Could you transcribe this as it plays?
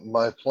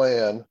my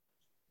plan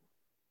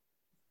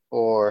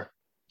for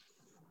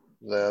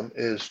them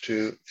is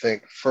to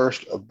think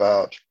first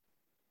about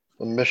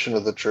the mission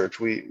of the church.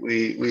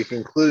 We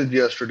concluded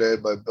yesterday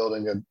by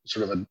building a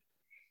sort of a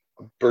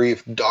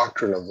brief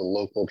doctrine of the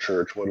local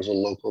church. What is a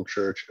local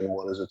church and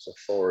what is its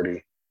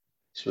authority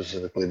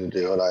specifically to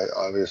do? And I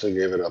obviously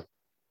gave it a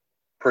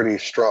pretty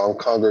strong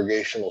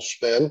congregational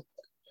spin,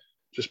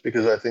 just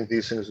because I think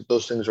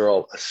those things are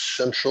all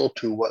essential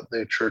to what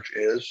the church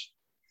is.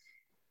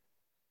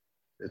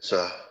 It's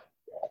a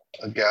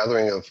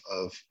gathering of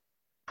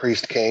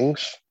priest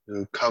kings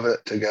who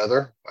covenant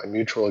together by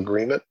mutual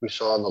agreement. We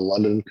saw in the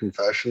London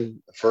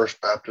Confession, the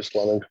First Baptist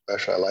London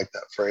Confession. I like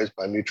that phrase,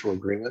 by mutual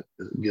agreement.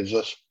 It gives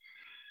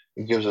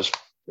us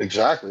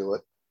exactly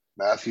what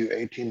Matthew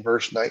 18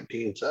 verse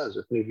 19 says.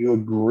 If any of you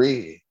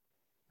agree,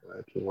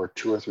 right, where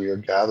two or three are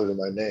gathered in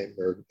my name,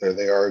 there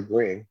they are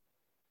agreeing,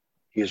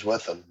 he's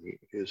with them.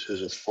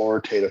 His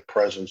authoritative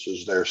presence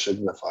is there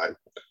signified.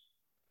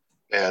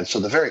 And so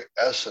the very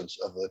essence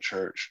of the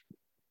church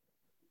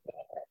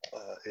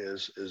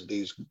is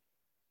these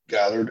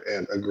gathered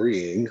and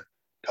agreeing,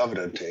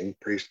 covenanting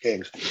priest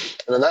kings.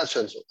 And in that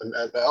sense,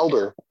 an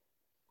elder,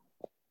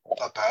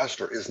 a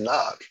pastor, is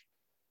not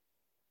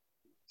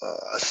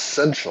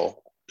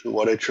essential to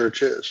what a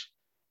church is.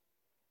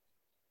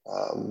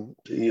 To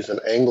use an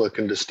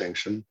Anglican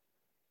distinction,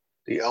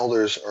 the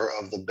elders are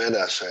of the ben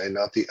esse,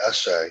 not the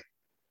esse.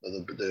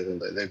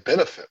 They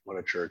benefit when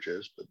a church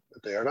is, but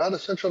they are not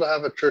essential to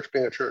have a church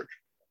being a church.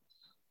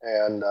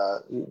 And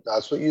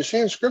that's what you see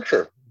in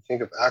Scripture.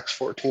 Think of Acts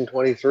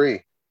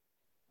 14:23,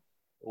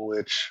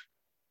 which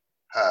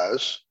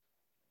has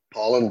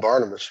Paul and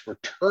Barnabas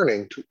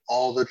returning to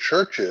all the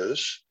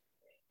churches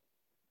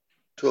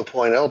to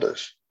appoint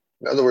elders.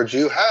 In other words,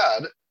 you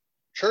had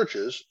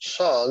churches,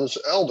 sons,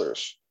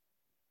 elders,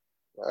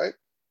 right?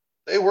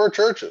 They were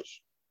churches.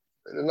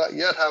 They did not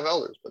yet have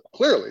elders, but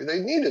clearly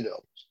they needed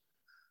elders,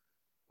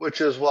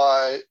 which is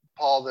why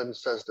Paul then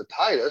says to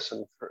Titus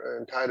in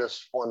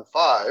Titus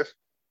 1:5,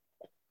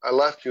 I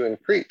left you in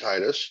Crete,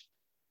 Titus,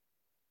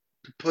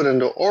 to put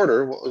into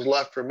order what was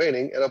left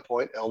remaining and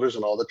appoint elders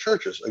in all the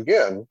churches.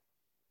 Again,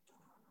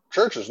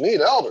 churches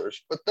need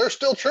elders, but they're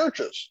still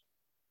churches.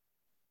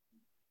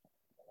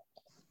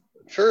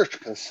 The church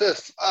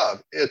consists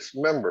of its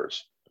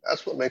members.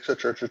 That's what makes a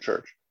church a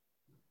church.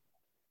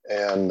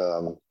 And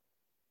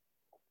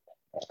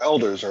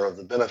elders are of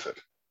the benefit.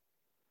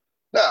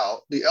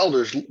 Now, the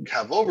elders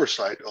have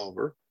oversight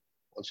over,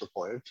 once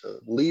appointed, to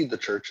lead the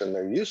church in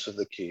their use of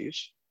the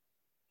keys,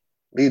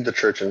 lead the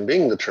church in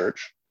being the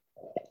church,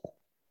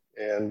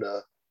 and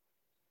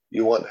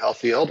you want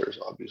healthy elders,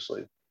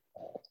 obviously.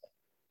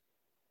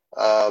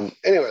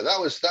 Anyway,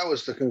 that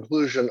was the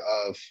conclusion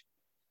of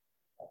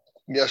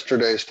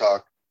yesterday's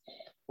talk.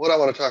 What I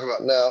want to talk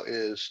about now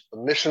is the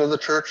mission of the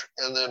church,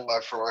 and then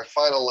for my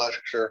final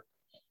lecture,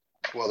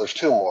 well, there's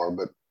two more,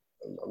 but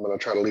I'm going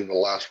to try to leave the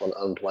last one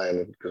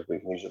unplanned because we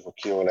can use it for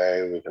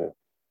Q&A. We can,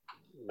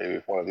 maybe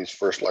if one of these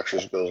first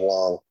lectures goes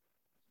long.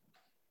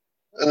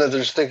 And then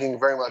just thinking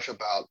very much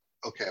about,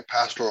 okay, a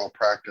pastoral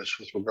practice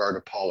with regard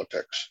to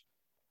politics.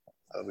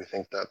 How do we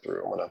think that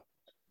through? I'm going to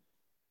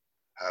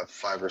have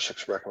 5 or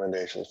 6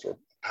 recommendations for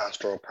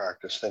pastoral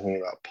practice,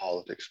 thinking about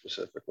politics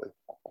specifically.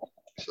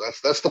 So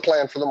that's the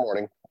plan for the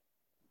morning.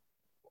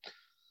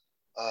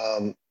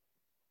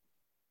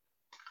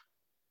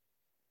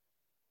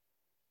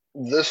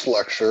 This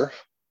lecture,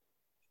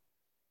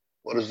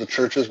 what is the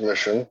church's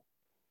mission?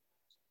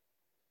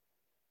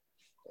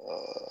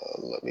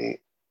 Let me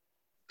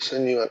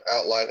send you an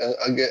outline.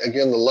 And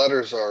again, the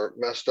letters are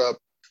messed up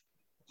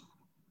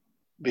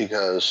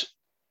because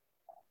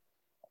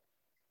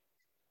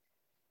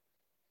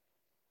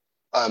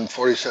I'm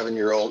 47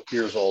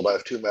 years old. I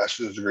have 2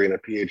 master's degrees and a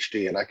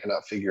PhD, and I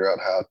cannot figure out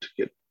how to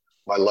get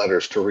my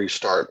letters to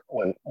restart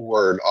when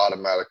Word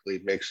automatically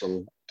makes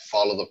them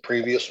follow the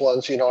previous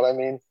ones. You know what I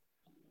mean?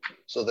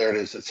 So there it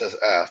is. It says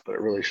F, but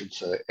it really should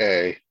say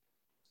A.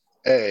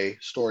 A,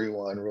 story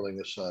 1, ruling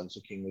the sons,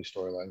 the kingly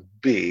storyline.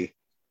 B.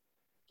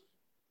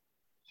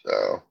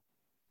 So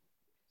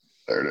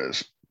there it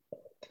is.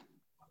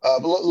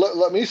 But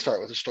let me start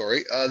with the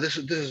story. This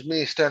is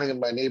me standing in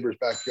my neighbor's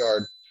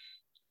backyard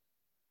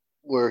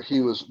where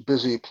he was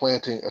busy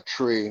planting a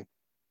tree,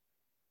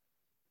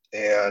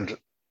 and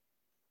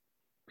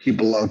he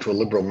belonged to a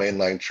liberal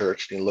mainline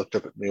church. And he looked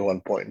up at me at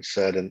one point and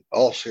said, in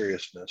all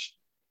seriousness,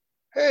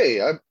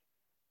 "Hey,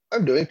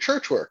 I'm doing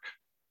church work."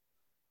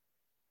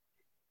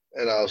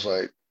 And I was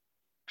like,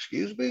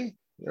 "Excuse me?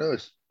 You know,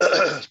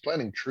 it's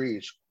planting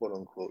trees, quote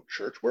unquote,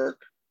 church work?"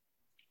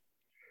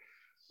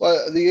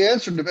 Well, the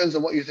answer depends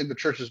on what you think the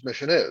church's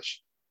mission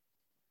is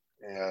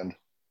and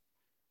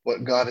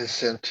what God has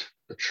sent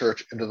the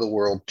church into the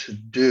world to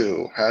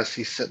do. Has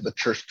he sent the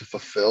church to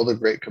fulfill the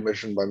Great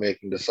Commission by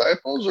making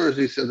disciples, or has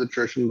he sent the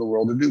church into the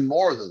world to do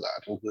more than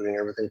that, including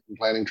everything from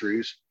planting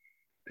trees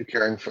to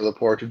caring for the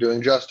poor to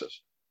doing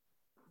justice?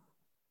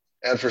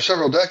 And for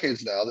several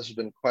decades now, this has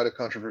been quite a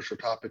controversial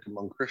topic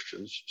among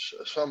Christians.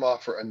 Some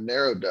offer a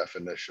narrow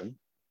definition,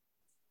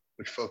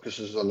 which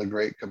focuses on the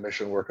Great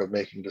Commission work of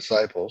making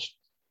disciples.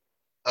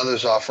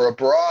 Others offer a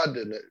broad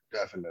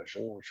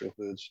definition, which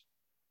includes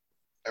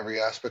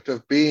every aspect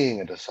of being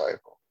a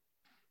disciple.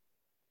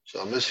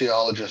 So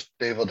missiologist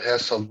David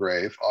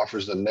Hasselgrave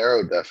offers the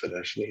narrow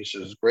definition. He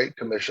says, Great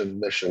Commission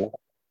mission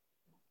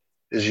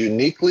is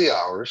uniquely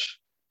ours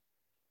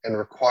and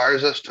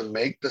requires us to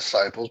make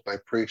disciples by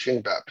preaching,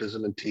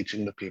 baptism, and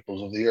teaching the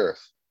peoples of the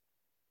earth.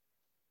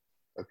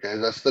 Okay,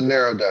 that's the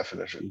narrow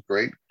definition.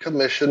 Great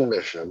Commission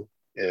mission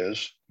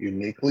is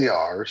uniquely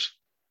ours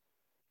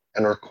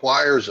and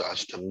requires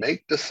us to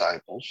make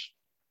disciples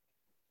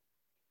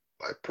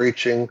by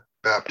preaching,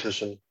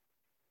 baptism,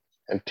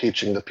 and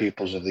teaching the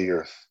peoples of the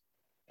earth.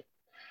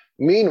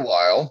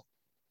 Meanwhile,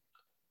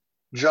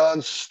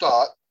 John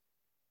Stott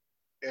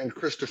and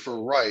Christopher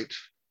Wright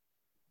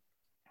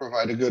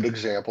provide a good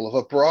example of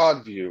a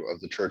broad view of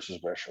the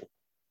church's mission.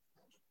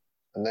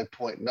 And they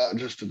point not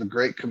just to the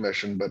Great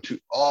Commission, but to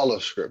all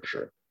of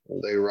Scripture.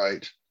 And they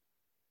write,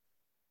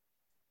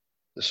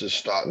 this is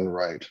Stott and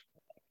Wright,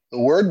 the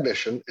word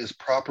mission is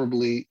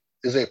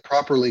a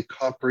properly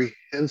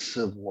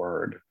comprehensive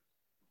word,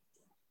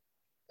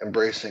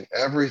 embracing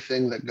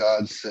everything that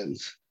God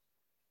sends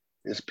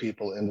his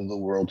people into the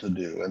world to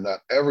do, and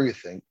that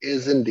everything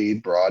is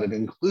indeed broad and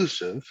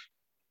inclusive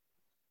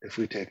if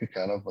we take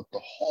account of what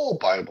the whole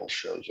Bible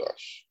shows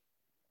us.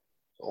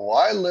 So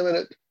why limit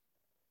it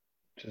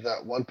to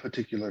that one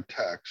particular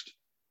text?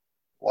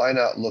 Why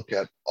not look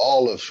at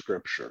all of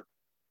Scripture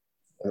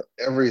and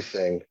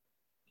everything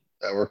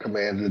that we're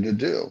commanded to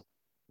do,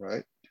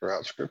 right,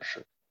 throughout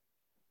Scripture?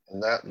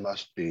 And that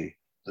must be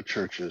the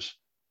church's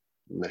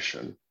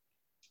mission.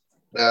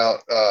 Now,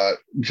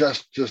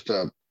 just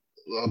a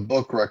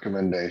book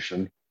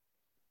recommendation.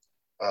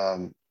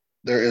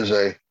 There is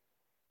a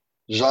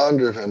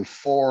Zondervan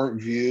 4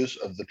 Views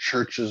of the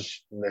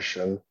Church's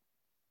Mission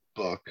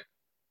book,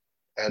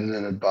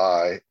 edited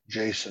by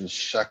Jason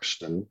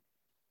Sexton.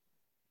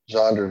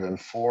 Zondervan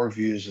 4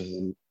 Views of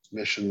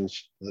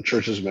the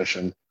Church's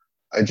Mission.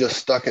 I just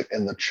stuck it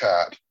in the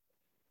chat.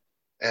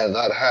 And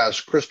that has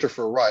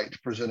Christopher Wright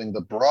presenting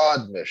the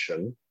broad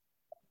mission,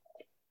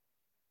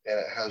 and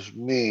it has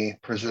me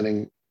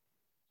presenting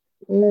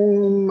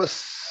a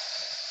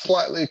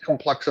slightly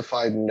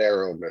complexified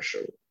narrow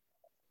mission.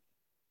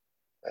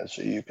 And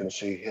so you can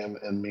see him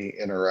and me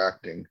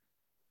interacting,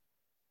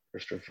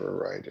 Christopher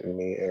Wright and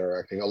me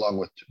interacting, along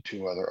with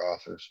 2 other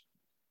authors.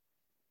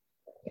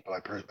 But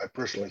I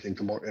personally think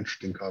the more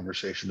interesting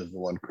conversation is the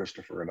one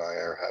Christopher and I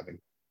are having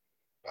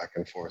back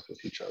and forth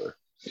with each other.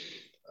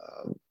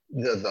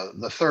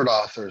 The third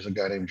author is a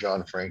guy named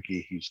John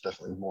Franke. He's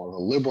definitely more of a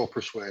liberal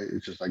persuasion.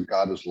 It's just like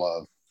God is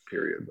love,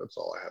 period. That's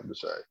all I have to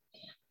say.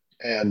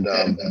 And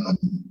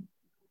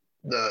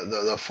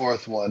the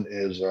fourth one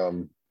is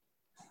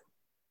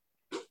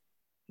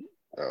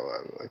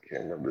I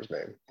can't remember his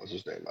name. What's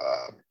his name?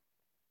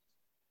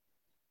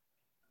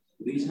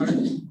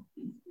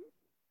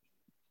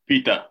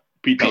 Peter.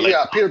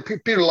 Yeah,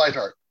 Peter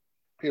Leithart.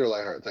 Peter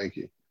Leithart. Thank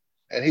you.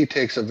 And he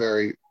takes a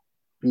very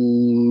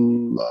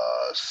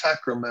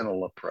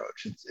sacramental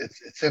approach.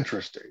 It's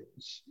interesting.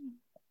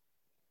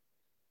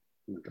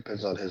 It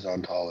depends on his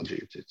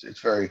ontology.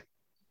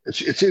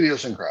 It's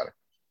idiosyncratic.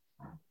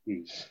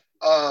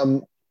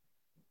 I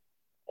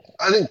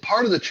think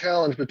part of the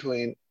challenge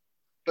between,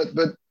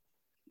 but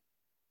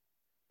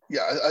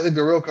yeah, I think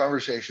the real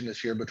conversation is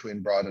here between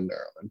broad and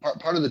narrow. And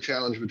part of the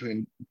challenge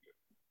between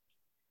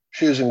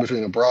choosing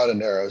between a broad and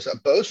narrow is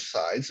that both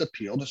sides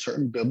appeal to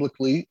certain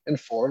biblically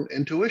informed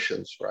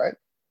intuitions, right?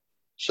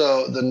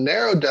 So the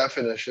narrow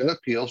definition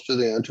appeals to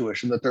the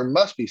intuition that there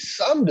must be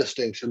some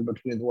distinction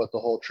between what the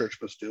whole church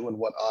must do and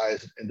what I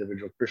as an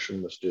individual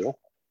Christian must do.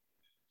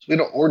 So we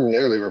don't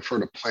ordinarily refer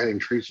to planting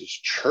trees as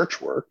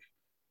church work,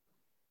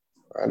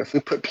 right? If we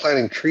put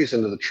planting trees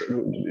into the church,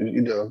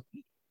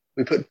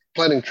 we put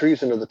planting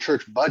trees into the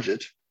church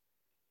budget,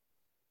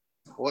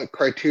 what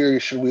criteria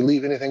should we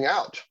leave anything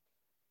out?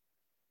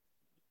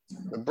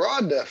 The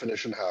broad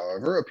definition,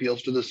 however,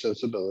 appeals to the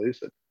sensibilities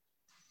that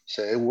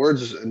say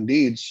words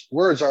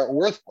aren't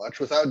worth much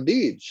without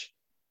deeds.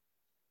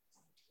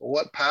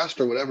 What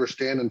pastor would ever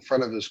stand in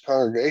front of his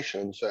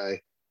congregation and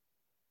say,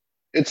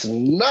 it's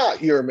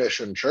not your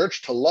mission,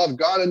 church, to love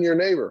God and your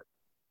neighbor?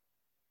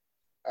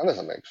 That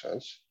doesn't make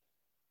sense.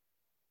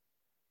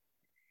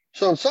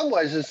 So in some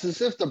ways, it's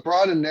as if the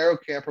broad and narrow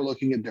camp are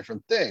looking at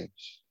different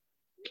things.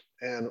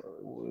 And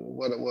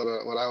what I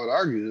would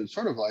argue is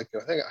sort of like,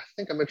 I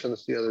think I mentioned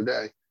this the other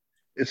day,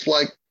 it's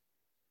like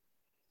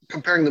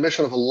comparing the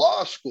mission of a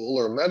law school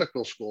or a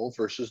medical school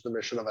versus the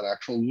mission of an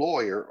actual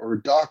lawyer or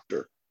a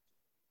doctor.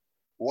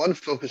 One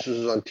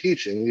focuses on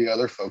teaching, the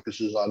other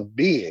focuses on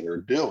being or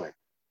doing.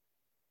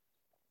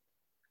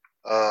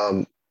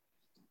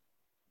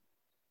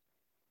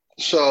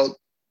 So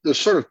there's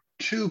sort of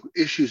 2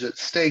 issues at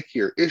stake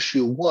here.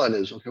 Issue 1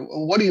 is, okay,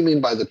 well, what do you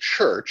mean by the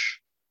church?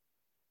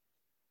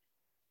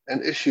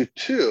 And issue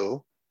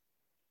 2,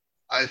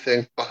 I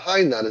think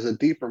behind that is a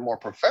deeper, more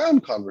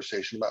profound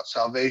conversation about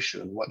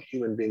salvation and what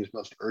human beings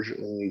most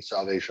urgently need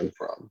salvation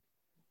from.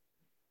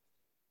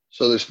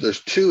 So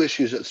there's two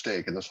issues at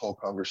stake in this whole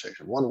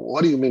conversation. One,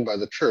 what do you mean by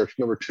the church?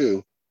 Number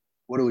two,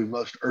 what do we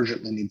most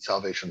urgently need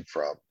salvation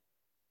from?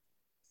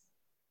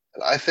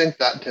 And I think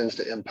that tends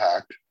to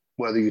impact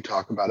whether you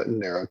talk about it in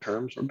narrow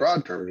terms or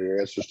broad terms, your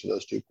answers to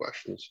those two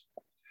questions.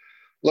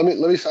 I'm gonna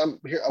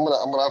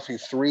offer you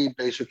three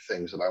basic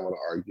things that I want to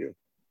argue.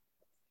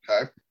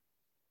 Okay.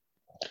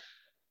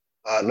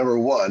 Number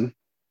one,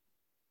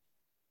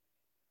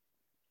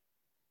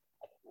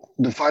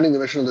 defining the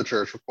mission of the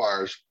church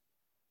requires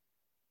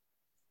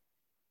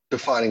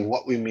defining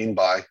what we mean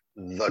by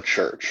the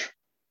church.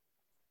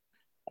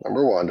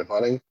 Number one,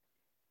 defining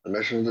the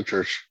mission of the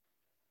church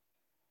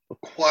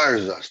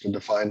requires us to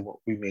define what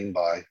we mean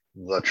by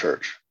the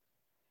church.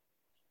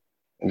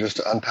 And just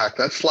to unpack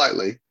that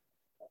slightly,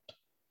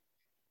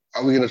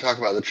 are we going to talk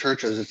about the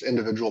church as its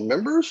individual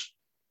members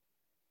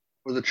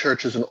or the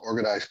church as an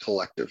organized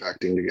collective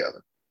acting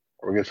together?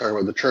 Are we going to talk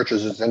about the church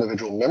as its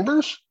individual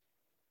members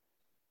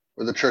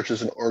or the church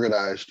as an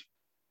organized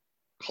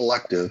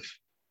collective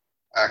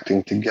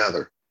acting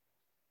together?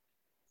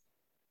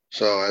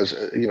 So, as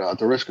you know, at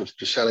the risk of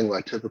just sounding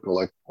my typical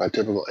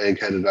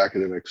egg-headed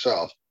academic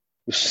self,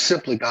 we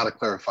simply got to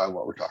clarify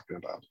what we're talking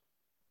about.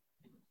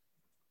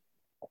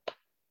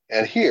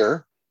 And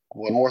here,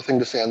 one more thing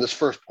to say on this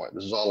first point.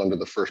 This is all under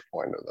the first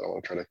point that I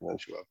want to try to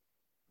convince you of.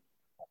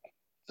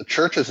 The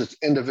church as its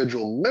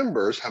individual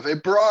members have a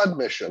broad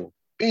mission,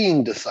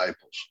 being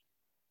disciples.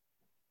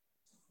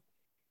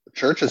 The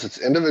church as its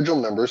individual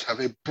members have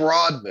a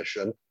broad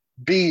mission,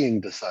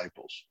 being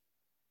disciples.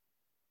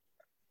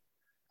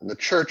 And the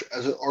church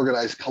as an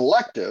organized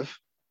collective,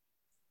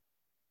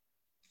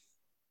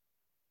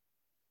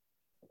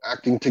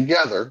 acting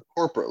together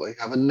corporately,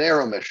 have a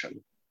narrow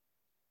mission,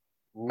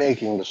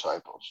 making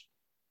disciples.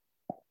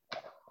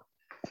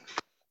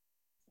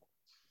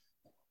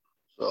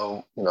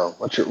 So, you know,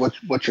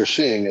 what you're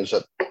seeing is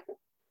that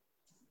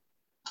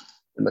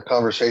in the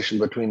conversation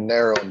between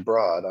narrow and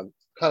broad, I'm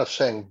kind of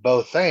saying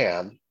both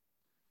and,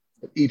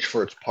 but each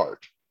for its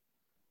part.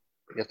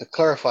 You have to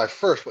clarify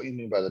first what you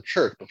mean by the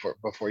church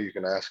before you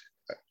can ask,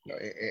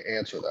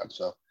 answer that.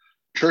 So,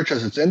 church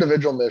as its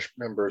individual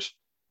members,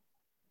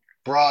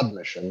 broad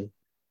mission,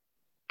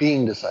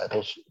 being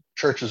disciples.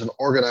 Church is an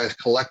organized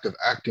collective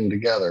acting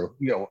together.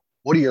 You know,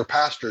 what do your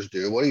pastors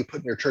do? What do you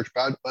put in your church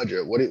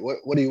budget? What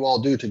do you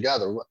all do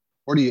together?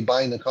 Where do you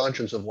bind the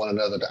conscience of one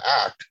another to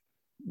act?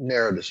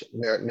 Narrow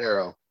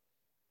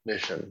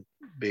mission,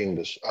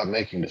 being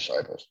making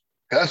disciples.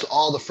 Okay, that's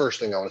all the first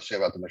thing I want to say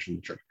about the mission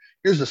of the church.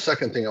 Here's the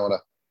second thing I want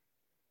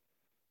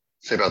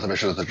to say about the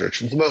mission of the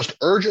church. The most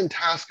urgent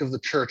task of the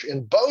church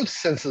in both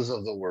senses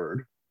of the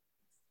word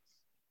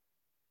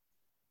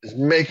is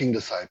making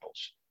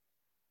disciples.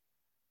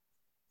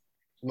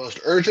 The most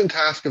urgent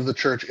task of the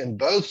church in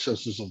both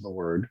senses of the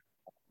word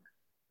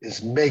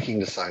is making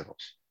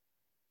disciples,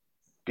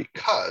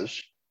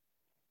 because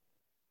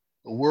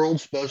the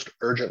world's most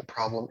urgent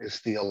problem is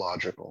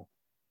theological.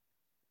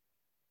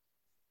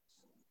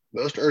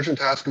 The most urgent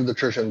task of the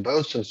church in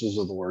both senses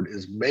of the word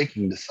is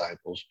making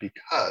disciples,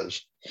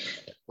 because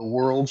the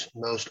world's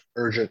most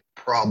urgent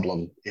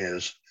problem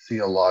is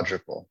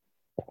theological,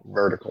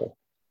 vertical,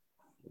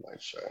 you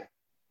might say.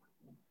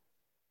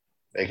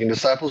 Making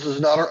disciples is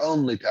not our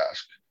only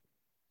task,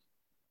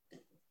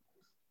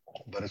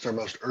 but it's our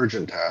most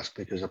urgent task,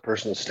 because a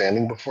person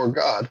standing before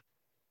God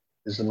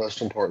is the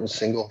most important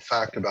single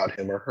fact about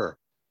him or her.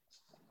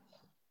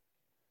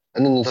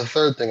 And then the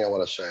third thing I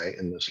want to say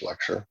in this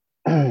lecture,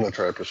 I'm going to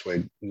try to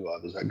persuade you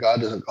of, is that God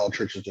doesn't call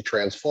churches to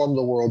transform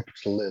the world, but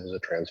to live as a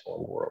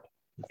transformed world.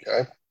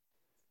 Okay?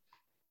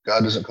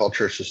 God doesn't call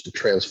churches to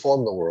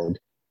transform the world,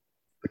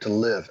 but to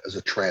live as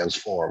a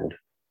transformed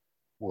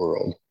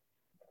world.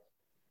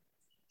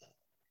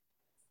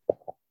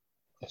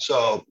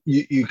 So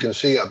you can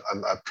see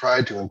I've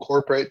tried to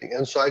incorporate the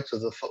insights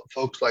of the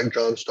folks like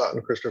John Stott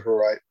and Christopher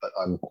Wright, but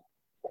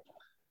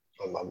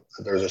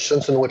there's a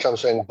sense in which I'm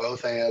saying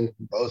both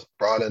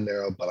broad and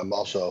narrow, but I'm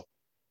also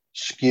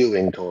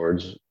skewing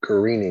towards,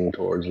 careening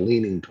towards,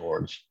 leaning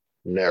towards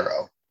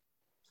narrow,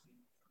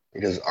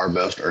 because our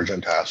most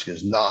urgent task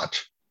is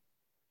not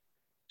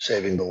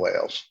saving the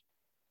whales.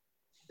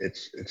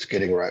 It's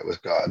getting right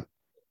with God.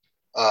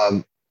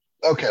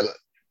 Okay.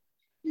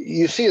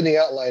 You see in the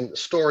outline,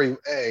 story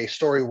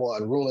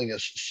one, ruling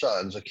as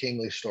sons, a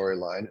kingly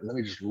storyline. And let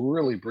me just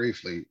really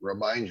briefly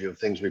remind you of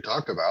things we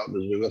talked about as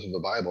we go through the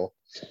Bible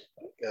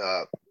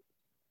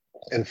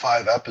in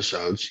 5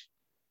 episodes: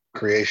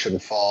 creation,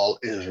 fall,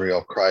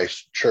 Israel,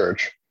 Christ,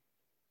 church.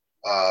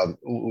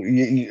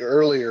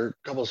 Earlier, a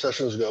couple of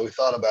sessions ago, we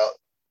thought about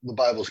the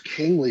Bible's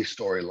kingly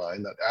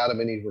storyline, that Adam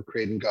and Eve were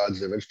created in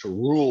God's image to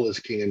rule as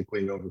king and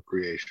queen over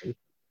creation.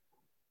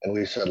 And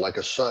we said, like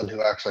a son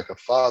who acts like a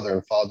father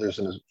and follows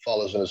in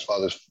his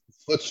father's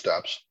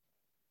footsteps,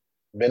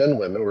 men and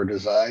women were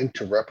designed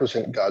to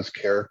represent God's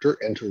character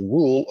and to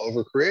rule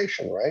over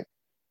creation, right?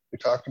 We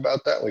talked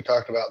about that. We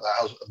talked about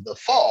the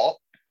fall.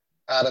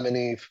 Adam and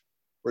Eve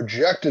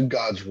rejected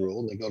God's rule,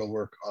 and they go to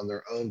work on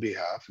their own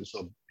behalf. And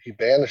so he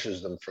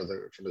banishes them from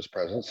his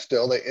presence.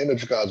 Still, they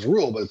image God's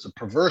rule, but it's a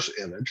perverse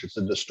image. It's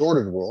a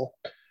distorted rule.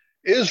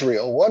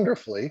 Israel,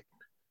 wonderfully,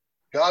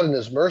 God in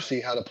his mercy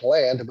had a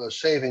plan to both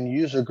save and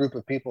use a group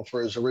of people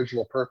for his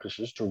original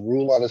purposes, to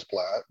rule on his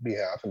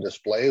behalf and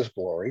display his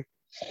glory.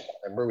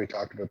 Remember, we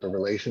talked about the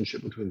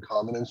relationship between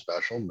common and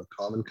special, and the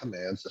common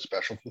commands, the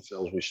special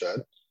fulfills, we said.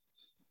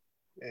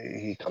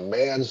 He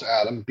commands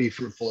Adam, be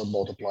fruitful and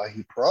multiply.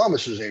 He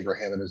promises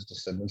Abraham and his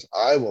descendants,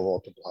 I will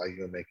multiply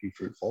you and make you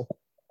fruitful.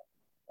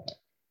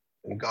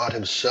 And God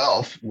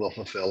himself will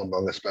fulfill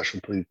among a special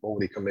people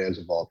what he commands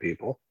of all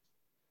people.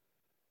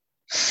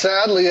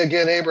 Sadly,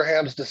 again,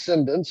 Abraham's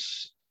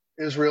descendants,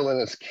 Israel and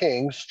its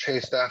kings,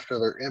 chased after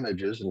their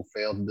images and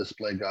failed to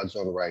display God's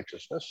own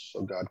righteousness.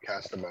 So God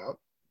cast them out.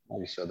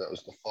 We said that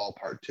was the fall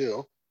part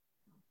 2.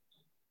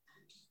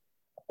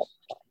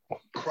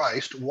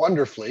 Christ,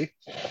 wonderfully,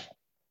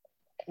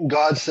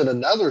 God sent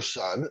another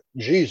son,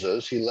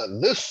 Jesus. He let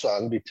this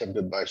son be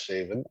tempted by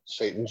Satan,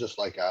 just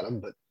like Adam.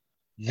 But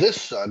this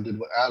son did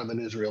what Adam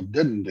and Israel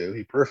didn't do.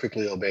 He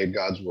perfectly obeyed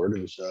God's word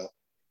and was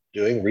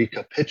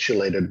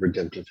recapitulated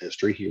redemptive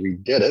history. He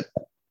redid it,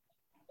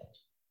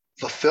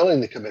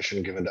 fulfilling the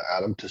commission given to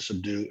Adam to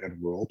subdue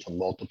and rule, to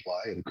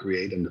multiply and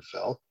create and to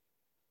fill.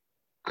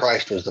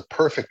 Christ was the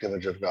perfect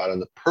image of God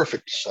and the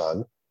perfect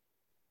son.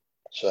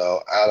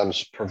 So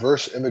Adam's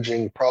perverse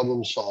imaging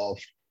problem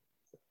solved,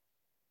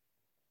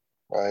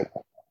 right?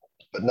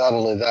 But not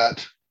only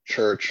that,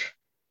 church,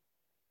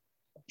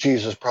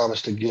 Jesus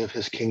promised to give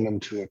his kingdom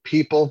to a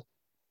people.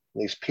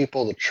 These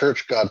people, the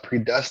church, God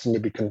predestined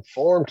to be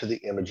conformed to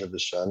the image of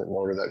his son in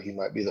order that he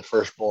might be the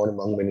firstborn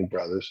among many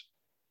brothers.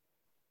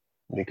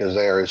 Because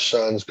they are his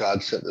sons,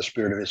 God sent the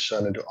spirit of his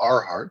son into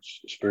our hearts,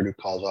 the spirit who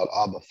calls out,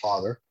 Abba,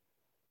 Father.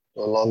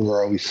 No longer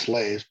are we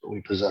slaves, but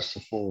we possess the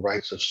full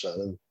rights of son.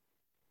 And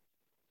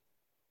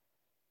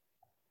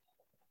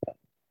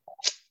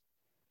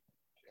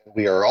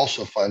we are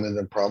also finally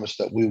then promised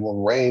that we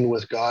will reign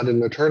with God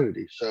in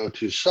eternity. So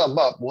to sum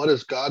up, what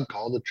has God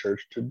called the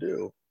church to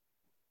do?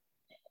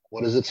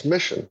 What is its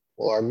mission?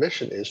 Well, our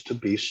mission is to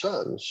be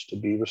sons, to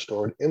be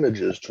restored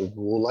images, to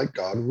rule like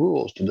God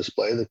rules, to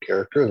display the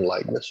character and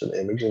likeness and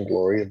image and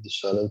glory of the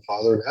Son and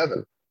Father in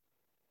heaven.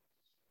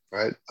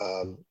 Right?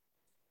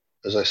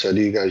 As I said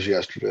to you guys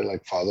yesterday,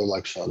 like Father,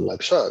 like Son,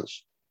 like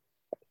sons.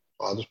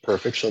 Father's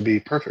perfect, so be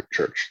perfect,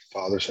 church. The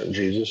Father sent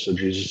Jesus, so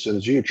Jesus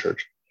sends you,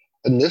 church.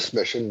 And this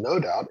mission, no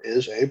doubt,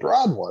 is a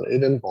broad one.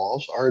 It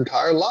involves our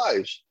entire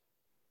lives.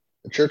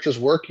 The church's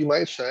work, you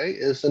might say,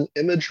 is an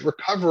image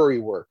recovery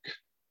work.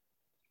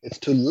 It's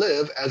to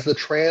live as the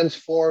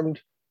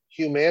transformed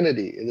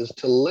humanity. It is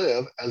to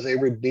live as a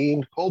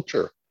redeemed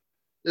culture.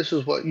 This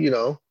is what,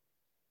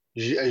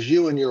 as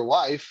you and your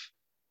wife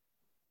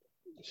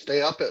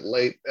stay up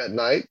late at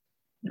night,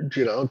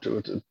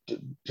 to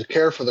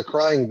care for the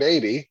crying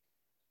baby,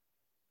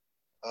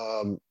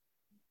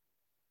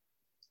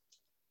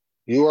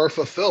 you are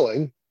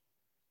fulfilling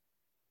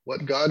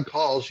what God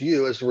calls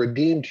you as a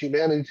redeemed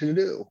humanity to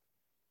do.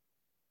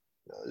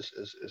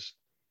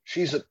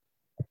 She's at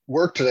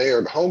work today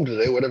or at home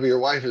today, whatever your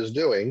wife is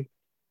doing,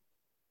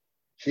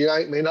 she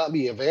may not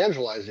be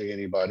evangelizing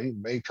anybody,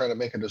 may try to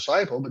make a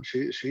disciple, but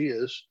she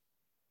is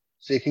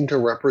seeking to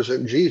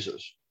represent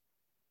Jesus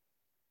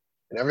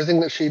in everything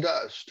that she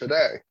does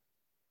today.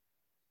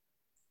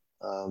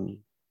 And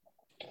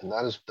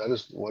that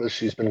is what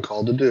she's been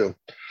called to do.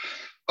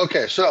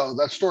 Okay, so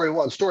that's story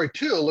 1. Story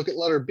 2, look at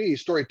letter B.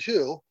 Story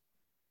 2,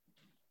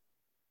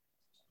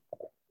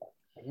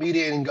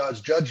 mediating God's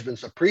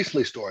judgments, a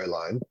priestly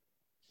storyline.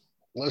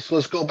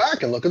 Let's go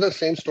back and look at the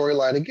same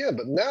storyline again,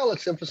 but now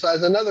let's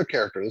emphasize another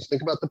character. Let's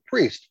think about the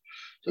priest.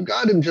 So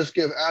God didn't just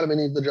give Adam and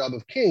Eve the job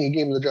of king, he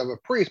gave him the job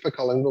of priest by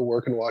calling him to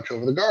work and watch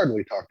over the garden.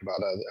 We talked about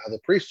how the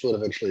priests would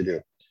eventually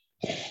do.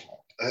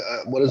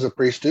 What does a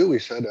priest do? We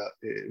said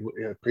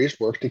a priest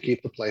works to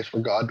keep the place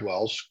where God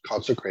dwells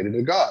consecrated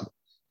to God.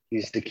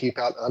 He's to keep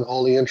out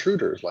unholy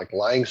intruders like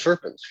lying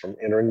serpents from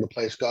entering the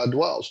place God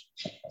dwells.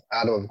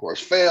 Adam, of course,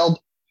 failed.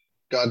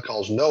 God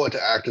calls Noah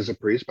to act as a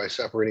priest by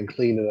separating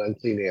clean and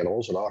unclean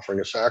animals and offering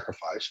a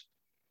sacrifice.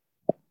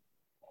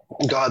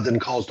 God then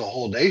calls the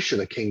whole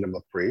nation a kingdom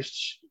of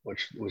priests,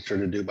 which are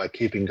to do by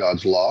keeping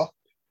God's law.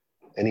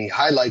 And he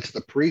highlights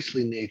the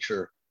priestly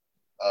nature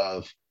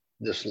of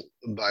this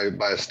by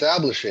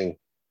establishing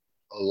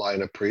a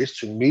line of priests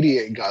who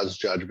mediate God's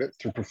judgment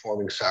through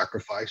performing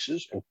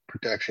sacrifices and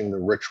protecting the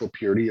ritual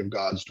purity of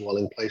God's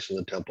dwelling place in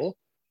the temple,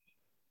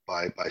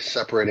 by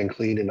separating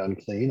clean and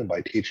unclean, and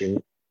by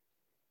teaching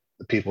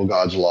the people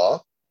God's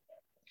law.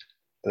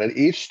 And at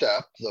each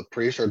step, the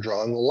priests are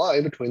drawing the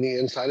line between the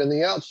inside and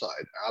the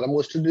outside. Adam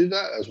was to do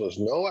that, as was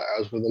Noah,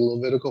 as were the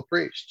Levitical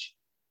priests.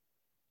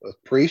 The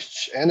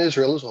priests and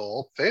Israel as a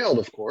whole failed,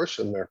 of course,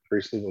 in their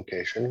priestly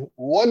vocation.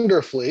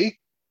 Wonderfully,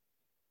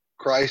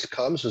 Christ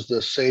comes as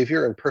the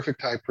Savior and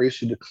perfect high priest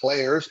who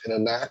declares and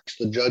enacts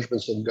the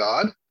judgments of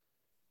God.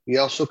 He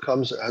also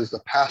comes as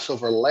the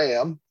Passover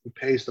lamb who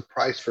pays the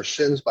price for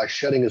sins by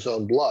shedding his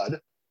own blood.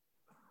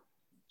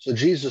 So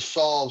Jesus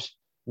solves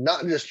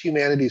not just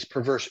humanity's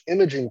perverse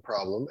imaging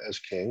problem as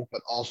king,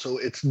 but also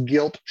its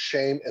guilt,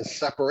 shame, and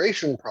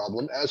separation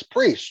problem as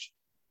priest.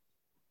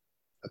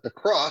 At the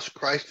cross,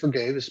 Christ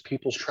forgave his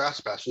people's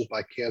trespasses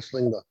by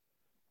canceling the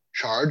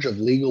charge of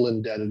legal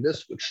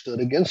indebtedness which stood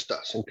against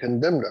us and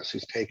condemned us.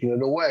 He's taking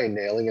it away,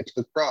 nailing it to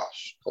the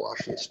cross.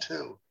 Colossians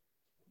 2,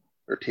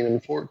 13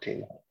 and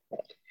 14.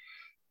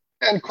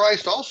 And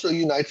Christ also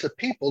unites a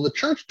people, the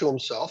church, to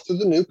himself through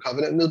the new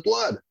covenant in his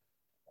blood.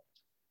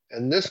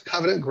 And this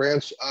covenant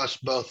grants us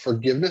both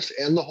forgiveness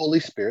and the Holy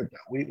Spirit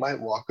that we might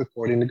walk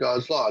according to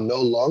God's law.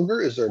 No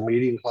longer is there a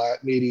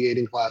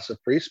mediating class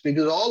of priests,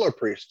 because all are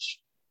priests.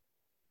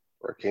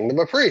 We're a kingdom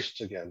of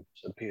priests again,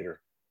 said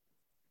Peter.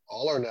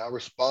 All are now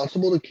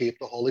responsible to keep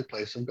the holy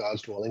place of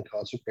God's dwelling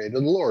consecrated to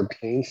the Lord,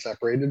 clean,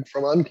 separated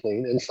from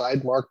unclean,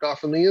 inside marked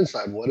off from the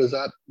inside. What is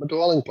that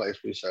dwelling place?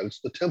 We said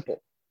it's the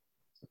temple,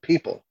 the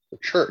people, the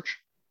church.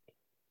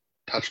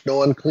 Touch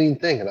no unclean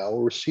thing, and I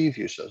will receive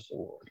you, says the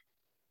Lord.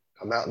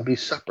 Come out and be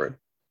separate.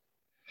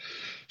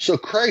 So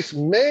Christ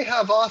may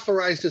have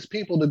authorized his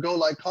people to go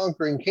like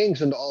conquering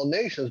kings into all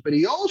nations, but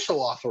he also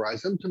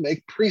authorized them to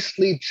make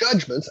priestly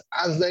judgments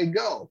as they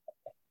go.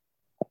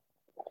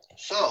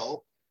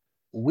 So,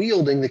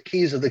 wielding the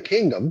keys of the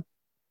kingdom,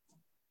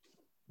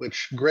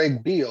 which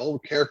Greg Beale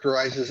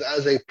characterizes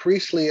as a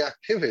priestly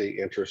activity,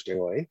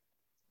 interestingly,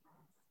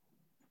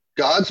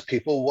 God's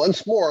people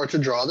once more are to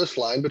draw this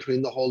line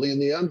between the holy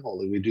and the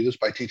unholy. We do this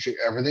by teaching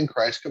everything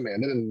Christ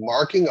commanded and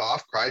marking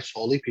off Christ's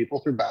holy people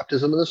through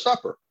baptism and the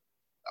supper.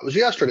 That was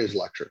yesterday's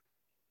lecture.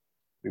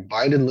 We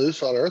bind and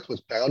loose on earth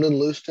what's bound and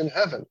loosed in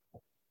heaven.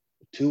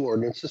 The two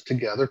ordinances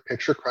together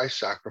picture Christ's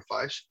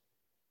sacrifice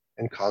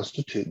and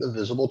constitute the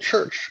visible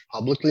church,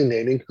 publicly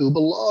naming who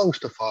belongs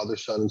to Father,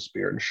 Son, and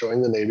Spirit, and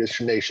showing the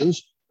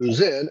nations who's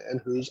in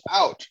and who's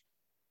out.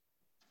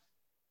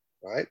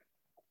 Right?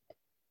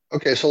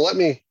 Okay, so let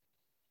me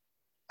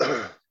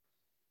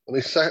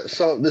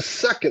so the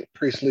second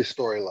priestly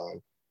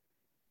storyline.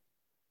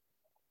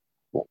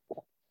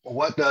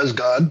 What does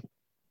God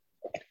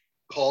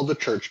call the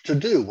church to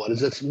do? What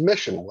is its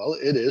mission? Well,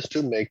 it is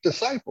to make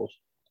disciples,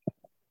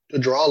 to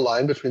draw a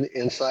line between the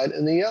inside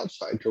and the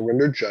outside, to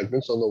render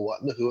judgments on the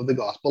what and the who of the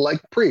gospel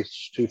like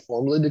priests, to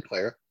formally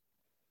declare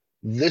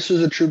this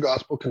is a true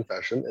gospel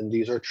confession and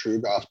these are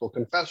true gospel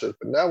confessors.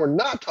 But now we're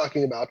not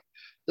talking about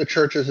the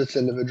church as its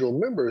individual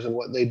members and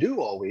what they do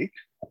all week,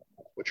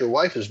 which your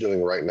wife is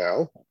doing right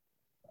now.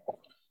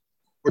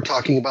 We're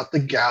talking about the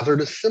gathered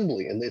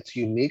assembly and its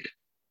unique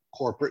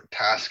corporate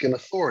task and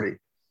authority.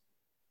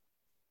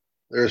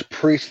 There's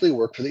priestly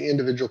work for the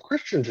individual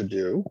Christian to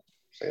do,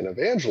 say in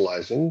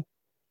evangelizing,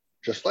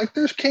 just like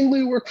there's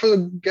kingly work for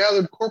the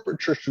gathered corporate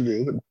church to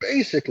do, but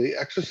basically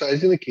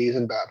exercising the keys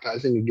and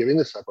baptizing and giving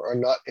the supper are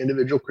not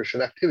individual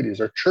Christian activities,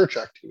 they're church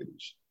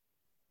activities.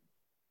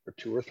 Where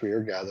two or three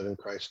are gathered in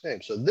Christ's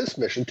name. So this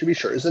mission, to be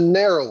sure, is a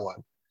narrow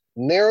one.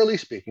 Narrowly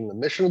speaking, the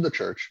mission of the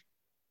church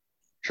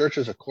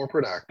as a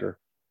corporate actor,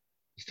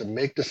 is to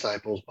make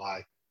disciples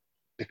by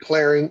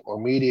declaring or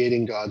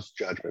mediating God's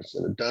judgments.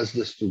 And it does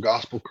this through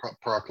gospel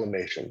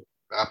proclamation,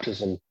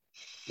 baptism,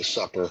 the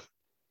supper,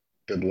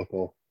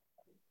 biblical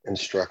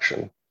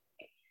instruction.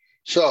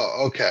 So,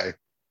 okay,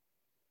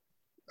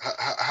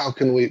 how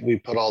can we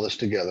put all this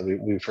together?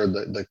 We've heard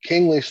the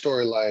kingly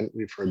storyline,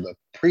 we've heard the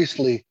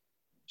priestly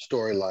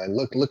storyline.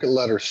 Look at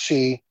letter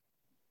C,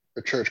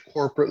 the church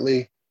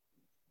corporately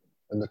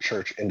and the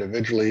church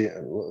individually.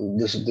 And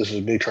this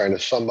is me trying to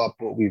sum up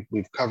what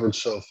we've covered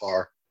so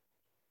far.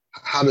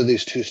 How do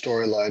these two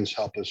storylines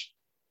help us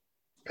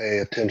pay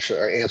attention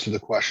or answer the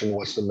question,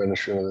 what's the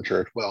ministry of the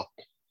church? Well,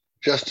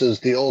 just as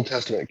the Old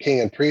Testament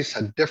king and priest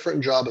had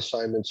different job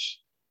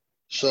assignments,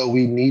 so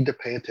we need to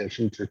pay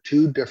attention to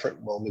two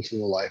different moments in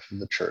the life of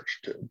the church,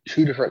 to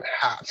two different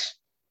hats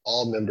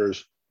all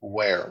members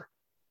wear,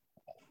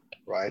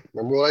 right?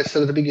 Remember what I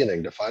said at the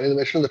beginning, defining the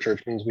mission of the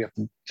church means we have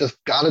to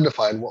just got to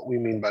define what we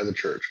mean by the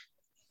church.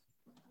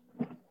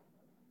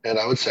 And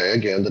I would say,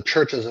 again, the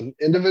church as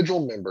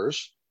individual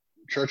members,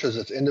 church as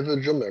its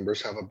individual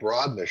members have a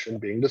broad mission,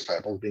 being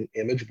disciples, being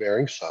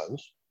image-bearing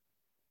sons.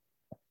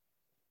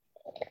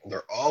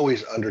 They're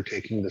always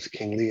undertaking this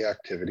kingly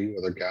activity,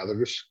 whether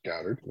gathered or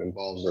scattered. It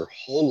involves their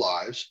whole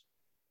lives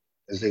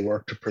as they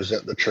work to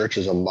present the church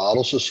as a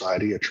model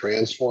society, a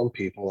transformed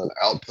people, an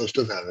outpost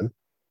of heaven.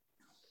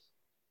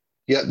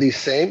 Yet these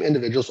same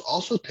individuals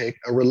also take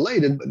a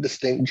related but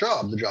distinct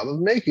job, the job of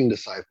making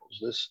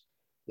disciples.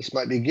 This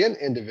might begin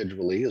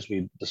individually as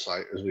we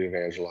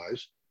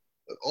evangelize,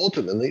 but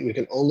ultimately we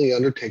can only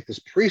undertake this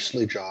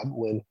priestly job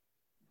when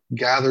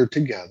gathered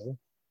together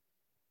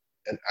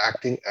and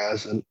acting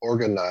as an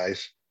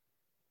organized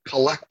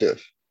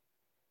collective.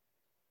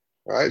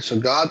 All right, so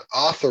God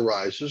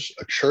authorizes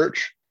a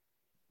church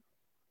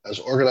as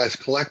organized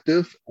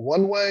collective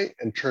one way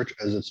and church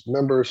as its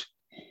members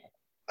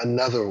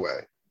another way.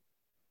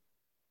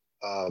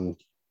 Let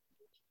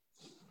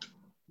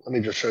me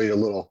just show you a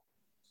little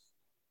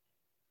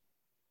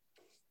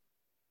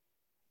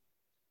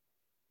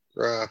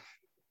graph.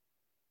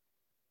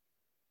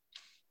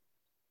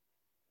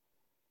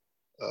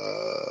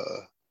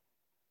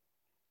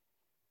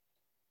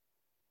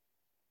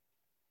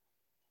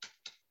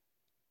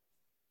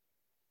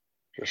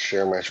 Just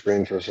share my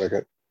screen for a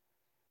second.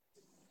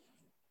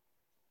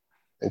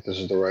 I think this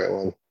is the right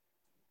one.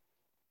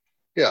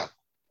 Yeah.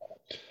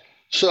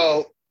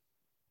 So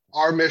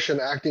our mission,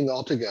 acting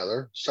all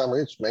together,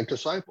 summary, it's make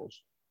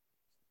disciples,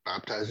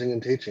 baptizing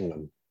and teaching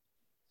them.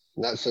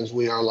 In that sense,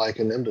 we are like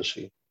an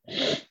embassy.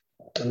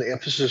 And the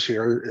emphasis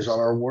here is on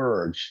our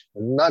words,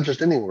 and not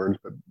just any words,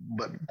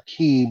 but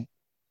key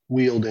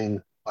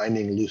wielding,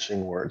 binding,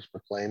 loosing words,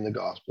 proclaim the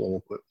gospel and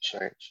equip the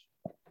saints.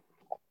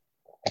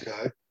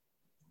 Okay.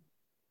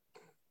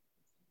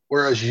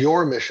 Whereas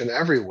your mission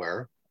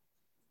everywhere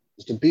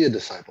is to be a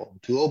disciple,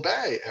 to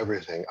obey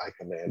everything I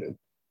commanded.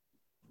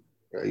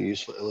 Very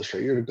useful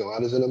illustrator to go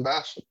out as an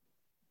ambassador,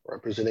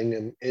 representing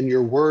him in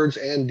your words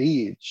and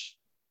deeds,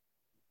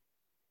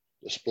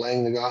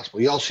 displaying the gospel.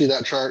 Y'all see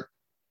that chart?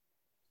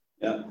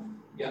 Yeah.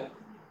 Yeah.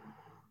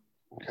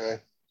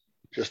 Okay.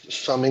 Just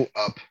summing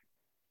up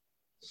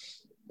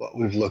what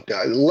we've looked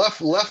at.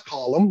 Left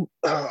column,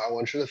 I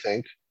want you to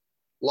think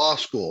law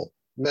school,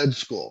 med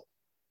school.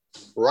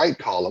 Right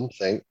column,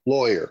 think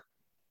lawyer,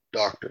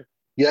 doctor.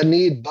 You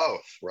need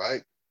both,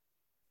 right?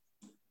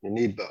 You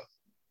need both.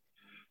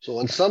 So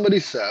when somebody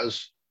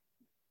says,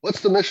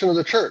 what's the mission of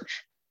the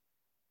church?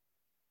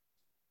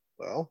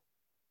 Well,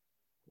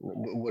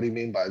 what do you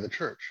mean by the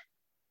church?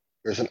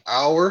 There's an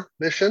our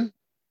mission,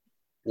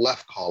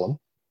 left column.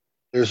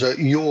 There's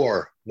a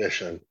your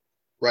mission,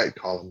 right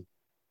column.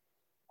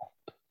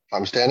 If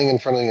I'm standing in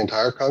front of the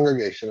entire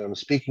congregation and I'm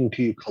speaking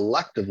to you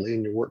collectively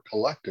and you work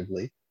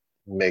collectively,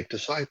 make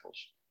disciples.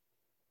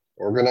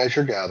 Organize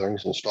your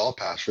gatherings, install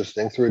pastors,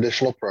 think through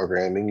additional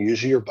programming,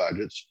 use your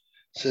budgets,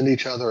 send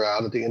each other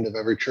out at the end of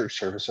every church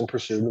service in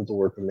pursuit of the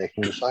work of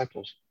making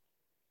disciples.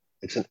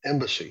 It's an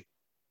embassy,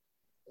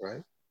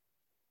 right?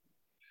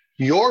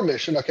 Your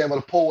mission, okay, I'm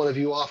going to pull one of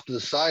you off to the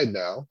side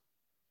now.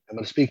 I'm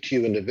going to speak to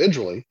you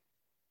individually.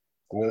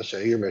 I'm going to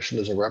say your mission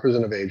as a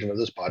representative agent of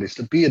this body is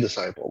to be a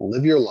disciple,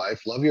 live your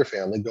life, love your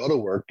family, go to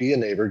work, be a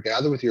neighbor,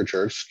 gather with your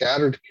church,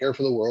 scatter to care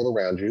for the world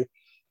around you.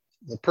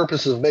 The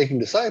purpose of making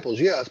disciples,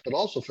 yes, but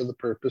also for the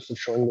purpose of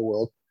showing the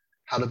world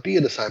how to be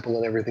a disciple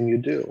in everything you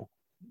do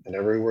and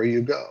everywhere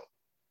you go,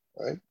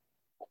 right?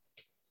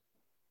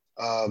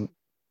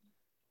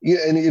 Yeah,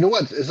 and you know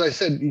what? As I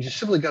said, you just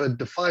simply got to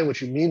define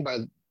what you mean by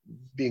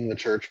being the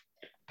church.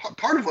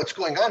 Part of what's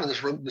going on in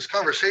this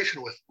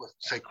conversation with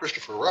say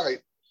Christopher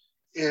Wright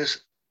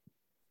is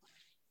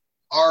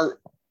our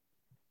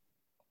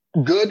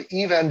good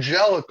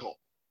evangelical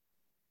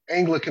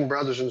Anglican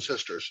brothers and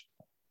sisters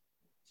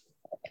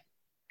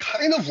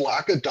kind of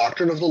lack a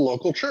doctrine of the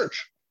local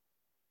church.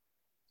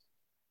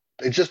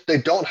 They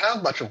don't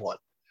have much of one.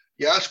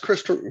 You ask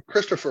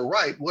Christopher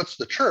Wright, what's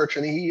the church?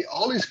 And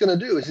all he's going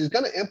to do is he's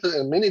going to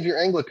emphasize, and many of your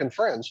Anglican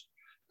friends,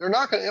 they're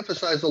not going to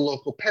emphasize the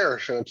local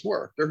parish and its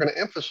work. They're going to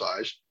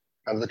emphasize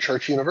kind of the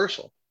church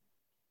universal,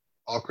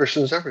 all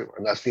Christians everywhere.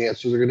 And that's the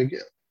answer they're going to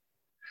give.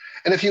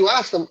 And if you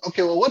ask them,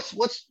 okay, well, what's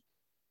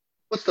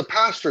the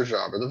pastor's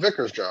job or the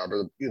vicar's job,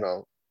 or,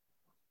 well,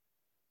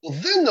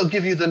 then they'll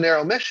give you the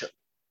narrow mission.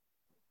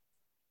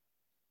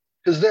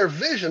 Because their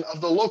vision of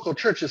the local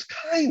church is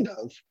kind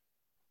of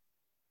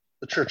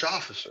the church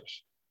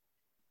officers.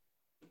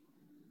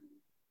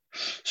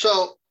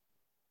 So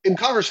in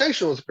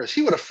conversation with Chris,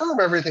 he would affirm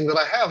everything that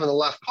I have in the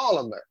left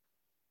column there.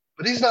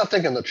 But he's not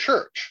thinking the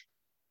church.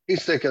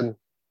 He's thinking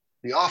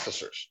the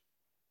officers.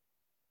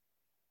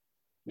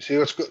 You see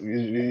what's good?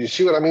 You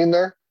see what I mean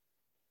there?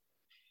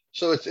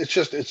 So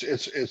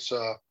it's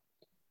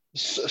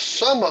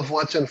some of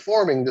what's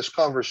informing this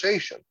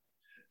conversation,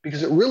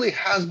 because it really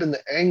has been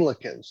the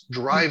Anglicans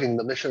driving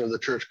the mission of the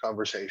church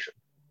conversation,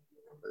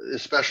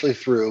 especially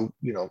through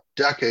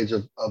decades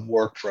of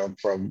work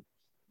from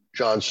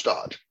John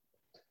Stott.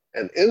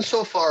 And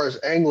insofar as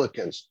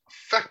Anglicans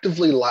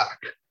effectively lack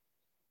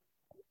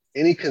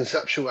any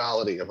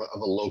conceptuality of a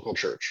local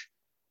church,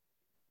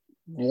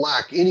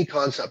 lack any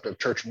concept of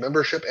church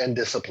membership and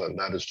discipline,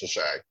 that is to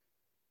say,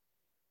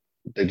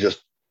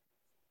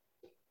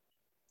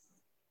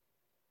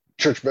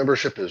 church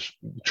membership is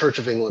Church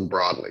of England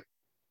broadly.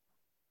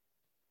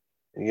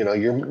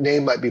 Your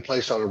name might be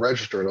placed on a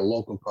register in a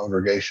local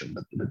congregation,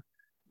 but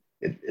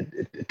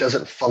it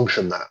doesn't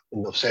function that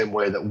in the same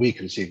way that we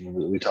conceive of,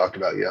 that we talked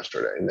about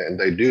yesterday. And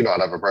they do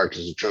not have a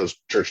practice of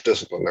church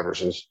discipline ever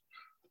since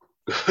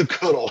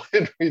good old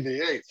Henry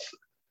VIII.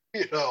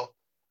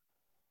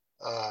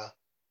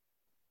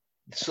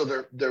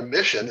 So their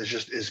mission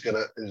is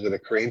gonna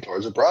careen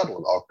towards a broad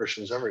one, all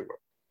Christians everywhere.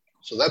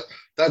 So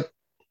that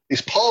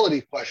these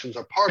polity questions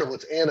are part of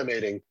what's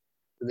animating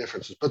the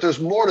differences. But there's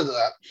more to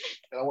that,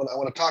 and I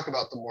want to talk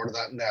about the more to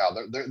that now.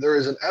 There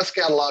is an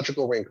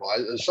eschatological wrinkle.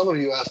 Some of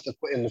you asked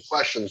in the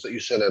questions that you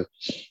sent in,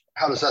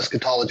 how does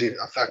eschatology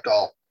affect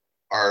all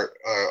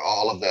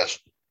of this?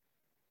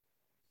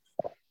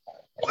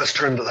 Let's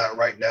turn to that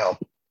right now.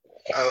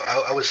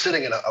 I was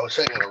sitting in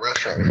a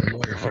restaurant with a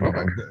lawyer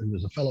friend who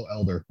was a fellow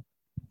elder.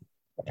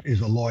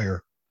 He's a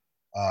lawyer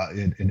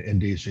in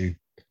DC,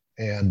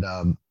 and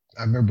I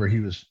remember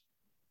he was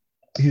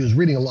he was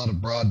reading a lot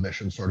of broad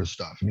mission sort of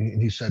stuff.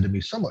 And he said to me,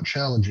 somewhat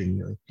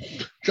challenging,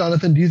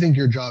 Jonathan, do you think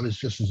your job is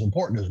just as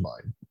important as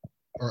mine?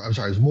 Or I'm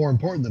sorry, is more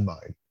important than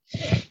mine?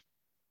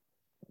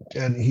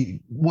 And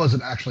he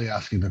wasn't actually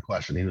asking the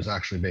question. He was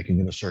actually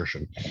making an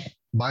assertion.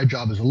 My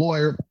job as a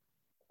lawyer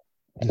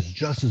is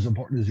just as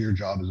important as your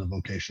job as a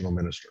vocational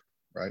minister,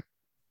 right?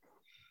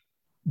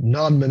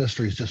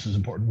 Non-ministry is just as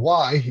important.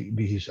 Why?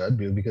 He said,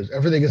 because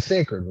everything is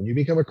sacred. When you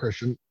become a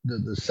Christian,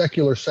 the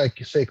secular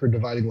sacred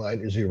dividing line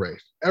is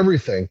erased.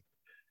 Everything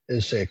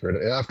is sacred.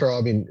 And after all,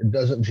 I mean,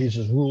 doesn't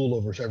Jesus rule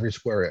over every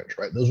square inch,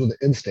 right? Those were the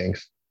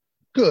instincts,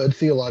 good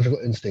theological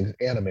instincts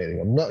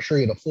animating. I'm not sure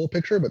he had a full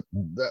picture, but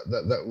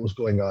that was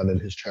going on in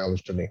his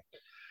challenge to me.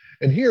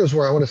 And here's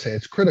where I want to say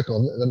it's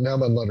critical. Now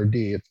I'm on letter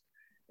D.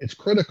 It's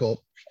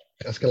critical,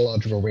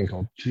 eschatological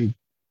wrinkle, to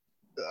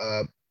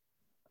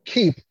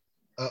keep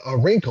a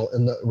wrinkle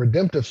in the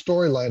redemptive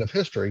storyline of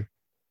history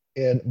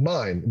in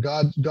mind.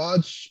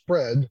 God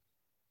spread,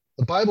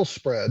 the Bible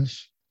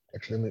spreads.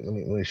 Actually, let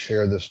me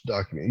share this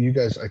document. You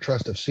guys, I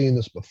trust, have seen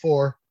this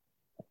before.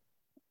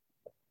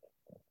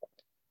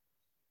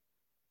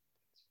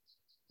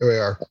 Here we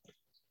are.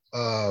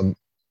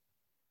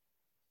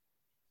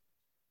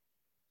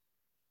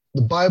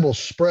 The Bible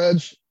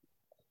spreads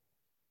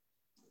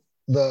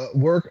the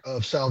work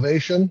of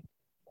salvation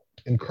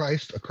in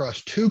Christ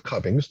across two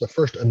comings. The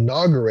first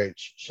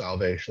inaugurates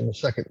salvation, the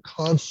second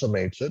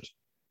consummates it.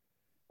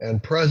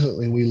 And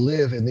presently we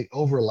live in the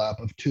overlap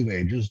of two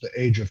ages, the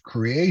age of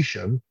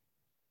creation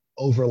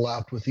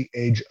overlapped with the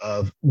age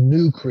of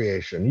new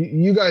creation.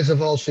 You guys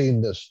have all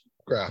seen this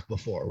graph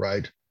before,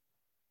 right?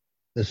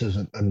 This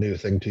isn't a new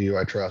thing to you,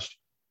 I trust.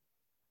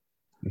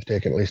 You've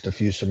taken at least a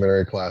few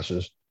seminary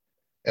classes.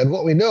 And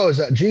what we know is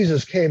that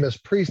Jesus came as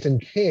priest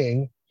and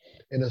king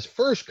in his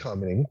first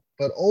coming,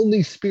 but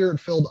only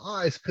spirit-filled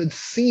eyes could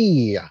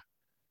see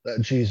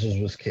that Jesus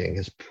was king.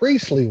 His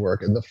priestly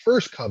work in the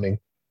first coming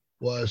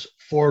was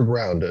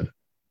foregrounded.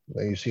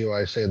 Now you see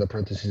why I say in the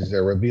parentheses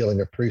there,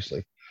 revealing a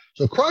priestly.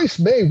 So Christ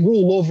may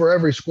rule over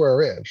every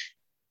square inch,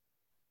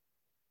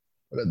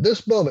 but at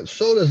this moment,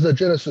 so does the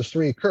Genesis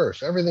 3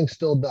 curse. Everything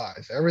still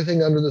dies.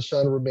 Everything under the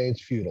sun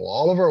remains futile.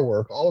 All of our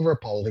work, all of our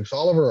politics,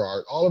 all of our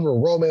art, all of our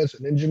romance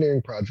and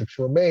engineering projects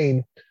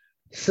remain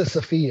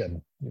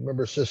Sisyphean. You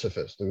remember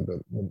Sisyphus,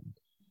 the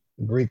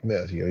Greek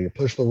myth. You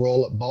push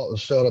the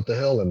stone up the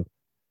hill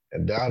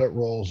and down it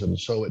rolls, and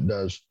so it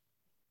does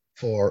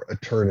for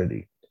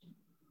eternity.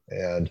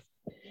 And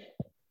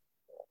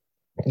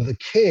the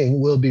king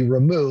will be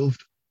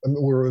removed,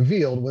 were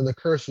revealed when the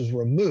curse is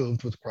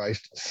removed with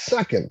Christ's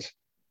second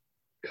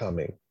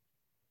coming.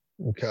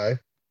 Okay?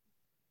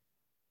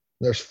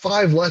 There's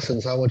 5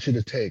 lessons I want you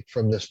to take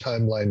from this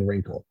timeline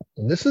wrinkle.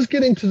 And this is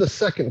getting to the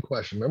second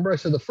question. Remember I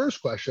said the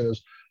first question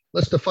is,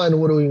 let's define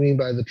what do we mean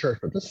by the church.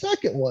 But the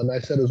second one I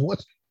said is,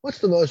 what's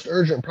the most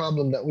urgent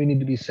problem that we need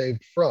to be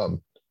saved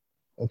from?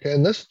 Okay,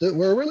 and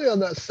we're really on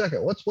that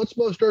second. What's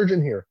most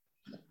urgent here?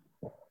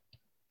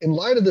 In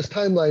light of this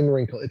timeline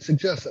wrinkle, it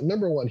suggests that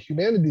number one,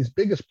 humanity's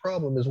biggest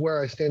problem is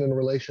where I stand in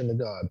relation to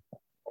God.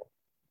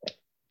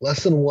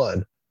 Lesson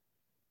 1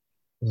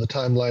 of the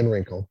timeline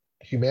wrinkle.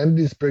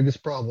 Humanity's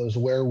biggest problem is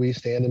where we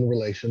stand in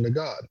relation to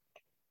God.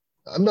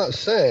 I'm not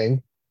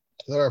saying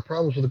that our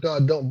problems with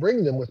God don't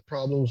bring them with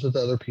problems with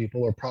other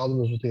people or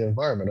problems with the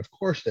environment. Of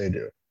course they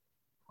do.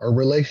 Our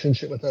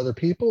relationship with other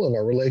people and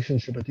our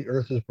relationship with the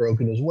earth is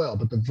broken as well.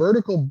 But the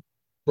vertical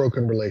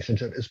broken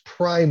relationship is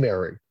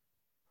primary.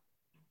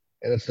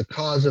 And it's the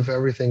cause of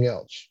everything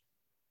else.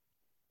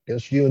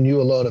 Against you and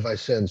you alone have I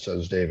sinned,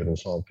 says David in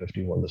Psalm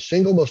 51. The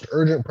single most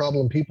urgent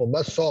problem people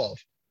must solve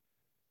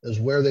is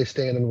where they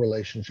stand in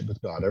relationship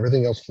with God.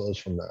 Everything else flows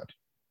from that.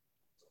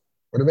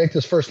 Or to make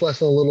this first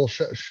lesson a little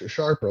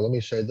sharper, let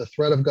me say the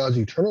threat of God's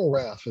eternal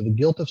wrath for the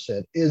guilt of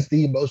sin is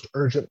the most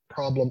urgent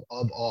problem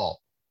of all.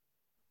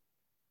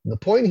 The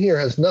point here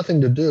has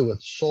nothing to do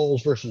with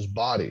souls versus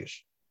bodies.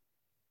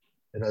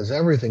 It has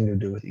everything to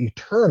do with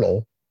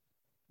eternal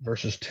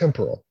versus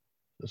temporal.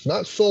 It's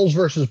not souls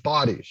versus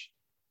bodies.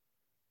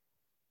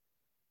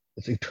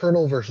 It's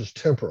eternal versus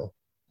temporal.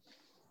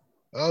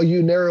 Oh,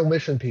 you narrow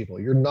mission people,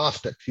 you're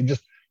Gnostics. You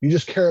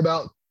just care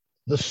about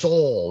the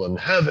soul and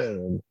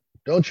heaven.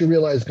 Don't you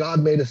realize God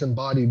made us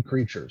embodied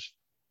creatures?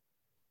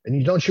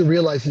 And don't you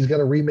realize he's going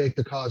to remake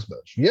the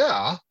cosmos?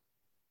 Yeah,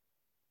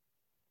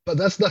 but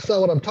that's not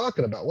what I'm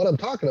talking about. What I'm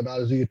talking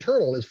about is the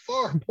eternal is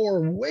far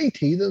more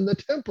weighty than the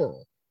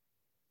temporal.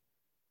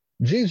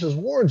 Jesus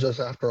warns us,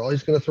 after all,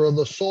 he's going to throw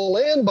the soul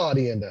and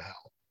body into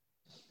hell.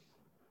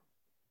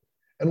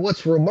 And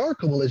what's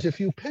remarkable is if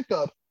you pick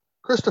up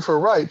Christopher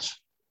Wright's,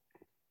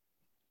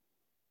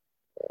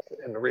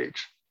 in the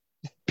reach,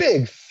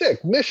 big,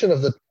 thick Mission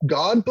of the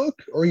God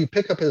book, or you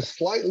pick up his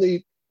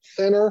slightly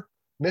thinner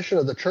Mission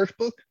of the Church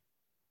book,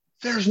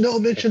 there's no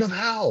mention of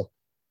hell.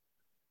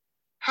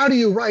 How do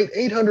you write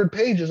 800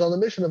 pages on the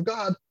mission of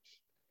God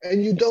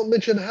and you don't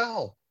mention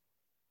hell?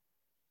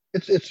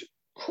 It's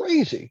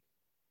crazy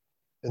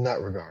in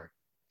that regard.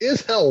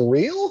 Is hell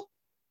real?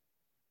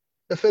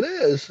 If it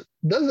is,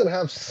 does it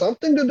have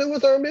something to do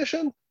with our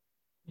mission?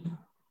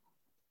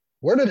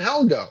 Where did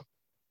hell go?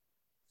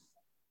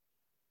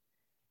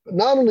 But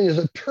not only is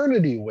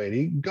eternity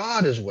weighty,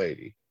 God is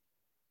weighty.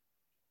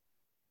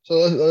 So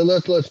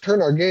let's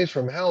turn our gaze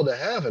from hell to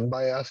heaven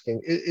by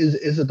asking,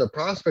 is it the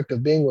prospect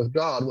of being with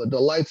God what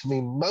delights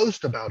me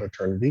most about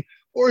eternity,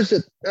 or is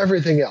it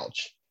everything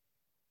else?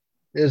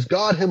 Is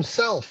God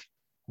himself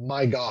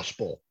my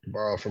gospel, to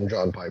borrow from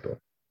John Piper?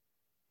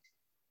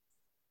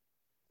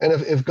 And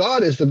if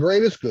God is the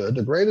greatest good,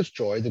 the greatest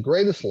joy, the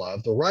greatest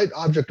love, the right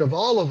object of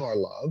all of our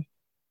love,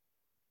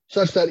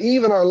 such that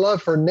even our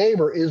love for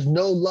neighbor is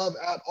no love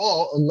at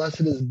all unless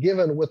it is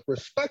given with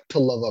respect to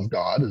love of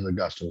God, as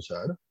Augustine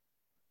said,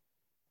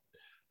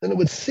 then it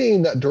would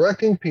seem that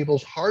directing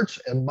people's hearts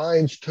and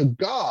minds to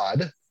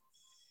God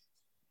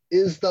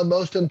is the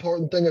most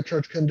important thing a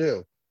church can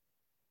do,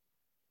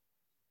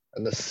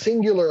 and the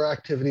singular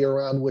activity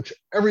around which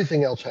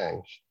everything else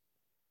hangs.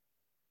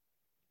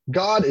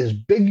 God is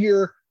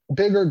bigger,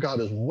 God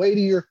is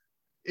weightier.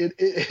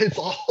 It's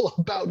all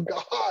about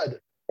God.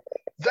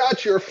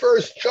 That's your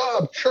first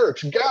job,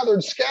 church,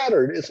 gathered,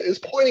 scattered, is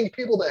pointing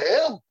people to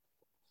him,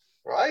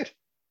 right?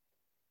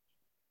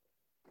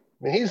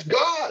 I mean, he's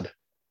God.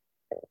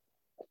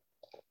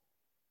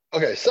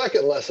 Okay,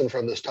 second lesson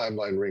from this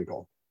timeline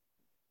wrinkle.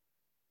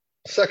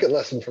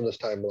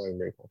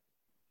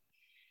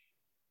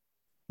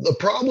 The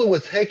problem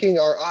with taking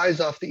our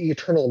eyes off the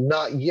eternal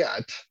not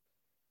yet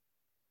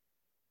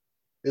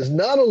is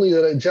not only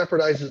that it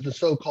jeopardizes the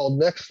so-called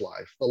next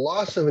life, the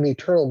loss of an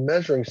eternal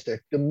measuring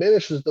stick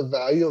diminishes the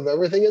value of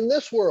everything in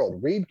this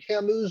world. Read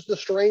Camus' The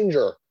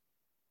Stranger.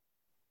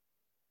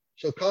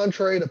 So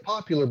contrary to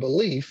popular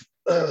belief,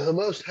 the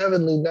most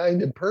heavenly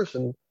minded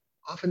person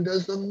often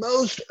does the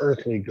most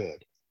earthly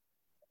good.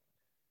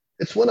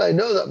 It's when I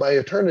know that my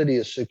eternity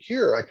is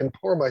secure, I can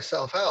pour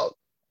myself out.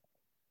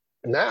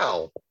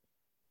 Now,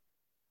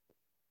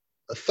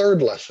 a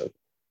third lesson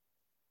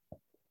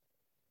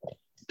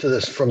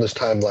from this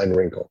timeline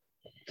wrinkle.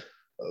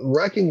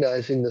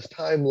 Recognizing this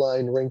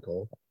timeline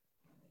wrinkle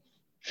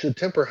should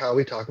temper how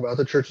we talk about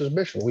the church's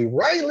mission. We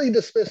rightly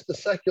dismiss the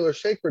secular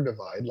sacred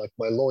divide, like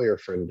my lawyer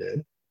friend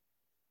did,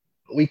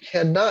 but we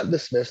cannot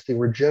dismiss the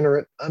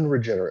regenerate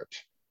unregenerate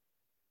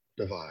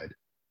divide.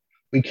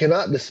 We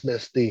cannot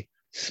dismiss the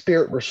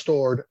spirit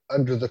restored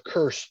under the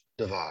curse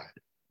divide.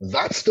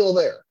 That's still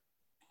there.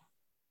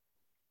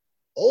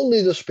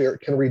 Only the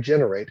Spirit can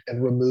regenerate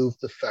and remove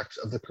the effects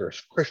of the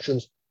curse.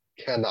 Christians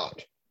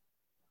cannot.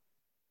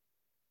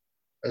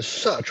 As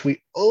such,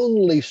 we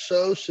only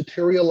sow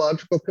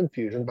soteriological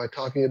confusion by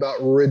talking about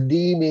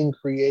redeeming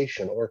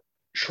creation or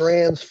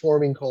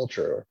transforming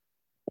culture.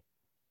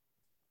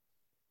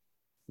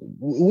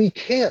 We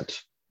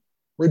can't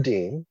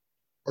redeem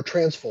or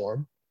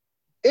transform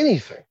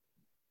anything.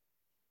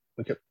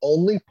 We can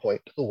only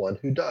point to the one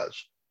who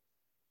does.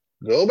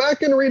 Go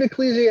back and read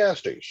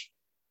Ecclesiastes.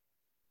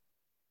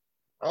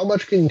 How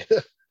much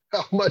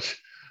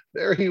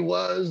there he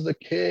was, the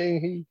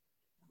king, he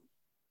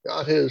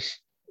got his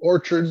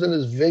orchards and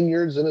his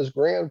vineyards and his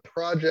grand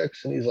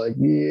projects, and he's like,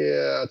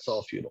 yeah, it's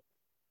all futile.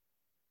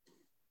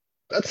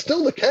 That's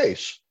still the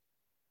case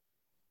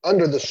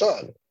under the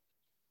sun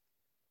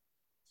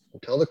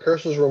until the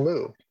curse is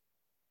removed.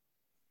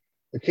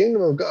 The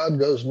kingdom of God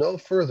goes no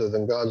further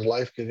than God's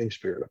life-giving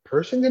spirit. A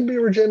person can be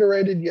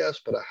regenerated, yes,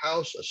 but a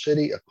house, a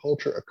city, a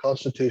culture, a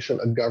constitution,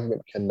 a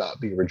government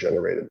cannot be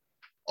regenerated.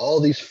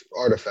 All these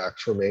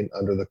artifacts remain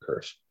under the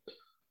curse.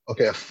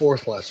 Okay, a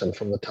fourth lesson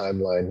from the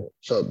timeline.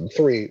 So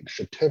 3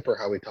 should temper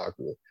how we talk.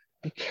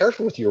 Be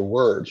careful with your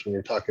words when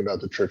you're talking about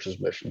the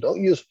church's mission.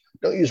 Don't use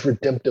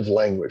redemptive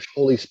language,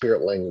 Holy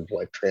Spirit language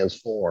like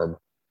transform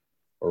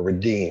or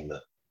redeem.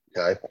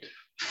 Okay.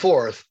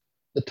 Fourth,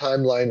 the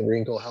timeline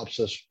wrinkle helps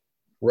us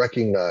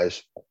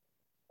recognize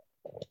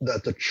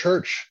that the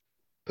church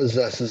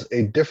possesses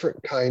a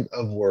different kind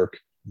of work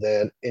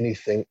than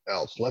anything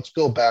else. Let's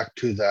go back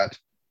to that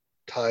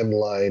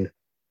timeline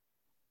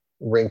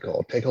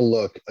wrinkle. Take a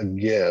look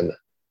again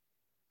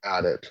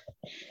at it.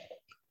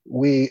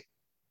 We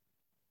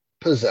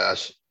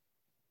possess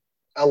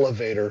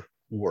elevator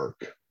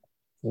work.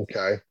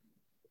 Okay.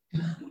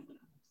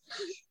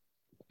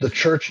 The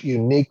church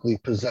uniquely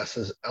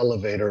possesses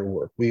elevator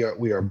work. We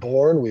are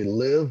born, we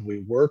live, we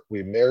work,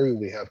 we marry,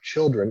 we have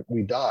children,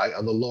 we die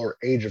on the lower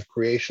age of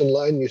creation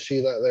line. You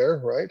see that there,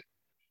 right?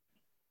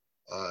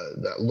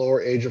 That lower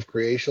age of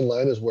creation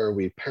line is where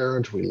we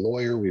parent, we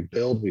lawyer, we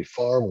build, we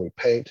farm, we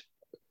paint.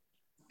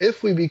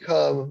 If we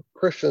become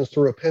Christians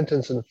through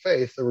repentance and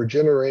faith, the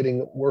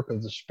regenerating work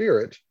of the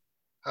Spirit,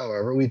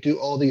 however, we do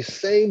all these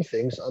same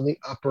things on the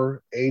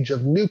upper age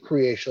of new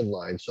creation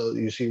line. So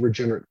you see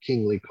regenerate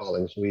kingly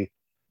callings. We,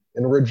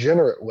 in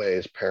regenerate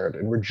ways, parent,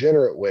 in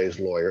regenerate ways,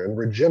 lawyer, in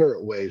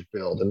regenerate ways,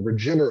 build, in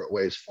regenerate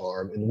ways,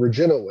 farm, in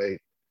regenerate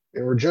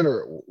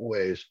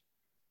ways,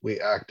 we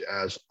act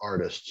as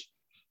artists.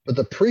 But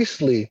the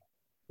priestly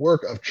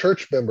work of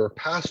church member,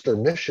 pastor,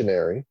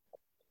 missionary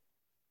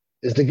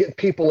is to get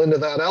people into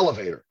that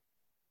elevator.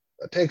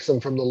 That takes them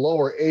from the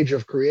lower age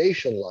of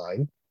creation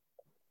line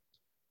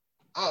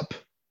up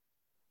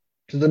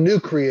to the new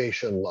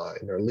creation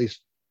line, or at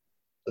least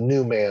The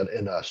new man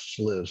in us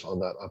lives on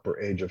that upper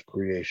age of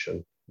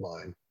creation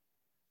line.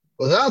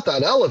 Without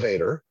that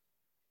elevator,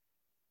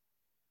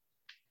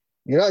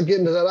 you're not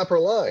getting to that upper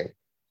line.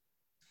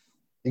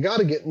 You got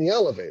to get in the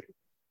elevator.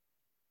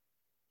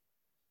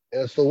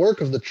 And it's the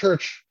work of the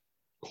church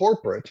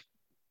corporate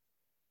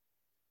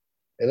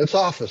and its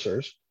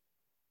officers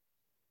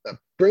that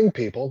bring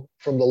people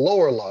from the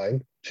lower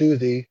line to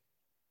the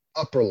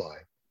upper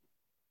line,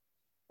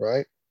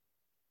 right?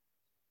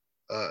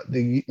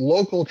 The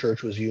local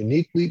church was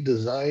uniquely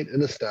designed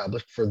and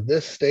established for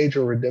this stage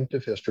of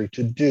redemptive history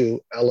to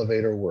do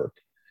elevator work.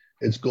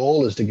 Its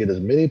goal is to get as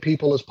many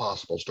people as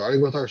possible,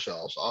 starting with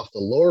ourselves, off the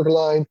lower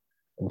line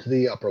into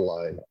the upper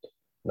line.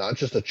 Not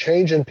just a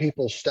change in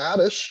people's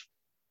status,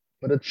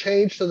 but a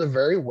change to the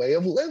very way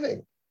of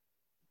living.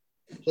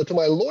 So to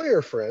my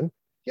lawyer friend,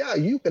 yeah,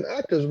 you can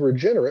act as a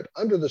regenerate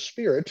under the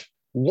Spirit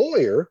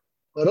lawyer,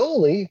 but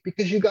only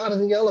because you got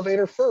in the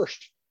elevator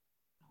first.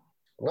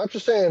 I'm not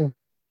just saying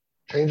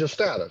change of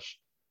status,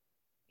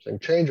 I'm saying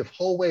change of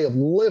whole way of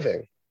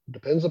living. It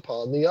depends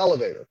upon the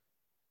elevator.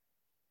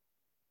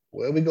 The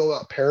way we go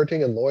about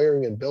parenting and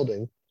lawyering and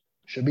building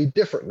should be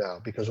different now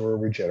because we're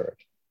regenerate.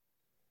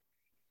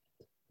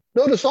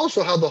 Notice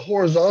also how the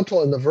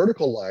horizontal and the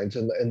vertical lines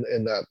in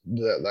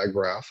that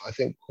graph, I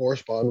think,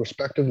 correspond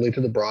respectively to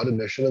the broad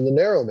mission and the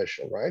narrow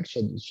mission, right?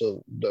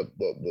 So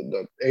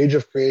the age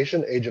of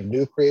creation, age of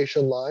new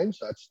creation lines,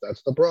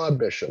 that's the broad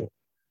mission.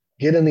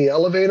 Get in the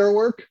elevator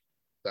work,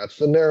 that's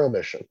the narrow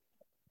mission.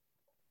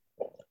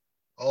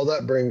 All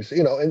that brings,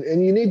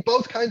 and you need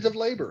both kinds of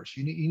labors.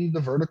 You need the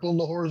vertical and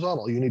the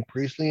horizontal. You need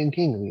priestly and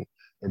kingly.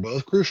 They're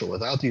both crucial.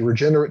 Without the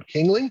regenerate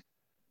kingly,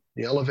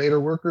 the elevator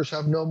workers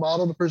have no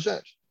model to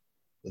present.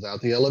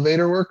 Without the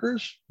elevator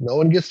workers, no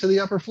one gets to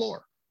the upper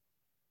floor.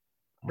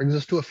 Brings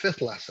us to a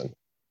fifth lesson.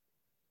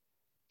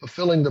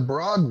 Fulfilling the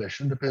broad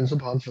mission depends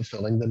upon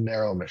fulfilling the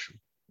narrow mission.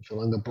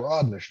 Fulfilling the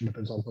broad mission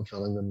depends on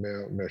fulfilling the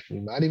narrow mission.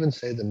 You might even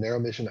say the narrow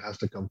mission has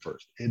to come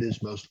first. It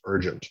is most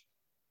urgent.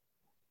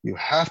 You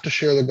have to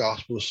share the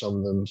gospel with some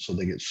of them so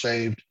they get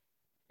saved.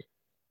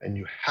 And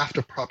you have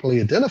to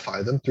properly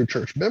identify them through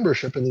church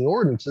membership and the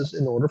ordinances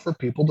in order for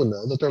people to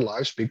know that their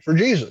lives speak for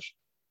Jesus.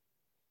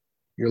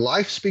 Your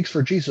life speaks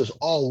for Jesus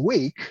all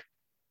week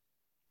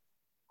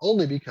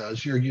only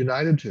because you're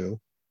united to,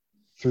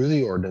 through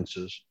the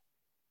ordinances,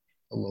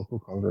 a local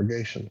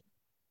congregation.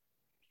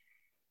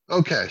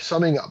 Okay,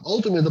 summing up.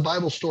 Ultimately, the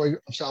Bible story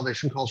of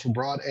salvation calls for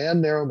broad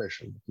and narrow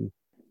mission.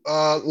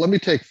 Let me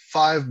take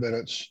 5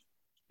 minutes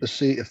to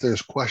see if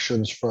there's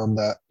questions from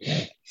that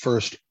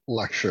first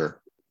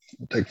lecture.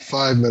 Take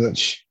 5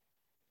 minutes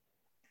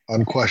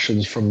on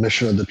questions from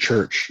Mission of the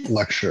Church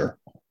lecture.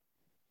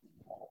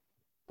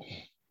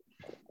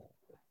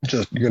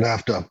 Just, you're going to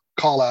have to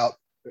call out,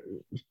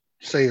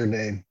 say your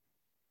name,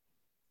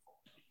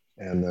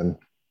 and then.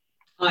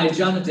 Hi,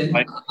 Jonathan.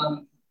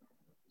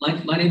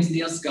 My name's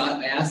Neil Scott.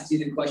 I asked you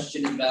the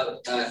question about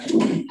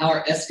how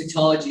our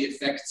eschatology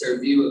affects our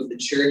view of the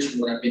church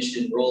and what our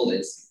mission and role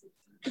is.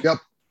 Yep.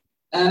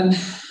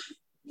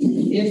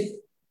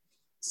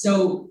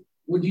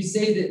 Would you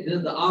say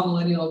that the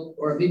amillennial,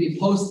 or maybe the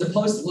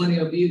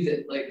post-millennial view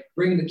that like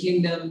bring the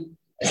kingdom,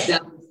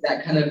 establish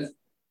that kind of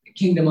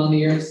kingdom on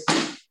the earth?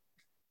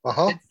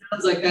 It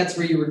sounds like that's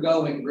where you were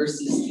going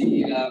versus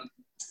the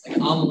like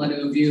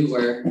amillennial view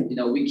where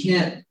we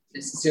can't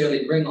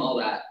necessarily bring all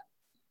that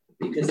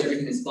because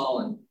everything is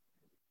fallen.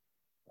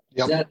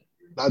 Yep.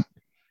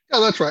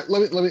 That's right.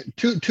 Let me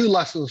two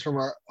lessons from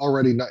our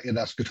already not in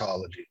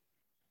eschatology.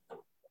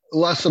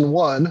 Lesson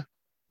 1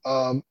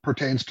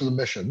 pertains to the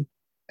mission.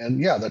 And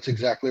yeah, that's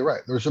exactly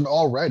right. There's an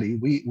already,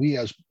 we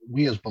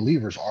as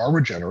believers are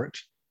regenerate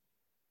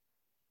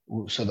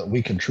so that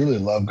we can truly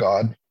love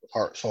God,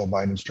 heart, soul,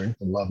 mind, and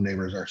strength, and love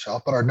neighbors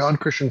ourselves, but our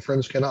non-Christian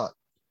friends cannot.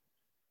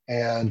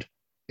 And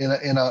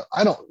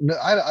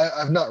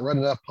I've not read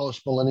enough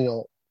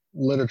post-millennial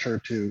literature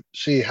to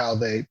see how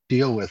they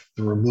deal with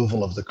the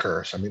removal of the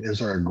curse. I mean, is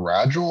there a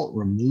gradual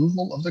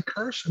removal of the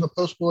curse in a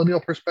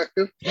post-millennial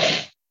perspective?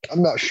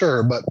 I'm not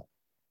sure, but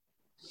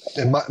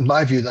in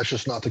my view, that's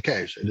just not the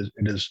case. It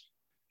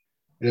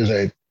is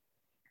a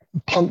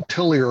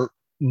punctiliar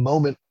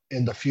moment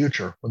in the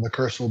future when the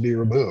curse will be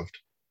removed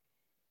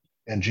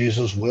and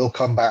Jesus will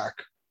come back.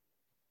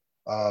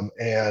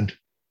 And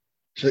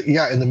so,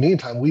 yeah, in the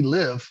meantime, we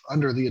live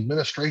under the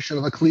administration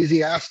of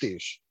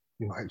Ecclesiastes,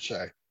 you might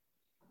say.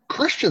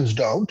 Christians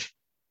don't.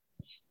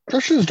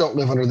 Christians don't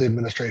live under the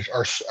administration,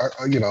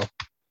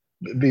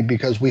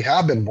 because we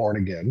have been born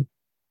again.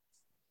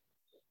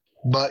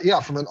 But yeah,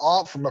 from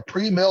a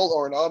pre-mill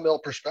or an on-mill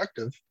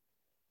perspective,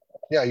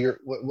 yeah,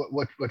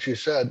 what you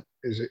said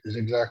is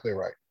exactly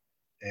right.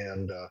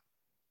 And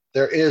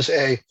there is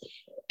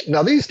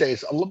now these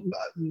days,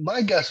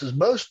 my guess is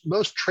most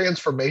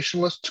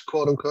transformationalists,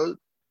 quote unquote,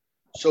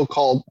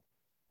 so-called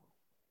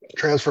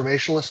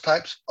transformationalist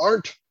types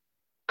aren't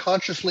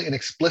consciously and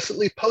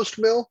explicitly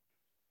post-mill.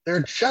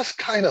 They're just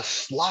kind of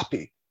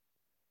sloppy.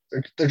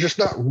 They're just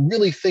not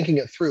really thinking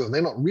it through, and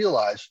they don't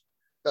realize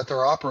that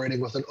they're operating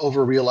with an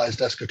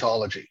over-realized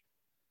eschatology.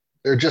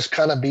 They're just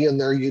kind of being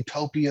their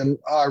utopian,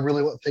 oh, I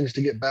really want things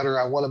to get better.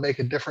 I want to make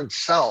a difference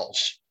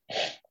selves,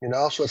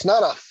 So it's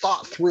not a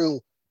thought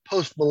through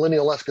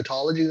post-millennial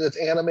eschatology that's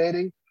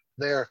animating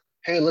their,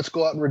 hey, let's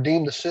go out and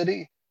redeem the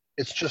city.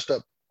 It's just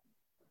a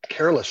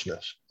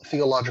carelessness, a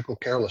theological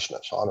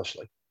carelessness,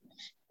 honestly.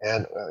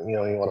 And, you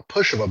want to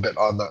push them a bit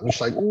on that. And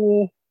it's like,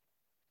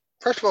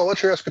 first of all,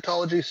 what's your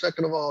eschatology?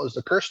 Second of all, is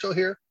the curse still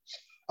here?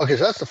 Okay,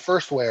 so that's the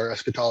first way our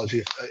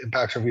eschatology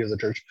impacts our view of the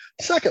church.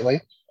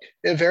 Secondly,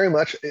 it very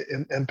much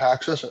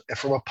impacts us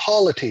from a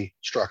polity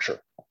structure.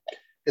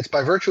 It's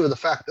by virtue of the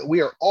fact that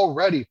we are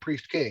already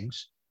priest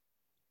kings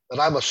that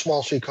I'm a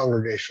small c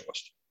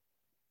congregationalist.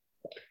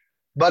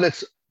 But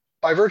it's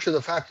by virtue of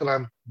the fact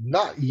that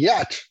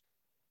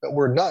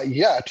we're not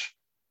yet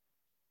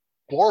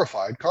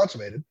glorified,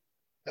 consummated,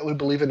 that we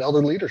believe in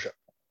elder leadership.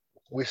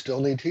 We still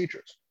need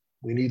teachers.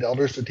 We need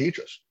elders to teach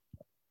us.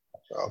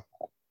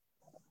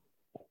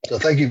 So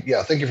thank you.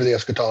 Yeah, thank you for the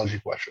eschatology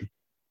question.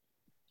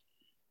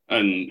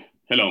 And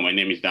hello, my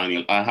name is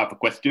Daniel. I have a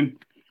question.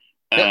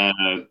 Yep.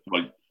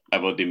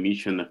 About the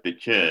mission of the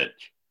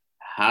church.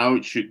 How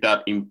should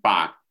that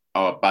impact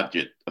our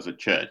budget as a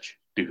church?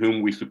 To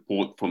whom we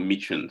support for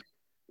missions?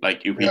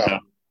 Like if we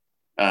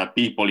have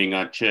people in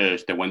our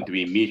church that want to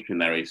be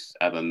missionaries,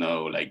 I don't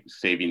know, like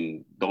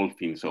saving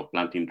dolphins or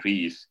planting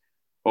trees,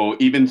 or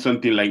even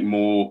something like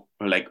more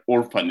like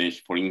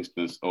orphanage, for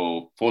instance,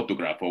 or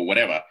photograph or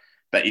whatever,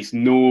 that is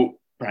not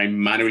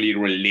primarily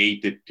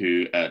related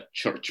to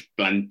church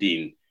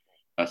planting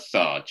as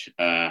such.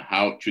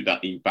 How should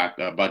that impact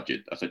our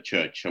budget as a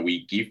church? Shall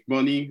we give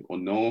money or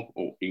no?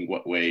 Or in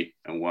what way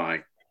and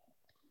why?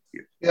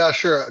 Yeah,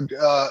 sure.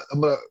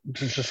 I'm going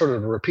to just sort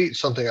of repeat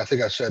something I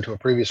think I said to a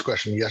previous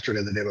question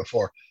yesterday, the day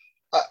before.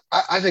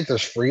 I think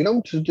there's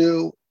freedom to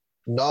do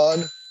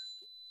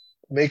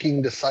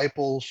non-making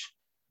disciples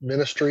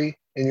ministry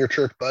in your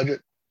church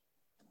budget.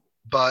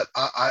 But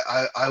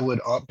I would,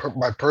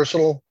 my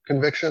personal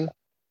conviction,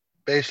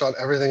 based on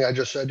everything I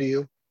just said to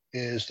you,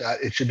 is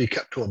that it should be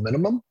kept to a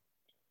minimum.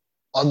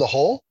 On the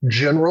whole,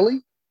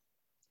 generally,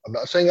 I'm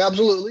not saying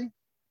absolutely,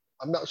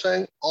 I'm not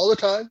saying all the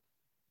time,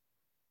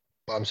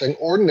 but I'm saying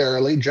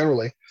ordinarily,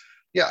 generally,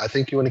 yeah, I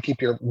think you want to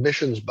keep your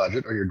missions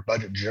budget or your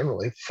budget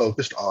generally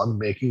focused on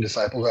making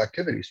disciples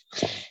activities.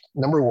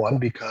 Number one,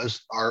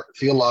 because our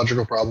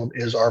theological problem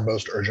is our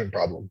most urgent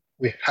problem.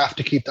 We have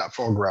to keep that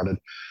foregrounded.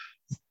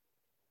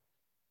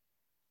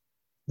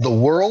 The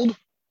world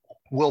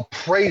will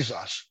praise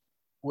us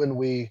when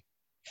we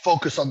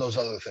focus on those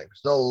other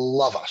things. They'll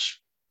love us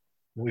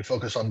when we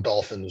focus on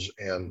dolphins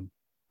and,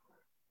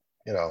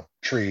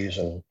 trees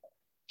and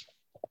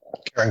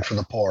caring for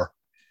the poor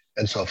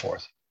and so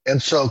forth.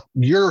 And so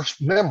your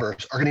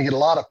members are going to get a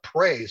lot of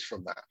praise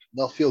from that.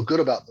 They'll feel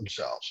good about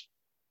themselves.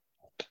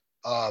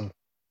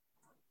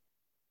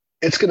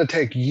 It's going to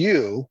take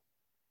you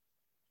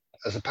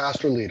as a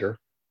pastor leader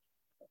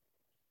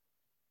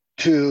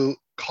to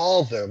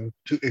call them,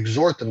 to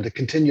exhort them to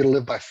continue to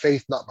live by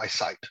faith, not by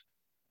sight,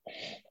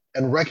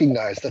 and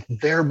recognize that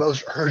their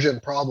most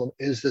urgent problem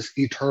is this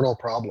eternal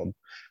problem.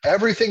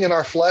 Everything in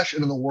our flesh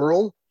and in the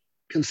world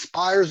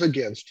conspires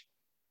against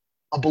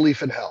a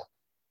belief in hell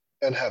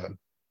and heaven,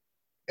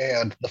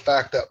 and the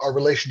fact that our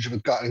relationship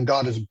with God and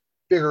God is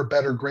bigger,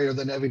 better, greater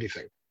than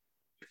anything.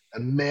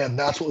 And man,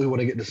 that's what we want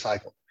to get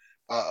discipled,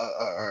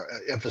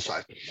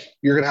 emphasize.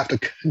 You're going to have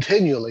to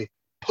continually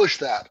push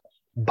that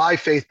by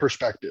faith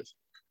perspective.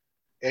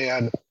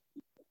 And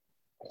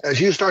as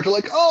you start to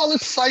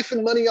let's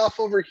siphon money off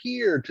over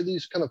here to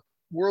these kind of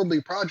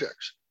worldly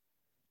projects,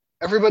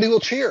 everybody will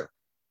cheer.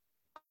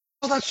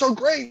 Oh, that's so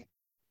great.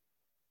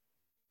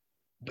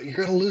 But you're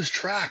going to lose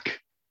track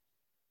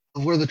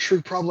of where the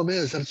true problem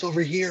is, that it's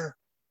over here.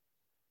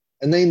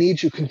 And they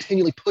need you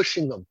continually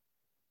pushing them.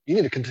 You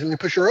need to continually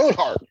push your own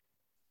heart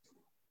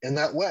in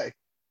that way.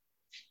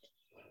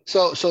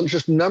 So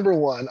just number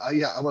one, I'm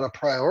going to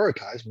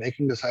prioritize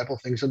making disciple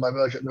things in my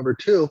budget. Number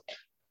two,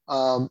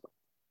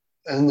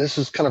 and this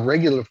is kind of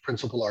regulative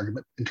principle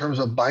argument in terms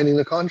of binding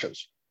the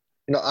conscience.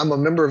 I'm a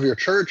member of your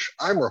church.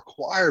 I'm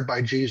required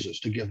by Jesus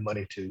to give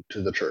money to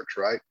the church,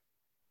 right?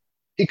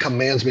 He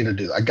commands me to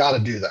do that. I got to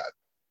do that.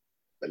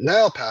 But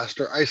now,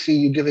 Pastor, I see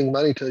you giving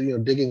money to,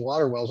 digging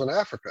water wells in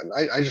Africa. And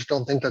I just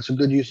don't think that's a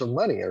good use of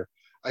money. Or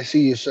I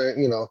see you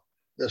saying,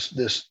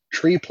 this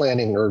tree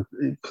planting or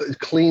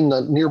clean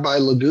the nearby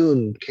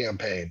lagoon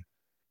campaign.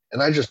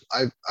 And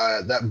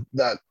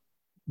that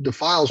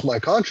defiles my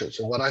conscience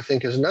and what I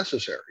think is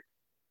necessary.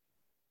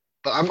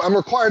 But I'm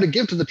required to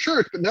give to the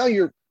church, but now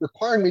you're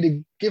requiring me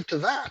to give to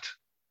that.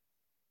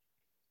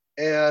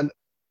 And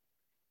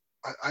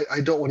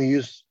I don't want to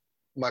use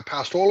my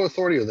pastoral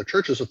authority or the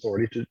church's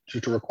authority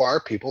to require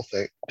people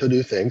to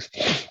do things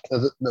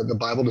that the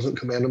Bible doesn't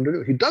command them to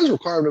do. He does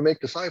require them to make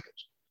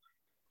disciples.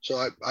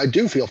 So I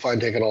do feel fine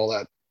taking all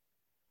that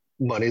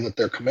money that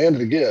they're commanded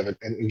to give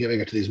and giving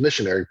it to these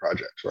missionary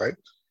projects, right?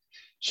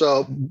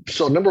 So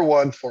number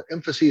one, for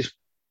emphasis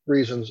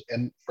reasons,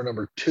 and for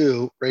number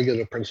two,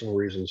 regulative principle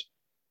reasons,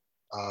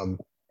 I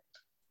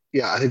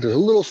think there's a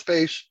little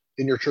space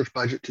in your church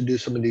budget to do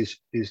some of these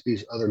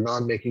other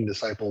non-making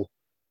disciple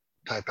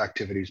type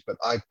activities. But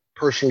I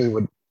personally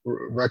would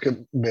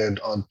recommend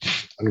on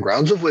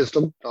grounds of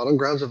wisdom, not on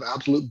grounds of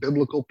absolute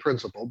biblical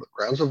principle, but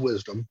grounds of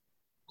wisdom,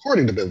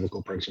 according to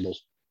biblical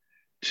principles,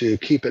 to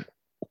keep it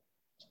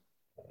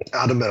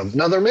at a minimum.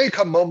 Now, there may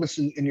come moments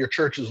in your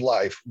church's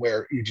life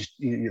where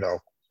you know,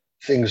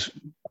 things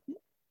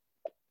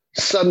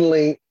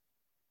suddenly,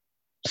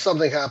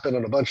 something happened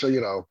and a bunch of, you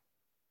know,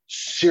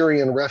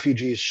 Syrian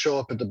refugees show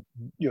up at the,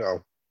 you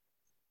know,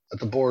 at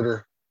the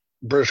border.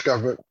 British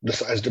government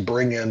decides to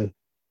bring in,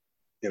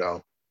 you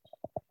know,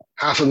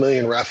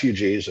 500,000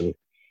 refugees and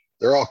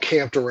they're all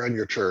camped around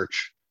your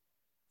church.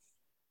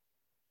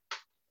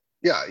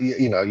 Yeah,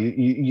 you know,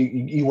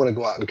 you want to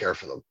go out and care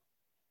for them.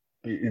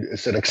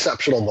 It's an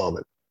exceptional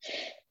moment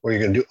where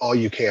you're going to do all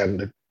you can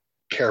to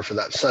care for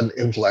that sudden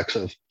influx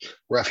of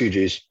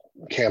refugees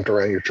camped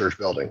around your church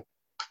building.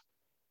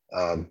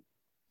 Does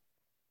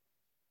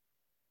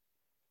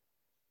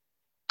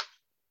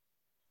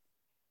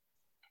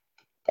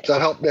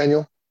that help,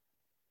 Daniel?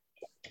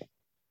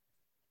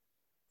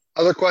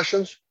 Other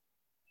questions?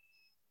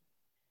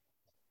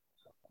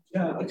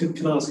 Yeah,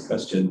 can I ask a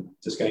question?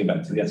 Just going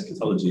back to the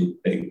eschatology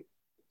thing.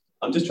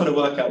 I'm just trying to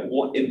work out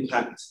what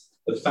impact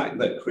the fact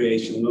that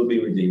creation will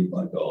be redeemed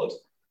by God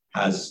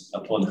has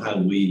upon how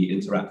we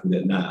interact with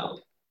it now.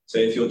 So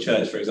if your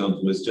church, for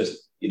example, was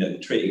just, you know,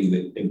 treating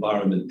the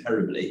environment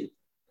terribly,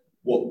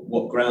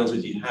 what grounds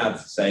would you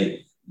have to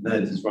say, no,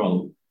 this is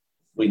wrong,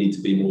 we need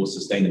to be more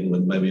sustainable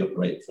in the way we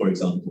operate, for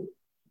example?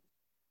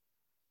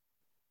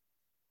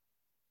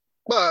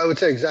 Well, I would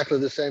say exactly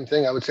the same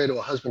thing I would say to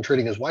a husband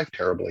treating his wife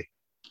terribly.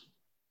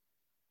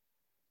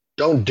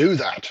 Don't do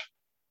that.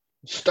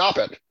 Stop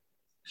it.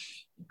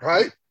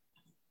 Right?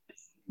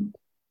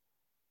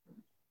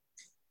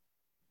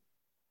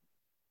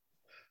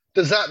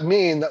 Does that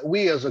mean that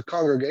we as a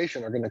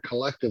congregation are going to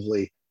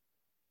collectively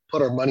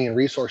put our money and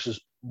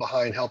resources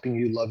behind helping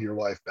you love your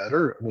wife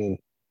better? I mean,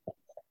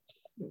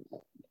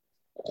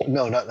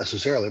 no, not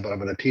necessarily, but I'm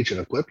going to teach and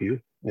equip you,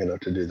 you know,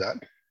 to do that.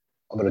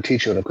 I'm going to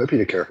teach you and equip you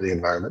to care for the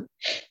environment.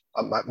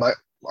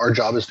 Our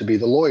job is to be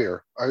the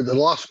lawyer, or the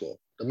law school,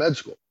 the med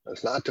school.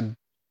 It's not to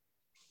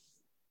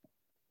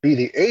be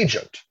the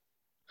agent,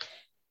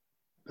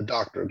 the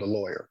doctor, the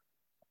lawyer,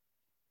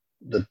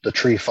 the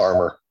tree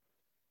farmer.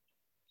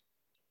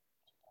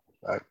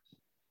 Right.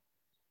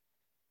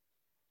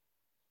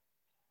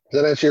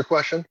 Does that answer your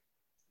question?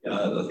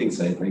 Yeah, I think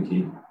so. Thank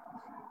you.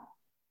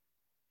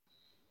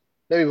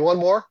 Maybe one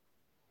more?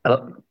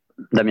 Hello,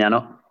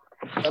 Damiano.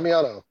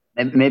 Damiano.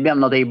 Maybe I'm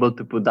not able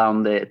to put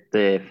down the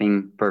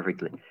thing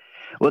perfectly.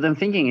 What I'm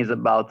thinking is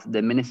about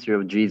the ministry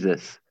of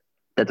Jesus,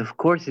 that of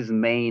course his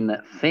main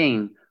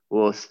thing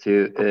was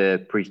to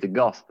preach the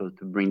gospel,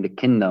 to bring the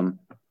kingdom.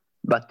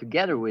 But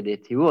together with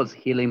it, he was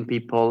healing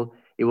people.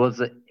 He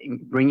was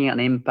bringing an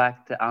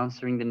impact,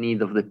 answering the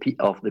need of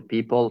the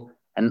people.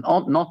 And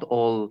not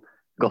all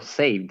got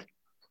saved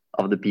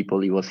of the people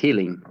he was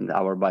healing.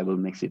 Our Bible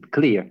makes it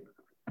clear.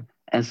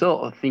 And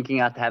so thinking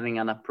at having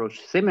an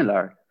approach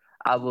similar,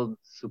 I would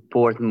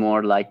support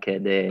more like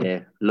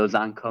the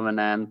Lausanne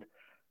Covenant,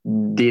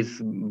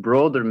 this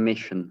broader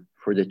mission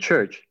for the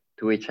church,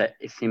 to which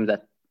it seems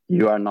that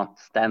you are not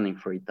standing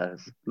for it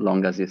as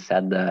long as you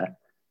said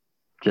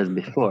just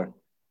before.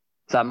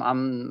 So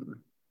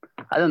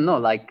I don't know,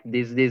 like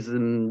this Jesus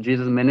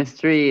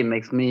ministry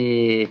makes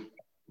me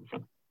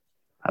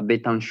a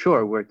bit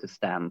unsure where to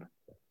stand.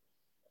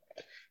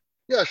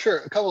 Yeah, sure.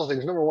 A couple of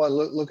things. Number one,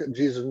 look at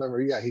Jesus.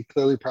 Remember, yeah, he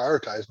clearly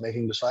prioritized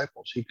making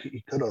disciples. He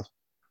could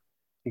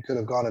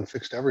have gone and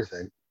fixed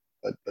everything,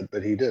 but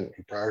he didn't.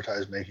 He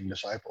prioritized making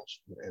disciples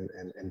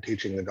and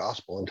teaching the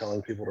gospel and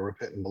telling people to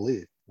repent and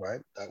believe.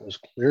 Right. That was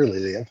clearly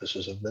the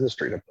emphasis of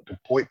ministry, to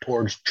point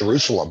towards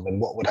Jerusalem and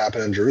what would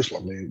happen in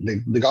Jerusalem.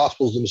 The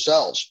gospels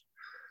themselves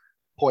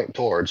point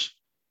towards,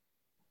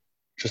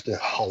 just the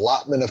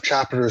allotment of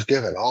chapters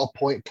given, all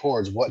point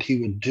towards what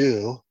he would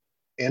do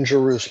in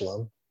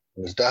Jerusalem,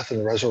 his death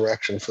and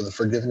resurrection for the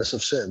forgiveness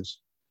of sins.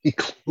 He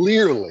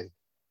clearly,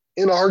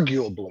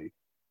 inarguably,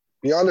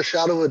 beyond a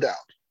shadow of a doubt,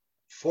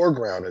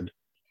 foregrounded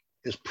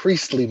his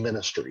priestly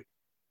ministry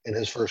in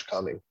his first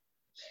coming,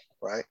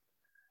 right?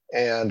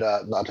 And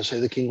not to say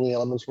the kingly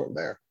elements weren't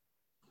there.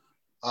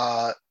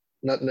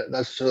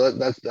 That's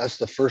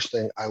the first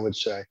thing I would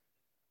say.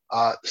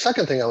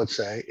 Second thing I would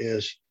say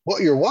is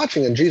what you're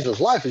watching in Jesus'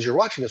 life is you're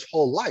watching his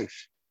whole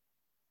life.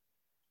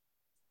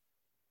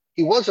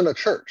 He wasn't a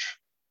church.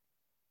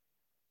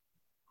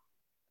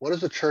 What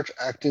is the church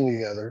acting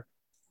together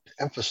to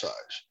emphasize?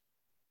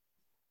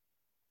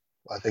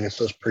 I think it's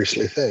those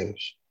priestly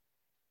things.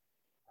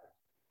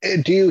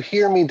 Do you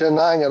hear me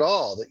denying at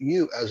all that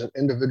you as an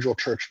individual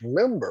church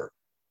member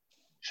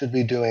should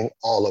be doing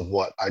all of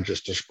what I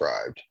just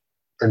described,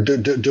 or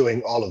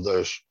doing all of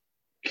those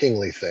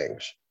kingly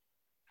things?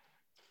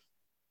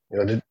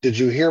 You know, did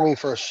you hear me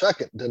for a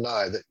second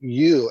deny that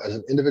you as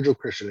an individual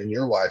Christian and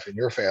your wife and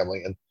your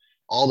family and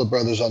all the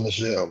brothers on the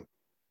Zoom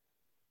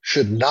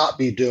should not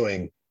be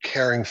doing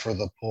caring for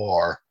the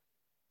poor,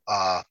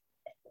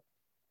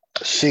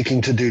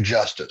 seeking to do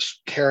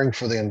justice, caring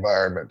for the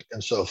environment,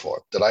 and so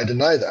forth. Did I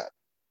deny that?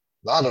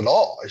 Not at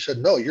all. I said,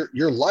 no,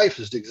 your life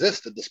is to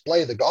exist to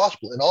display the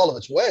gospel in all of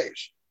its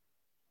ways,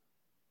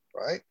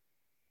 right?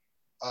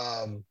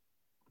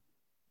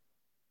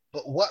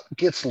 But what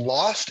gets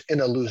lost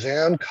in a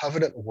Lausanne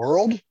Covenant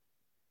world,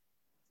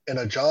 in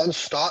a John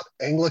Stott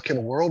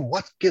Anglican world,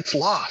 what gets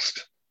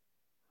lost?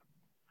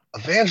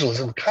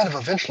 Evangelism kind of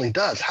eventually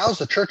does. How's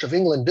the Church of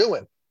England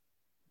doing?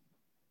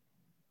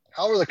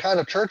 How are the kind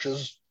of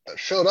churches that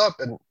showed up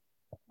and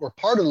were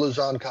part of the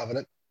Lausanne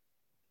Covenant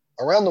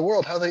around the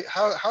world, how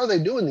are they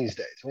doing these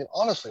days? I mean,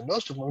 honestly,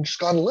 most of them have just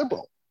gone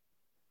liberal.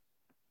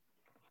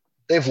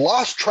 They've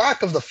lost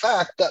track of the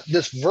fact that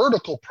this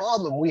vertical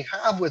problem we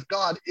have with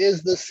God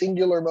is the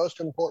singular most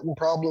important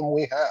problem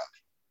we have.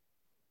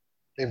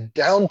 They've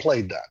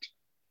downplayed that.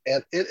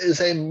 And it is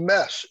a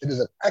mess. It is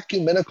an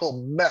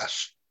ecumenical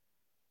mess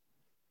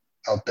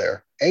out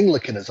there.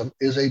 Anglicanism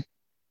is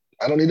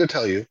I don't need to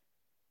tell you,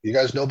 you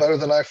guys know better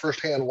than I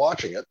firsthand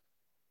watching it.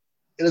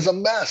 It is a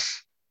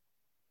mess.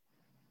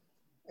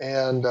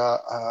 And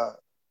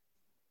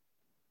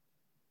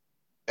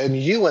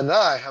you and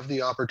I have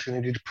the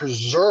opportunity to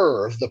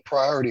preserve the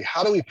priority.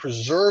 How do we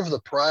preserve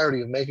the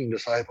priority of making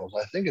disciples?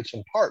 I think it's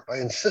in part by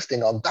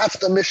insisting on that's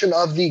the mission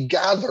of the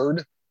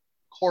gathered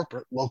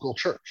corporate local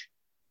church.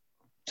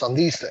 It's on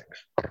these things.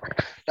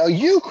 Now,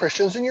 you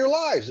Christians in your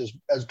lives,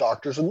 as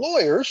doctors and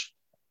lawyers,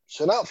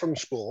 sent out from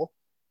school,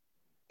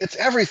 it's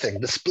everything.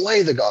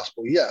 Display the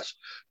gospel, yes.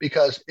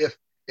 Because if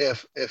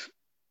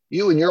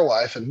you and your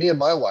wife and me and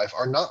my wife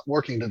are not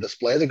working to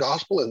display the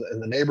gospel in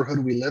the neighborhood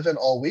we live in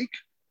all week,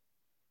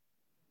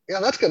 yeah,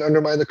 that's going to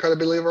undermine the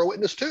credibility of our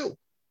witness too.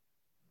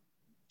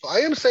 So I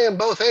am saying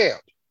both and,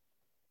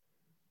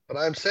 but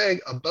I'm saying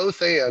a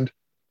both and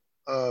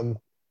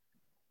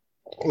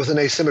with an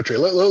asymmetry.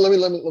 Let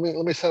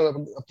me set it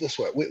up this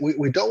way.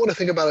 We don't want to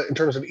think about it in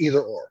terms of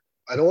either or.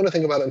 I don't want to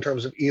think about it in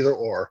terms of either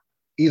or,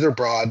 either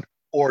broad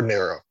or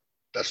narrow.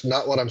 That's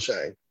not what I'm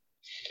saying.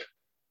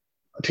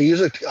 To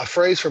use a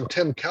phrase from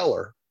Tim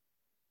Keller,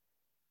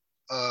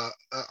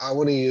 I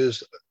want to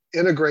use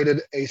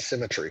integrated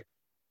asymmetry.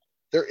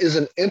 There is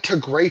an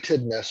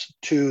integratedness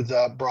to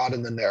the broad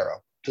and the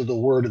narrow, to the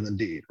word and the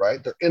deed,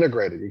 right? They're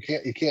integrated.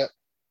 You can't,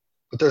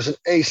 but there's an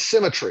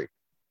asymmetry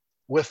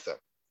with them.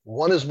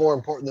 One is more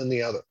important than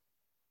the other.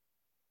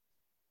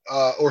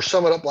 Or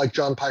sum it up like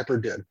John Piper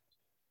did.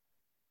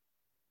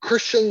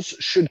 Christians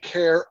should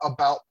care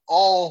about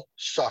all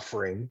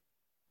suffering.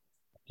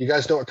 You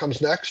guys know what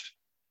comes next?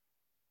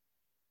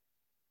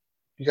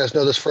 You guys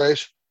know this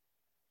phrase?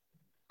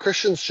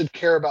 Christians should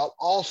care about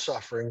all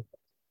suffering,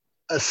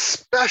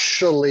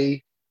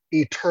 especially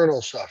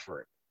eternal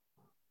suffering.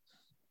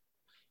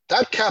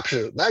 That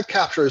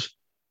captures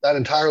that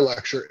entire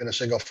lecture in a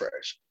single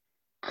phrase.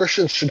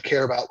 Christians should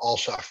care about all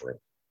suffering.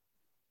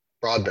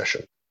 Broad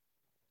mission.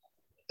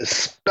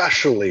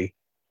 Especially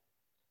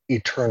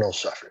eternal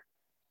suffering.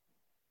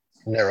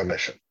 Narrow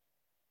mission.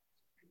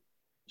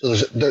 So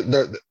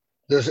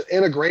there's an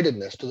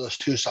integratedness to those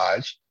two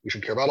sides. We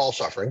should care about all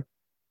suffering.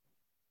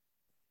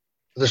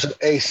 There's an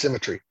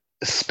asymmetry,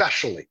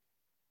 especially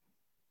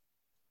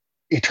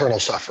eternal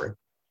suffering.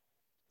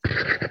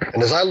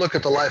 And as I look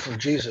at the life of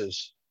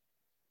Jesus,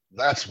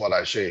 that's what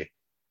I see.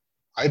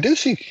 I do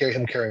see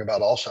him caring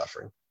about all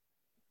suffering.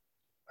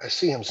 I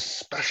see him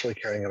especially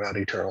caring about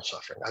eternal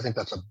suffering. I think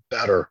that's a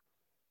better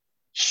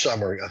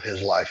summary of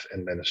his life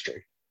and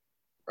ministry,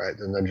 right?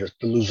 Than just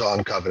the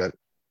Lausanne Covenant.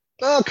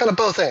 Oh, kind of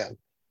both and.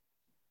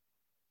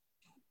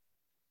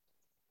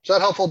 Is that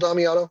helpful,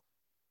 Damiano?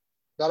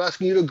 Not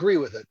asking you to agree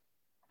with it,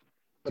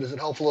 but is it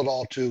helpful at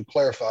all to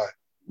clarify?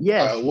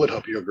 Yes. I would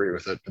hope you agree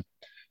with it,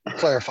 but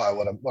clarify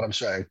what I'm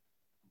saying.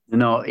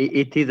 No,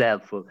 it is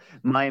helpful.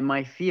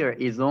 My fear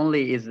is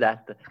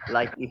that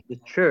like if the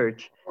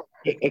church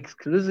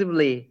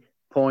exclusively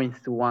points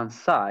to one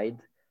side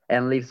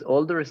and leaves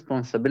all the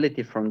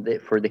responsibility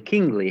for the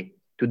kingly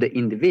to the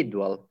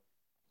individual.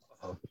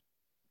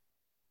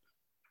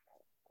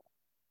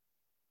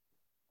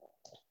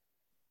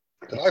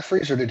 Did I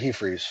freeze or did he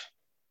freeze?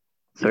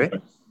 Sorry?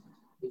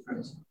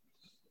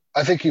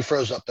 I think you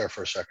froze up there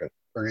for a second,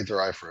 or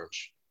either I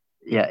froze.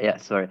 Yeah,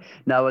 sorry.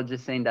 No, I was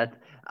just saying that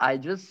I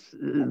will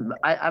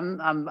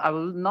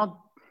not,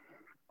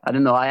 I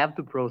don't know, I have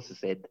to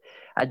process it.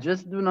 I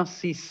just do not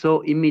see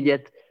so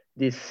immediate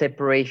this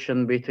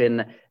separation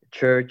between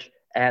church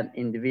and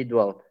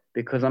individual,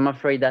 because I'm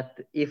afraid that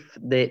if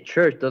the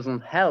church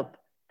doesn't help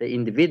the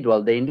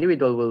individual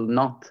will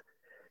not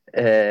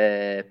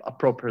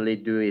properly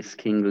do his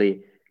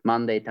kingly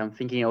mandate. I'm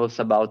thinking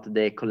also about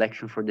the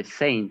collection for the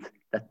saints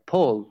that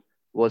Paul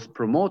was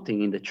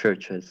promoting in the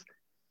churches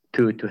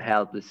to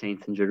help the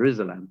saints in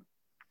Jerusalem.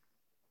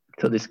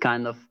 So this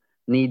kind of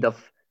need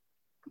of,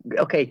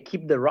 okay,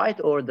 keep the right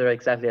order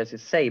exactly as you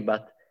say,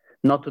 but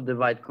not to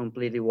divide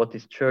completely what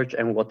is church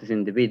and what is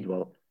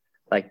individual.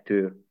 Like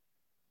to,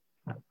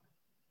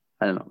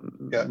 I don't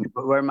know, yeah.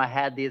 Where my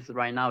head is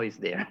right now is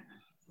there.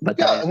 But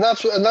yeah, and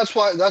that's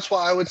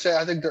why I would say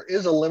I think there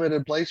is a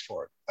limited place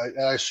for it.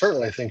 I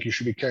certainly think you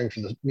should be caring for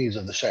the needs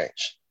of the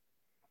saints.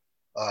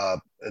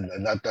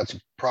 And that's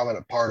a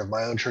prominent part of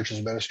my own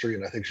church's ministry,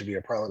 and I think should be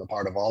a prominent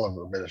part of all of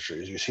our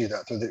ministries. You see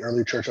that through the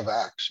early church of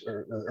Acts,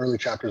 or the early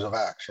chapters of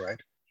Acts, right?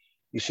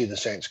 You see the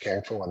saints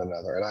caring for one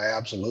another. And I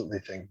absolutely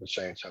think the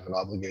saints have an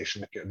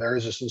obligation to care. There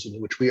is a sense in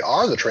which we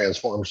are the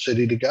transformed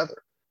city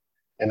together.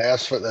 And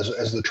as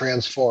the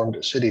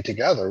transformed city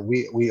together,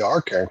 we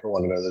are caring for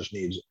one another's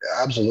needs.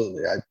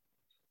 Absolutely.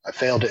 I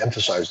failed to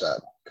emphasize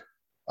that.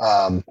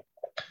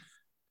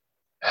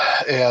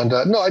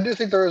 No, I do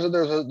think there's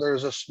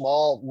a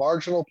small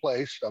marginal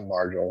place,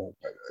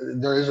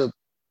 there is a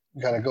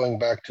kind of going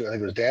back to, I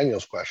think it was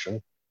Daniel's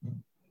question.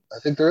 I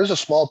think there is a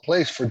small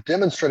place for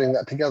demonstrating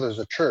that together as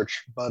a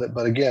church, but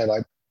again,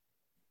 I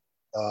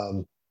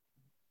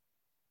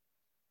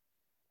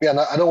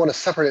don't want to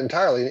separate it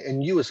entirely.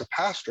 And you as a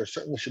pastor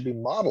certainly should be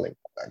modeling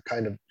that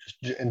kind of,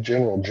 just in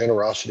general,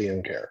 generosity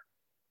and care.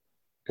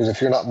 Because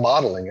if you're not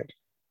modeling it,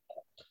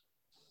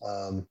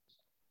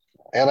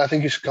 and I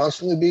think you should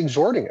constantly be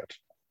exhorting it.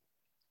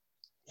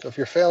 So if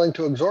you're failing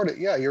to exhort it,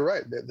 yeah, you're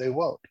right, they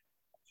won't.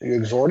 So you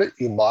exhort it,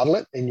 you model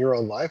it in your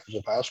own life as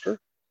a pastor.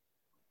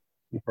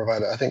 You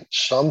provide, I think,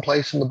 some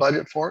place in the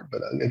budget for it,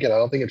 but again, I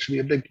don't think it should be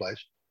a big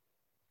place.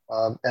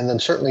 And then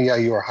certainly, yeah,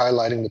 you are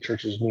highlighting the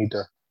church's need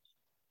to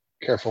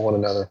care for one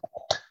another.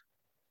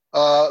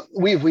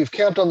 We've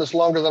camped on this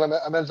longer than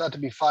I meant that to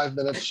be 5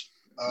 minutes.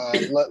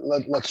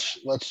 Let's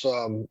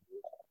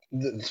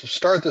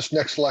start this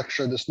next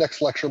lecture. This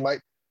next lecture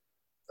might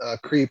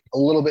creep a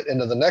little bit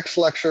into the next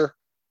lecture,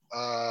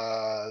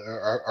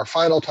 our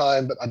final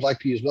time, but I'd like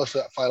to use most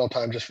of that final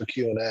time just for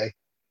Q&A.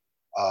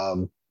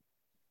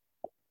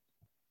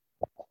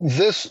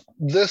 This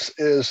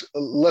is,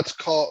 what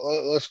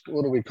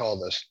do we call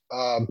this?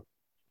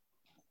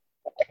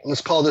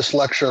 Let's call this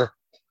lecture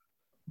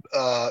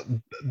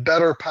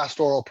Better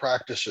Pastoral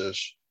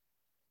Practices.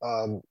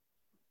 I'll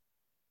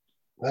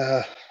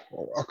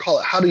call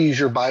it How to Use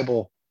Your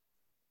Bible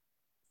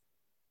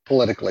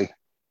Politically,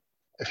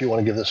 if you want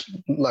to give this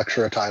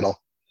lecture a title.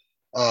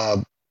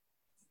 How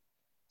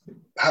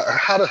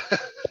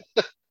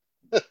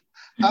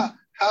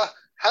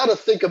to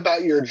think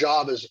about your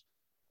job as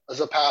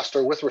a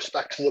pastor with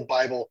respect to the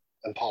Bible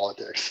and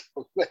politics.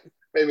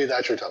 Maybe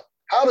that's your title.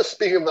 How to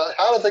think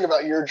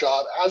about your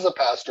job as a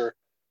pastor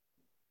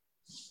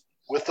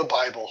with the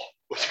Bible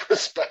with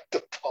respect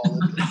to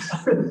politics.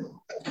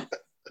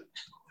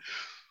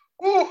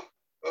 Woo,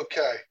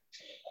 okay.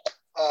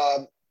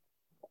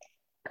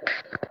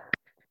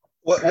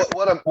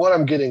 What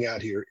I'm getting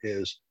at here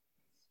is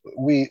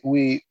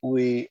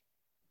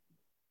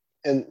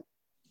and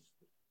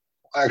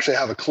I actually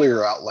have a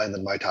clearer outline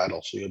than my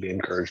title, so you'll be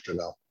encouraged to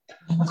know.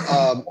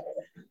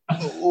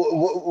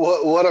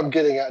 What I'm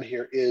getting at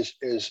here is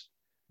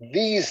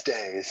these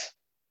days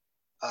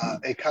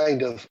a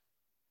kind of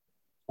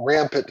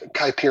rampant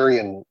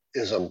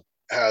Kuyperianism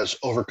has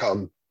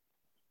overcome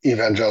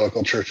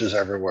evangelical churches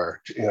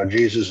everywhere. You know,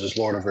 Jesus is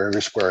Lord of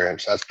every square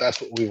inch.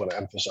 That's what we want to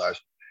emphasize,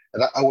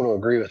 and I want to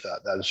agree with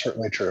that. That is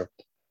certainly true.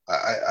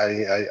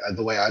 The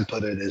way I'd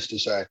put it is to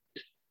say,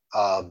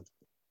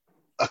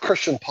 a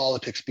Christian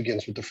politics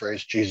begins with the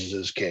phrase "Jesus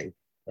is King,"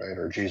 right,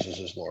 or "Jesus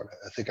is Lord."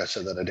 I think I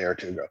said that a day or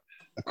two ago.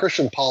 A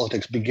Christian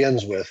politics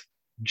begins with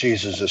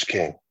 "Jesus is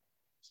King."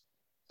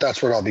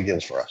 That's where it all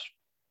begins for us,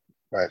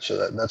 right?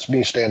 So that's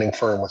me standing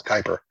firm with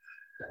Kuyper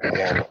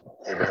and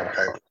Abraham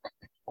Kuyper.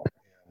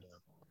 And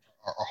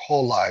our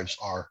whole lives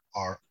are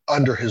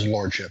under his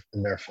lordship,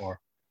 and therefore,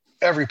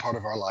 every part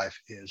of our life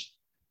needs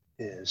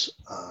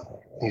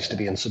to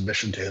be in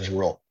submission to his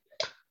rule.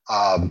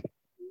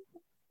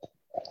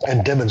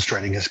 And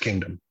demonstrating his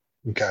kingdom.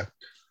 Okay.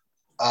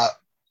 But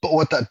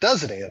what that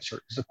doesn't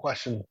answer is the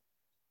question,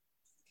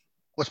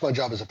 what's my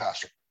job as a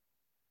pastor?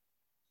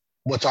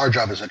 What's our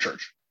job as a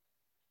church?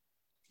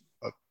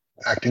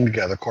 Acting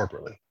together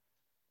corporately.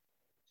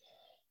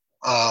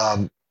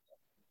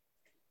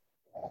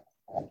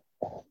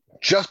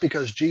 Just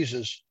because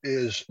Jesus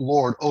is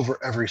Lord over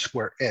every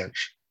square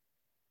inch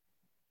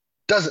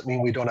doesn't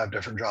mean we don't have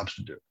different jobs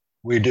to do.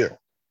 We do.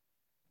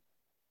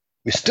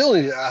 We still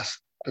need to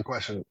ask the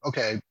question,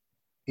 okay,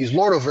 he's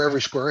Lord over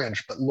every square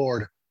inch, but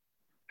Lord,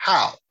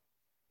 how?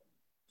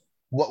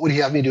 What would he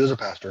have me do as a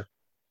pastor?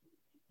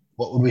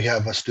 What would we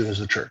have us do as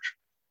a church?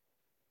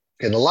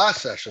 Okay, in the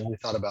last session, we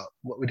thought about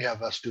what would he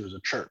have us do as a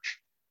church.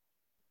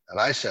 And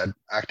I said,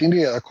 acting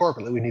together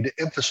corporately, we need to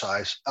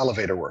emphasize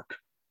elevator work,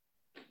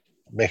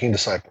 making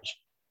disciples.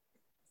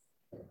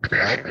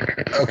 Right?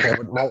 Okay,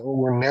 but now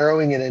we're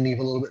narrowing it in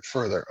even a little bit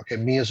further. Okay,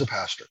 me as a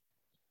pastor.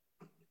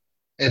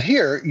 And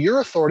here,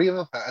 your authority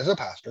as a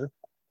pastor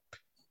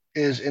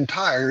is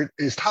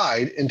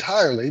tied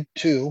entirely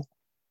to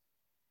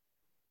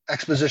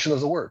exposition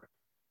of the word,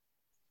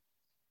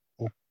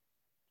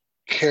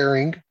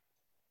 caring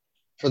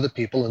for the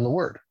people in the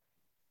word,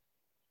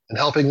 and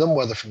helping them,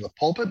 whether from the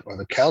pulpit or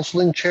the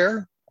counseling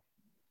chair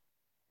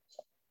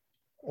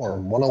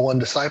or one-on-one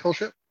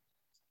discipleship.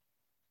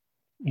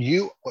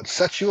 What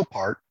sets you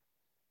apart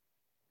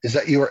is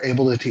that you are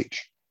able to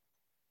teach.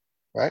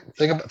 Right?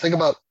 Think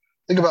about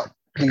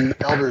the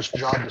elders'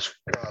 job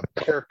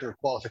character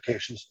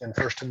qualifications in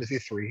 1 Timothy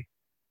 3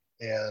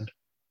 and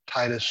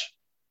Titus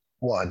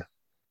 1.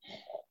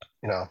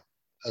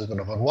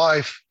 Husband of one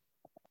wife,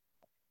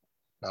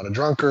 not a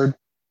drunkard,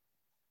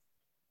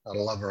 not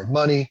a lover of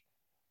money,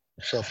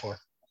 and so forth.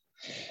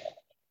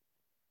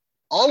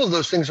 All of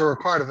those things are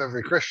required of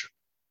every Christian.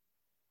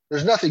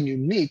 There's nothing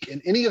unique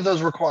in any of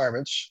those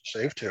requirements,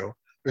 save two.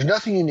 There's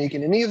nothing unique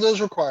in any of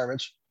those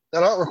requirements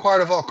that aren't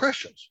required of all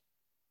Christians.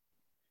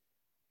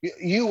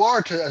 You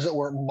are to, as it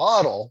were,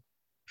 model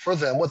for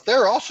them what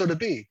they're also to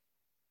be,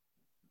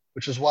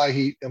 which is why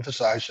he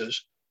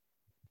emphasizes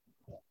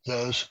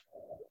those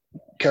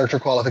character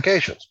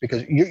qualifications,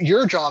 because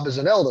your job as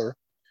an elder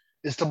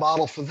is to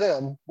model for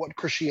them what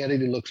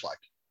Christianity looks like.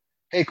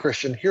 Hey,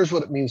 Christian, here's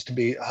what it means to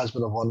be a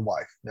husband of one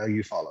wife. Now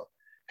you follow.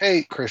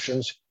 Hey,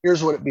 Christians,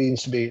 here's what it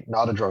means to be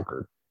not a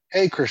drunkard.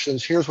 Hey,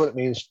 Christians, here's what it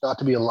means not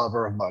to be a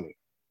lover of money,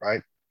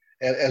 right?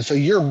 And so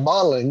you're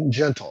modeling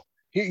gentle.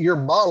 You're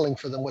modeling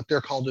for them what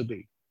they're called to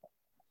be.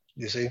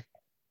 You see?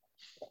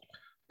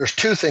 There's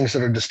two things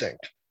that are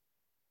distinct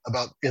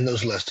about in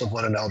those lists of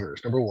what an elder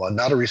is. Number one,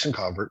 not a recent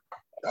convert.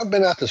 I've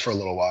been at this for a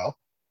little while.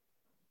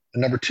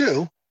 And number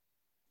two,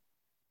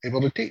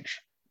 able to teach.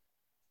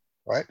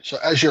 Right? So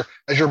as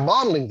you're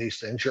modeling these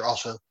things, you're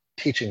also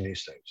teaching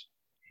these things.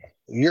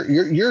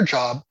 Your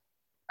job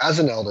as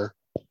an elder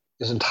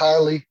is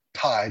entirely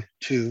tied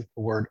to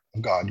the Word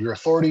of God. Your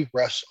authority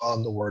rests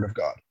on the Word of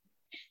God.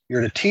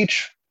 You're to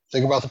teach.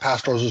 Think about the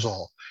pastors as a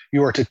whole.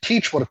 You are to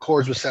teach what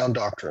accords with sound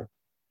doctrine.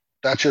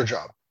 That's your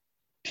job.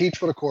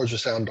 Teach what accords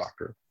with sound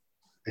doctrine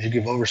as you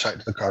give oversight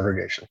to the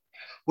congregation,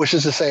 which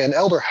is to say an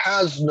elder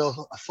has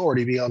no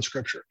authority beyond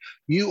Scripture.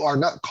 You are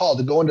not called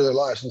to go into their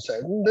lives and say,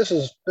 this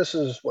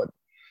is what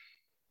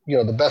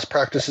the best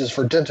practices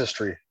for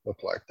dentistry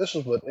look like. This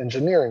is what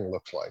engineering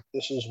looks like.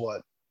 This is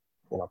what,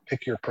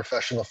 pick your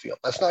professional field.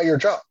 That's not your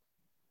job.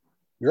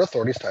 Your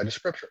authority is tied to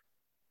Scripture.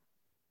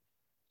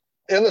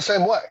 In the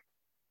same way,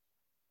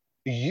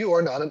 you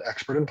are not an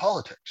expert in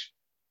politics.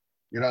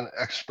 You're not an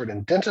expert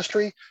in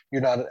dentistry.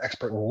 You're not an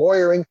expert in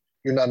lawyering.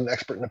 You're not an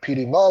expert in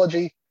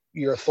epidemiology.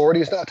 Your authority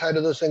is not tied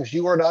to those things.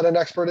 You are not an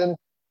expert in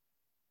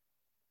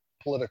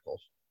political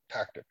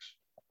tactics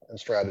and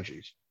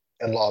strategies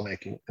and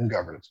lawmaking and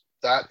governance.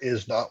 That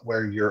is not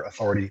where your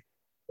authority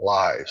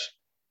lies.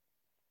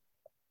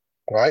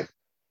 Right?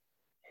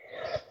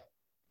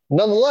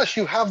 Nonetheless,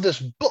 you have this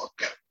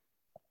book.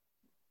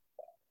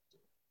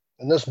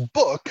 And this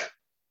book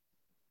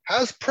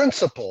has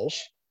principles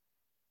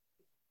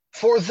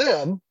for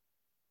them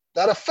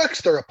that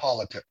affects their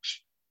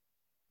politics.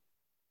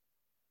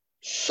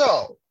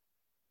 So,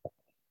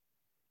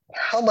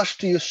 how much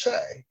do you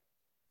say?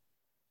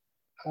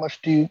 How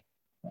much do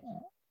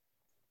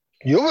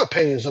you have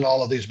opinions on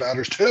all of these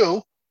matters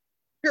too?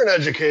 You're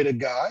an educated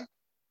guy.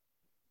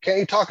 Can't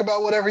you talk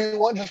about whatever you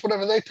want, just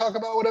whatever they talk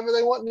about, whatever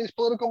they want in these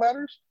political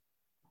matters?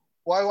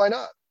 Why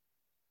not?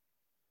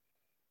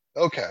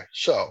 Okay,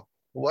 so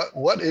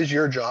what is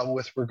your job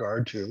with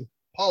regard to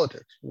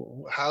politics?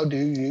 How do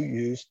you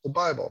use the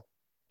Bible?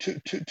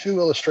 Two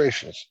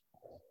illustrations.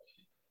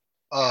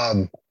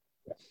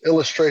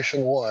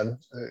 Illustration one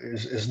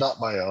is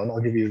not my own.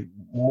 I'll give you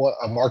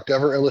a Mark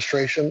Dever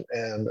illustration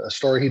and a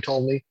story he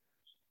told me,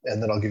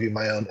 and then I'll give you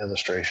my own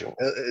illustration.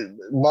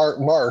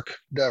 Mark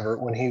Dever,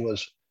 when he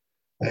was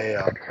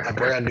a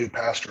brand new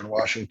pastor in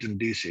Washington,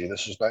 D.C.,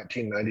 this was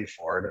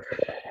 1994. And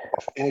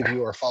if any of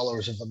you are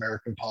followers of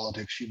American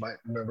politics, you might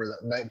remember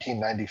that in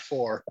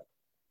 1994,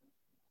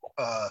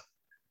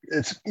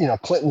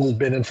 Clinton has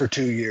been in for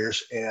 2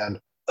 years, and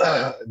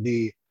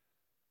the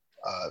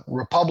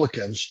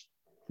Republicans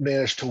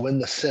managed to win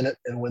the Senate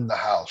and win the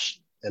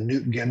House. And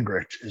Newt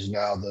Gingrich is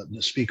now the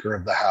Speaker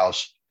of the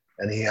House,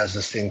 and he has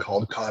this thing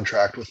called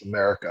Contract with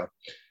America.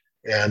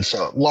 And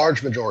so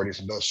large majorities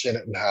in both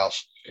Senate and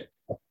House.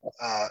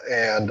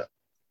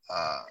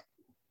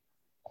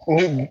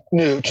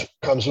 Newt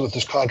comes with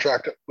this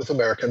contract with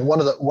America. And one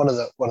of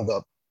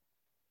the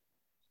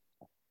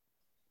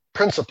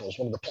principles,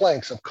 one of the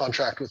planks of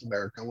Contract with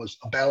America was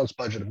a balanced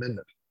budget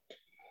amendment.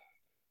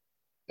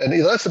 And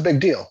that's a big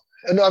deal.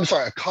 And I'm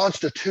sorry, a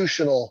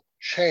constitutional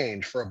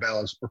change for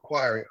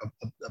requiring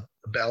a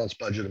balanced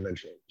budget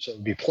amendment. So it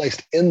would be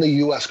placed in the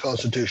U.S.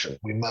 Constitution.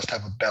 We must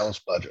have a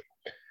balanced budget.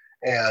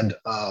 And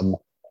a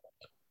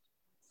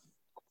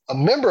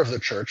member of the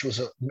church was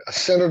a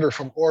senator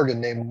from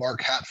Oregon named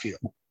Mark Hatfield.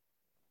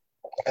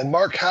 And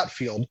Mark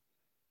Hatfield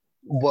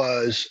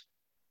was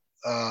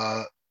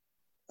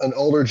an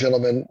older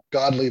gentleman,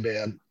 godly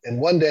man. And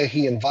one day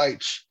he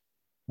invites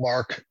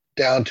Mark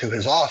down to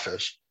his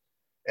office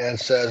and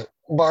says,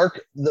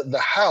 Mark, the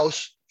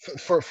House,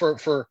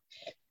 for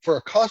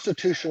a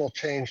constitutional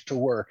change to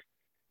work,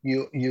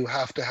 you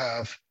have to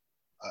have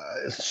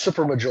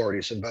super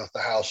majorities in both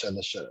the House and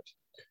the Senate.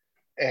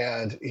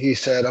 And he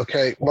said,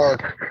 okay,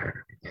 Mark,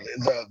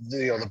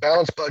 the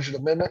balanced budget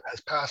amendment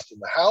has passed in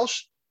the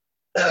House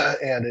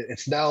and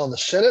it's now in the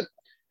Senate,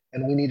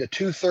 and we need a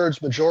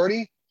 2/3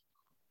 majority,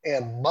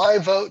 and my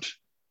vote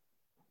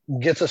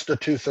gets us to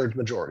 2/3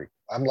 majority.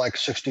 I'm like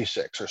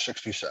 66 or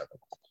 67.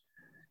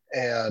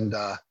 And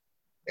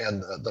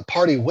the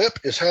party whip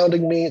is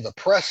hounding me. The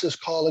press is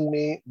calling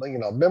me.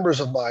 Members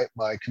of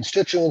my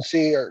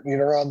constituency are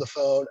on the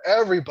phone.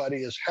 Everybody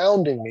is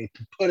hounding me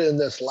to put in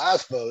this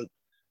last vote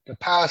to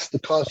pass the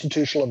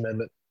constitutional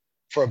amendment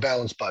for a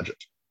balanced budget.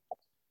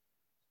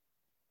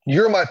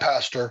 You're my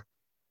pastor.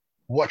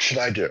 What should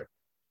I do?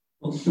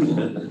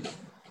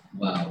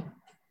 Wow.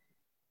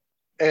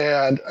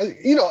 And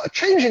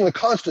changing the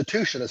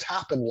Constitution has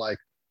happened like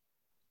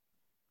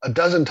a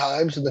dozen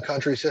times in the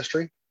country's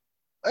history.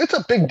 It's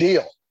a big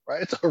deal,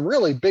 right? It's a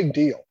really big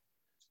deal.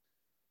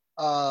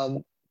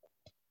 And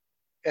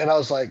I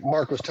was like,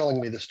 Mark was telling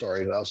me the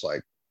story, and I was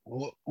like,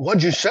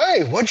 what'd you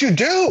say? What'd you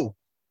do?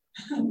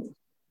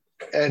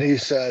 And he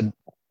said,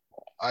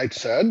 I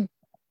said,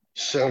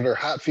 Senator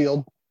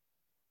Hatfield,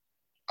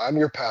 I'm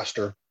your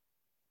pastor.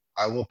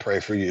 I will pray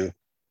for you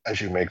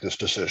as you make this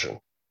decision.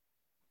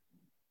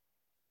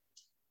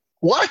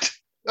 What?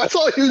 That's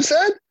all you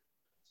said?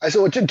 I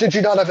said, well, did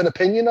you not have an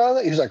opinion on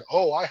it? He's like,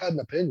 oh, I had an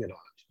opinion on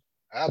it.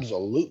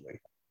 Absolutely.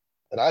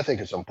 And I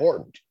think it's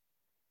important.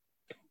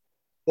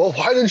 Well,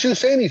 why didn't you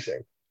say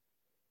anything?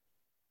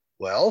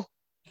 Well,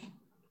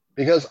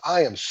 because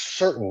I am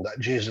certain that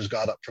Jesus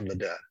got up from the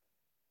dead.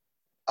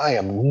 I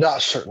am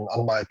not certain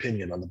on my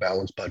opinion on the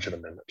balanced budget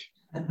amendment.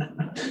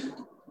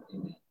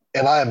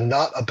 And I am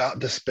not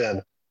about to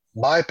spend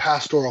my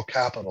pastoral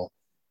capital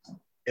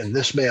in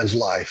this man's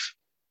life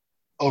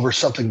over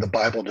something the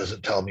Bible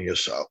doesn't tell me is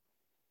so.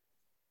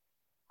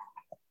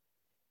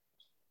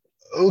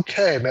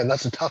 Okay, man,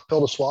 that's a tough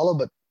pill to swallow,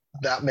 but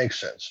that makes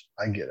sense.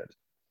 I get it.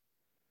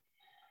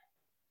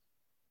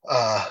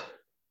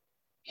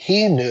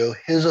 He knew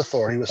his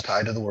authority was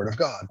tied to the Word of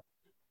God.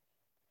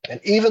 And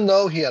even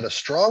though he had a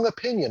strong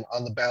opinion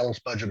on the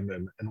balanced budget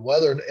amendment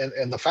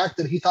and the fact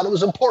that he thought it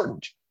was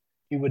important,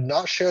 he would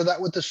not share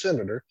that with the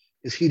senator,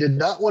 because he did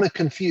not want to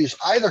confuse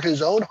either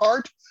his own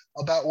heart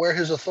about where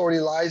his authority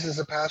lies as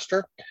a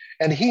pastor.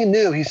 And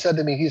he said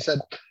to me,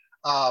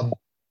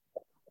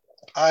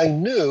 I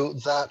knew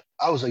that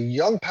I was a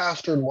young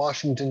pastor in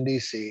Washington,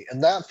 D.C.,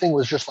 and that thing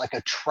was just like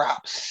a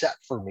trap set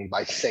for me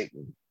by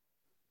Satan.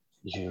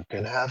 You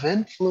can have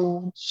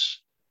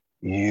influence.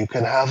 You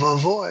can have a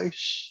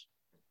voice.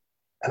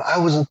 And I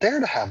wasn't there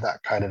to have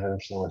that kind of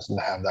influence and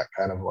to have that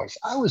kind of voice.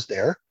 I was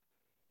there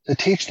to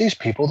teach these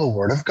people the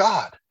Word of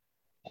God.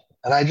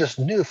 And I just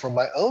knew for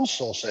my own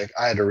soul's sake,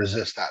 I had to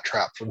resist that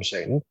trap from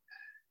Satan.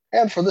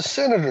 And for the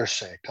senator's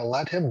sake, to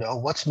let him know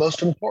what's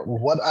most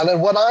important, what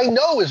I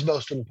know is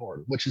most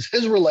important, which is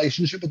his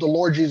relationship with the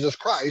Lord Jesus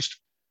Christ,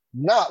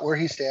 not where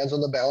he stands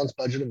on the balanced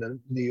budget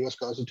amendment in the U.S.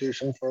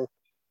 Constitution for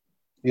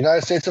the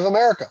United States of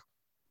America.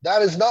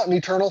 That is not an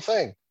eternal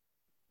thing.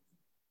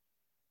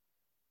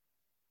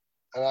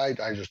 And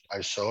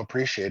I so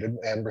appreciated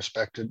and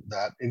respected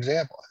that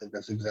example. I think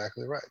that's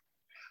exactly right.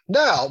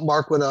 Now,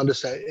 Mark went on to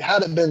say,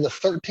 had it been the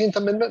 13th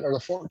Amendment or the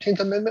 14th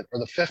Amendment or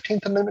the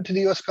 15th Amendment to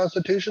the U.S.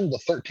 Constitution, the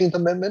 13th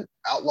Amendment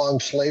outlawing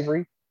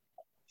slavery,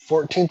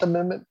 14th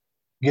Amendment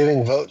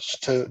giving votes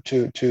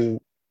to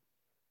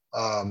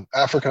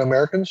African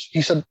Americans,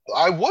 he said,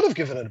 I would have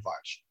given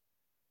advice.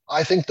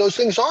 I think those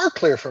things are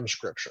clear from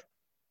Scripture,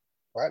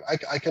 right?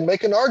 I can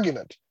make an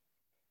argument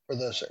for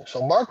those things.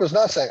 So Mark was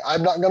not saying,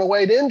 I'm not going to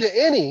wade into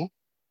any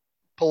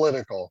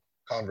political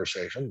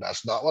conversation.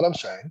 That's not what I'm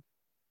saying.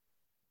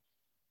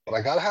 But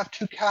I got to have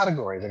two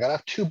categories. I got to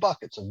have two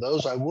buckets of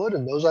those I would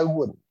and those I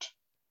wouldn't.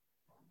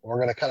 We're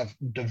going to kind of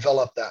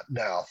develop that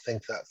now,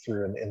 think that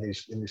through in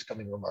these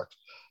coming remarks.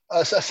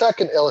 A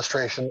second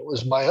illustration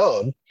was my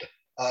own,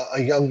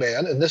 a young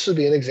man, and this would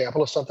be an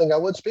example of something I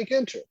would speak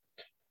into.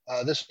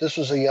 This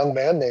was a young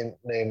man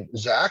named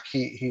Zach.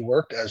 He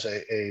worked as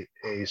a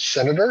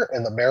senator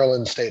in the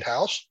Maryland State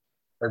House,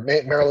 or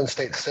Maryland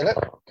State Senate,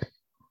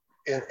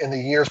 in the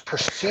years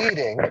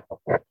preceding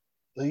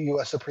the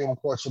U.S. Supreme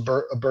Court's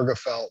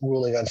Obergefell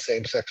ruling on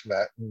same-sex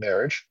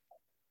marriage.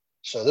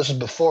 So this is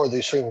before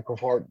the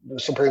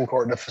Supreme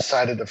Court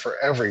decided it for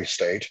every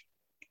state.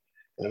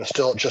 And it was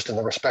still just in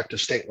the respective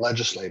state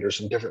legislators,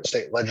 and different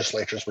state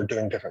legislatures were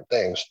doing different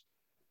things.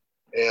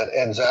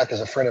 And Zach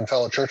is a friend and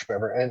fellow church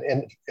member.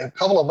 And a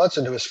couple of months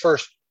into his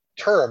first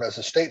term as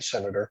a state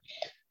senator,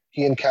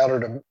 he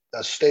encountered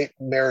a state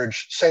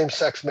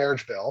same-sex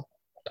marriage bill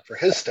for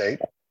his state.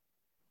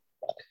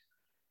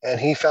 And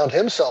he found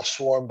himself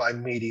swarmed by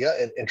media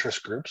and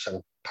interest groups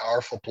and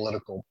powerful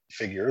political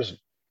figures,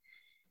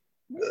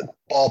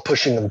 all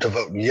pushing him to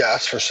vote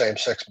yes for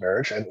same-sex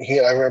marriage. And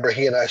I remember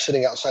he and I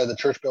sitting outside the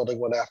church building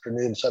one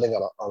afternoon, sitting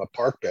on a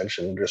park bench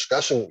and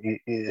discussing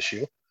the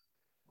issue.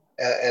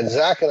 And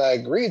Zach and I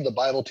agreed the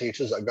Bible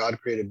teaches that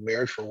God created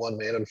marriage for one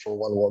man and for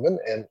one woman.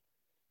 And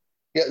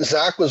yet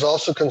Zach was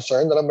also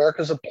concerned that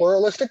America is a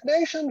pluralistic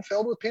nation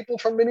filled with people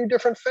from many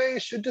different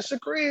faiths who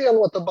disagree on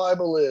what the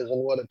Bible is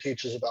and what it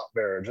teaches about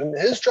marriage. And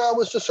his job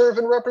was to serve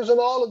and represent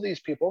all of these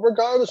people,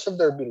 regardless of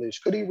their beliefs.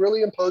 Could he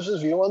really impose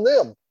his view on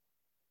them?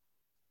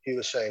 He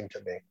was saying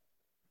to me.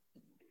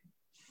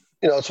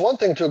 It's one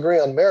thing to agree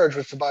on marriage,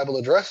 which the Bible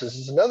addresses.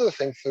 It's another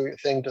thing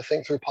to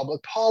think through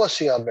public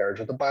policy on marriage,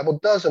 what the Bible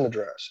doesn't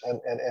address.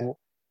 And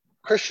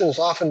Christians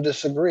often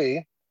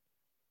disagree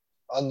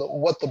on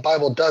what the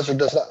Bible does or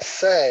does not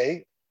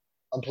say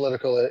on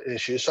political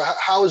issues. So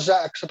how is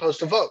Zach supposed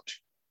to vote?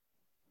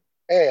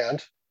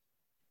 And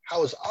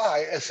how was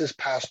I, as his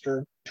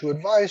pastor, to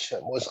advise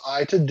him? Was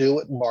I to do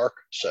what Mark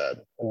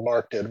said, and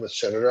Mark did with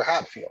Senator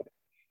Hatfield?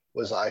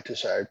 Was I to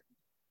say,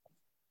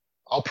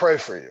 I'll pray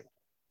for you?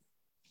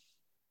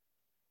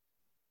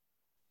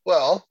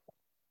 Well,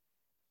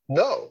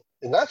 no.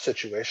 In that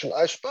situation,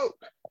 I spoke.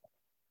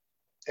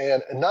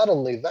 And not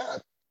only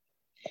that,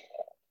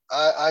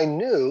 I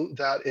knew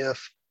that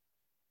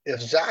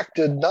if Zach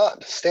did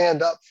not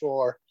stand up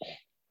for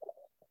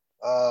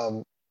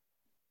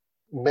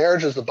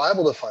marriage as the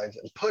Bible defines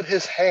it, and put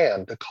his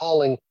hand to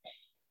calling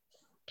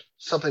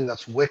something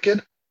that's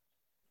wicked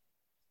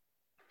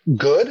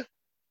good,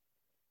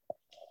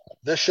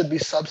 this should be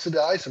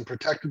subsidized and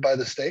protected by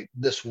the state,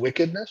 this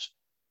wickedness,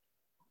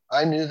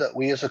 I knew that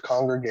we as a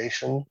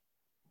congregation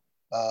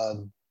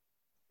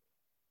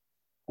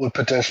would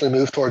potentially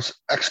move towards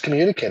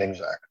excommunicating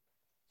Zach.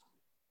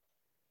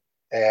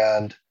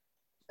 And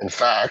in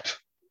fact,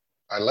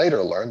 I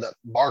later learned that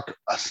Mark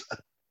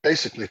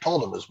basically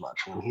told him as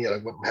much when he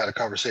had a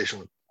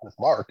conversation with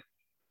Mark.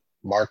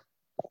 Mark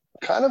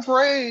kind of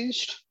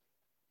raised.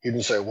 He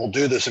didn't say, "We'll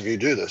do this if you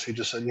do this." He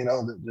just said,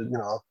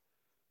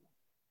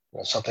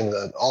 something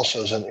that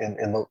also is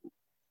in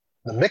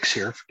the mix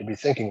here to be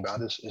thinking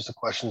about is the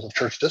questions of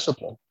church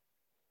discipline.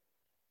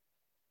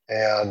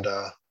 And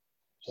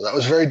so that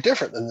was very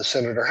different than the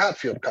Senator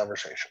Hatfield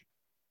conversation,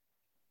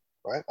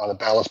 right, on a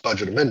balanced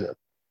budget amendment.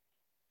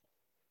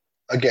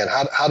 Again,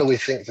 how do we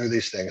think through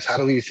these things? How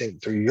do we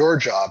think through your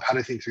job? How do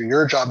you think through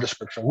your job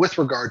description with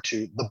regard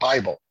to the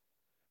Bible,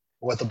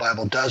 what the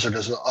Bible does or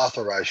does not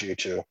authorize you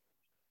to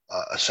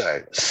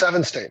say?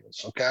 7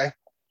 statements, okay?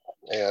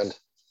 And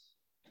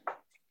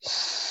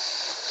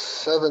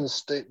 7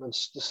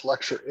 statements. This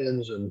lecture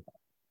ends in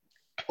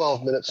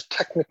 12 minutes.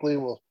 Technically,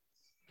 we'll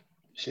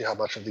see how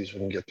much of these we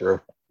can get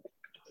through,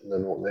 and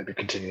then we'll maybe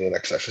continue the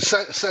next session.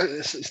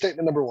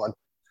 Statement number 1.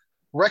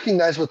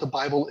 Recognize what the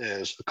Bible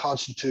is, a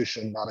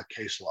constitution, not a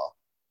case law.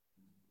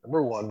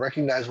 Number 1,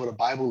 recognize what a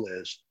Bible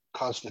is,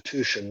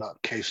 constitution, not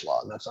case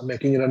law. And I'm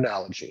making an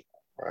analogy,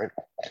 right?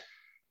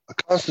 A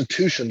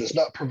constitution does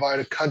not provide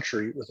a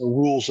country with the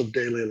rules of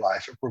daily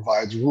life. It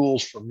provides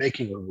rules for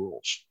making the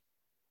rules.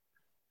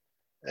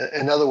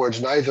 In other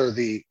words, neither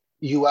the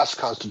US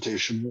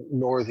Constitution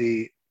nor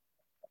the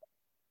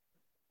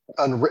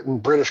unwritten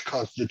British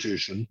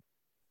Constitution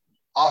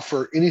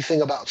offer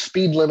anything about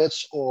speed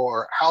limits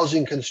or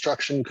housing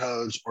construction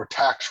codes or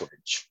tax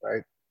rates,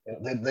 right?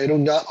 They do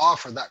not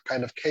offer that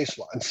kind of case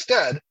law.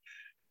 Instead,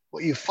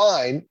 what you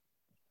find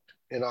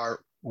in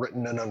our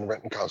written and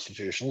unwritten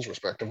constitutions,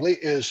 respectively,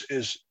 is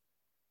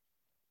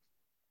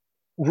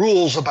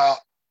rules about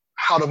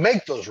how to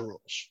make those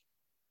rules.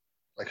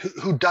 Like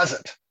who does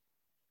it?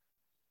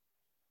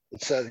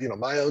 It says,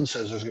 my own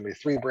says there's going to be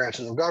 3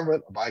 branches of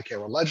government: a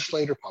bicameral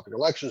legislature, popular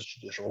elections,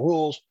 judicial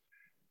rules.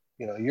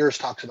 Yours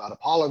talks about a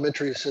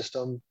parliamentary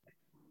system,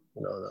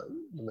 the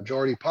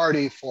majority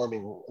party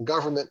forming a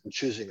government and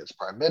choosing its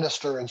prime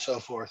minister and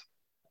so forth.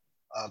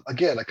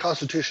 Again, a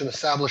constitution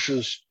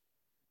establishes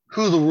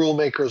who the rule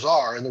makers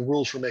are and the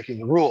rules for making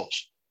the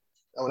rules.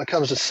 Now, when it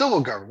comes to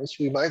civil governments,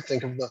 we might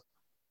think of the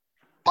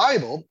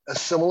Bible as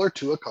similar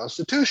to a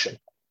constitution.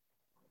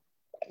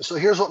 So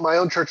here's what my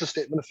own church's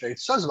statement of faith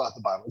says about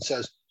the Bible. It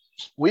says,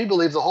 "We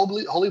believe the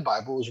Holy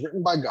Bible was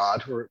written by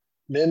God, who are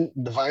men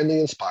divinely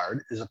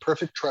inspired, is a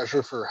perfect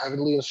treasure for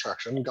heavenly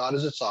instruction. God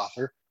is its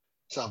author.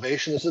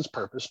 Salvation is its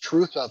purpose.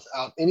 Truth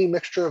without any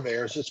mixture of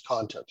errors is its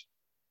content.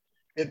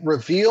 It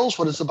reveals,"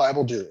 what does the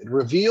Bible do? It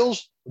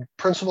reveals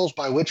principles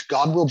by which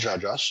God will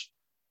judge us.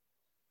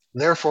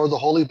 Therefore, the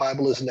Holy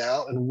Bible is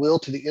now and will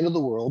to the end of the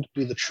world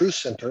be the true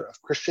center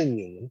of Christian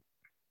union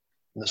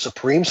and the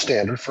supreme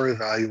standard for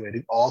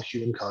evaluating all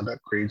human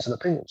conduct, creeds, and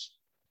opinions.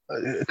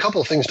 A couple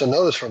of things to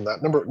notice from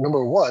that.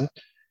 Number 1,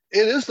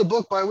 it is the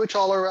book by which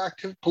all our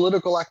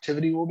political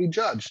activity will be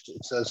judged.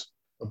 It says,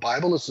 the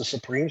Bible is the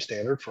supreme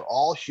standard for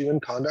all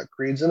human conduct,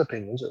 creeds, and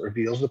opinions. It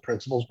reveals the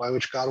principles by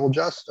which God will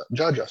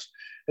judge us.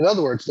 In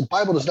other words, the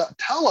Bible does not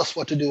tell us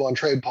what to do on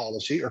trade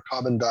policy or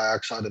carbon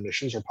dioxide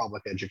emissions or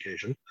public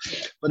education,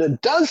 but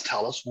it does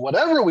tell us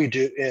whatever we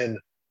do in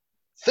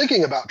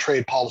thinking about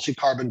trade policy,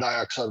 carbon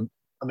dioxide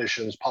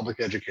emissions, public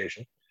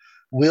education,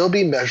 will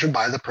be measured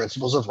by the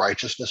principles of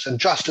righteousness and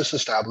justice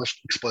established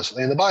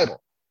explicitly in the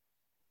Bible.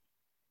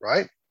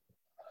 Right?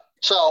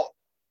 So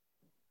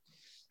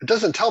it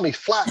doesn't tell me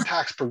flat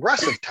tax,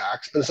 progressive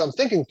tax, but as I'm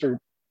thinking through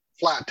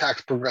flat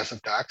tax,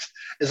 progressive tax,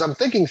 as I'm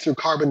thinking through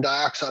carbon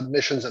dioxide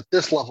emissions at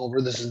this level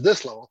versus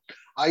this level,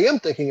 I am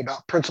thinking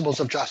about principles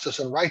of justice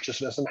and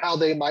righteousness and how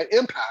they might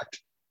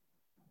impact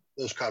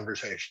those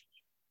conversations.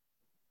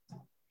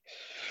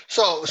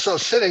 So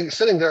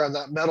sitting there on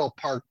that metal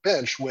park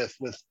bench with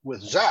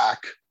Zach,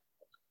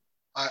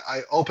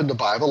 I opened the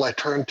Bible, I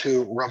turned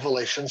to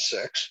Revelation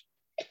 6,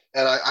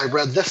 And I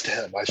read this to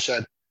him. I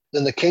said,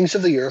 then the kings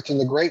of the earth and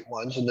the great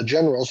ones and the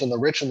generals and the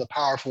rich and the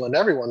powerful and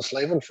everyone,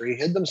 slave and free,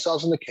 hid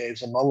themselves in the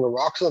caves among the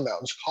rocks of the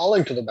mountains,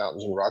 calling to the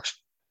mountains and rocks,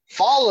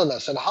 fall on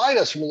us and hide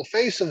us from the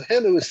face of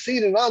him who is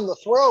seated on the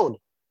throne,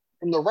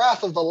 from the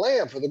wrath of the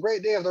Lamb, for the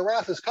great day of the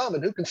wrath is come,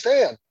 and who can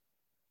stand?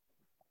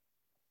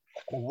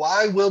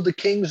 Why will the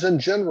kings and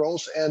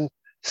generals and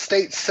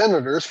state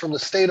senators from the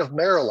state of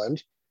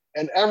Maryland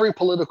and every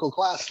political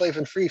class, slave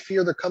and free,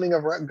 fear the coming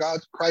of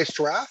Christ's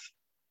wrath?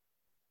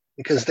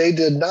 Because they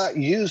did not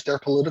use their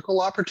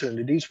political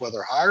opportunities,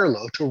 whether high or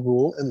low, to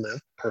rule and live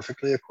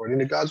perfectly according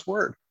to God's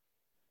word.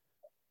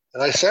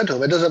 And I said to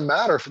him, it doesn't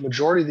matter if the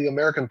majority of the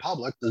American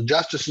public, the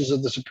justices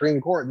of the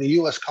Supreme Court and the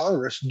U.S.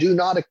 Congress do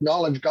not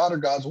acknowledge God or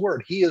God's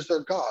word. He is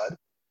their God,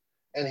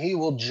 and he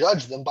will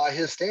judge them by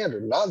his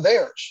standard, not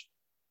theirs.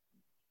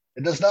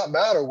 It does not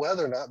matter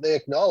whether or not they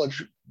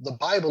acknowledge the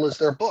Bible is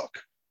their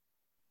book.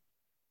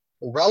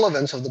 The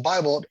relevance of the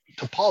Bible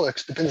to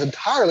politics depends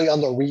entirely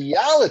on the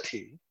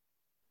reality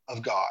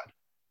of God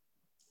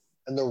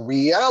and the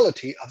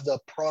reality of the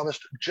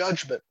promised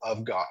judgment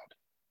of God.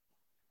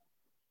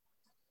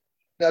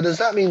 Now, does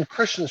that mean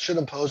Christians should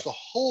impose the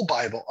whole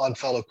Bible on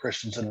fellow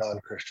Christians and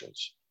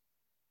non-Christians?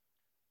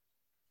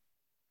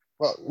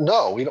 Well,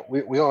 no, we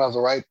don't have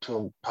the right to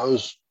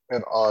impose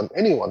it on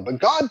anyone, but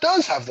God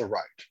does have the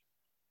right.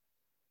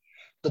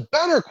 The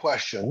better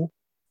question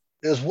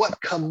is, what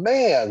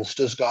commands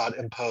does God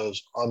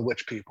impose on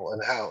which people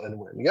and how and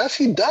when? Yes,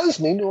 he does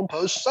need to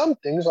impose some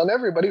things on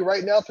everybody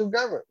right now through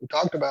government. We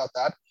talked about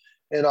that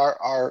in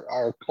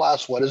our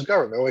class, What is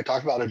Government? We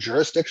talked about a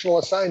jurisdictional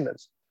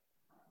assignments,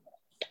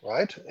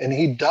 right? And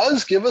he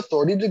does give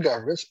authority to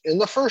governments in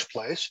the first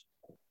place,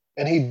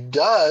 and he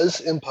does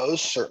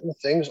impose certain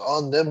things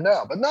on them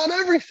now, but not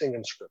everything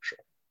in Scripture.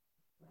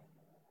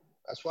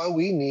 That's why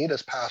we need,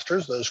 as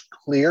pastors, those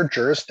clear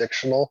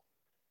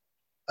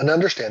an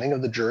understanding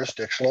of the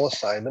jurisdictional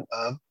assignment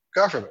of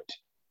government.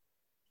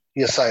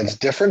 He assigns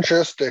different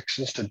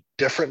jurisdictions to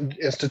different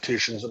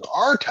institutions, and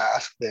our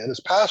task then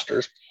as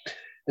pastors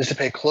is to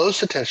pay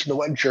close attention to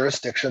what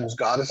jurisdictions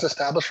God has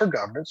established for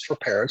governments, for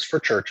parents, for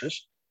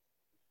churches,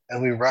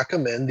 and we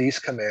recommend these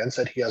commands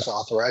that he has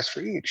authorized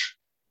for each.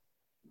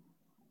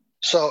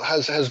 So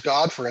has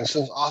God, for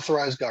instance,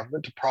 authorized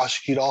government to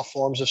prosecute all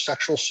forms of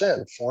sexual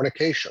sin,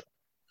 fornication,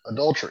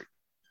 adultery,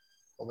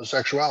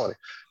 homosexuality?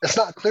 It's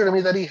not clear to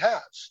me that he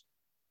has.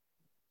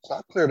 It's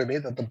not clear to me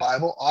that the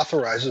Bible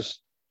authorizes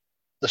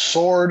the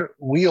sword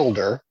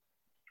wielder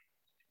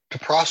to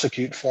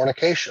prosecute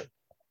fornication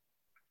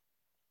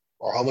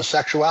or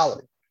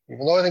homosexuality,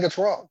 even though I think it's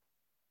wrong,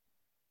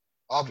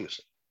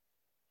 obviously.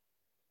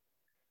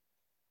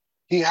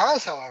 He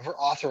has, however,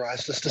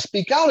 authorized us to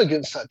speak out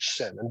against such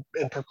sin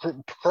and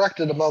correct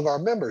it among our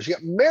members.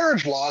 Yet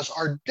marriage laws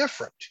are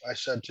different, I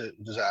said to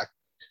Zach,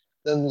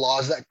 than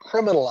laws that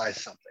criminalize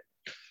something.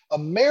 A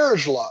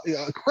marriage law,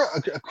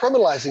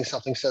 criminalizing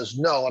something says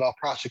no, and I'll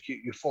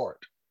prosecute you for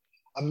it.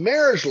 A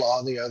marriage law,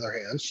 on the other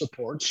hand,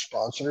 supports,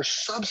 sponsors,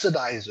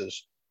 subsidizes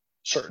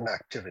certain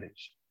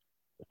activities.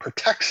 It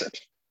protects it,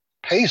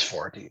 pays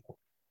for it even,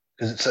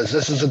 because it says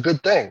this is a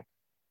good thing.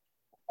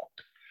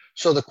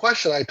 So the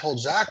question I told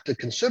Zach to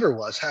consider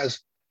was, has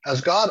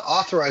God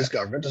authorized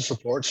government to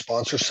support,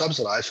 sponsor,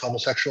 subsidize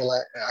homosexual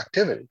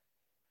activity?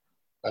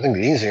 I think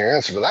the easier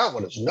answer to that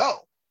one is no.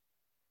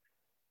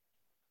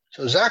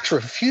 So Zach's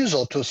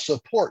refusal to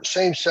support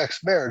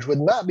same-sex marriage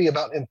would not be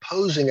about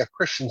imposing a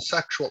Christian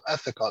sexual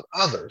ethic on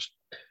others.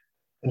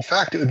 In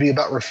fact, it would be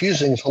about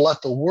refusing to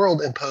let the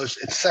world impose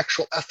its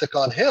sexual ethic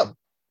on him,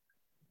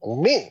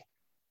 on me,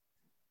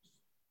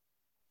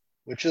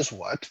 which is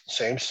what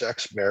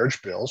same-sex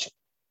marriage bills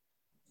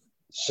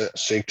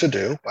seek to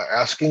do by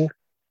asking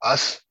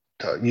us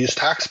to use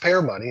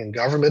taxpayer money and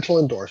governmental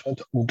endorsement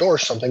to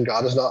endorse something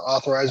God has not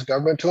authorized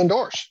government to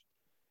endorse.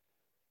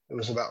 It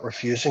was about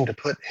refusing to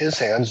put his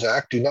hand.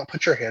 Zach, do not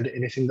put your hand to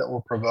anything that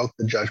will provoke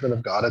the judgment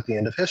of God at the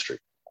end of history.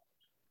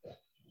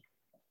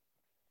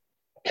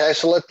 Okay,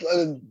 so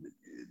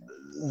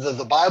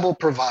the Bible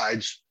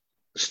provides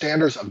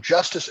standards of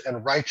justice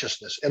and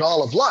righteousness in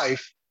all of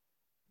life,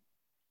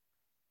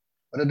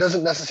 but it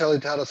doesn't necessarily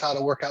tell us how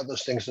to work out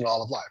those things in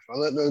all of life.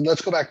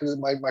 Let's go back to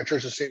my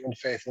church's statement of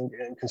faith and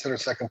consider a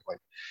second point.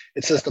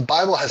 It says the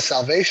Bible has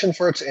salvation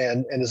for its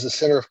end and is the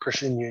center of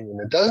Christian union.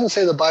 It doesn't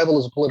say the Bible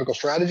is a political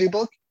strategy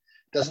book.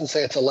 It doesn't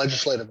say it's a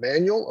legislative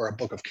manual or a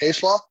book of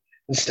case law.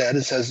 Instead,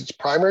 it says its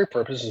primary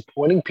purpose is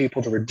pointing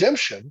people to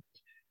redemption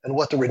and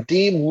what the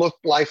redeemed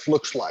life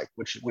looks like,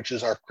 which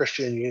is our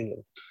Christian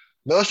union.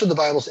 Most of the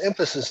Bible's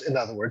emphasis, in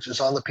other words,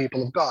 is on the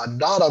people of God,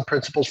 not on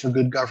principles for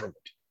good government.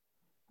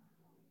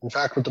 In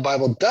fact, what the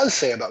Bible does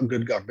say about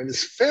good government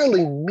is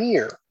fairly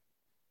mere.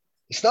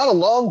 It's not a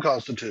long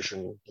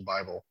constitution, the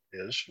Bible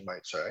is, you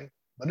might say,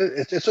 but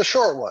it's a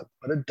short one,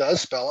 but it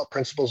does spell out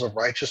principles of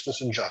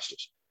righteousness and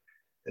justice.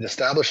 It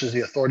establishes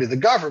the authority of the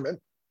government,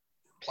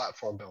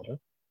 platform builder,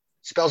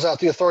 spells out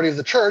the authority of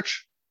the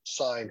church,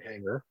 sign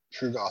hanger,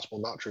 true gospel,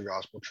 not true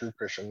gospel, true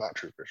Christian, not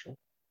true Christian.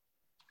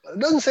 But it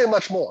doesn't say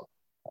much more,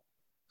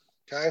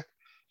 okay?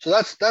 So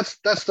that's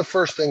the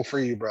first thing for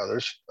you,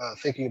 brothers,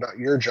 thinking about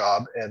your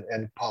job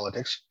and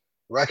politics.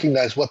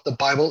 Recognize what the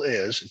Bible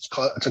is.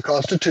 It's a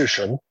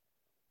constitution,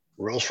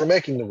 rules for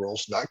making the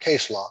rules, not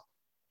case law.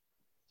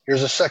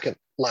 Here's a second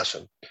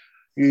lesson.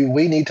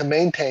 We need to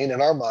maintain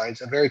in our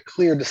minds a very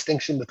clear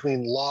distinction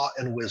between law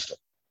and wisdom.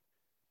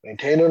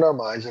 Maintain in our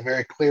minds a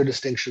very clear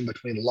distinction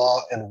between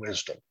law and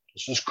wisdom.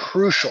 This is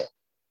crucial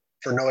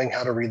for knowing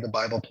how to read the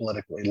Bible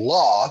politically.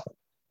 Law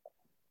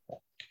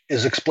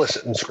is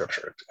explicit in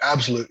Scripture. It's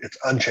absolute. It's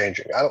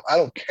unchanging. I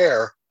don't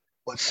care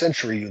what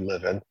century you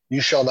live in.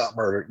 You shall not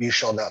murder. You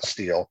shall not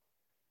steal.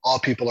 All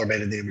people are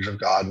made in the image of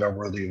God and are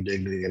worthy of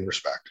dignity and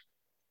respect.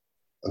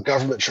 A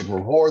government should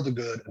reward the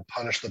good and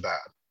punish the bad.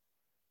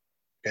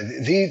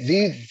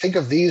 Okay, think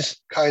of these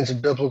kinds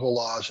of biblical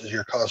laws as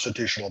your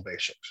constitutional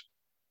basics.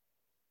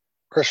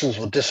 Christians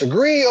will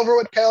disagree over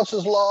what counts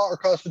as law or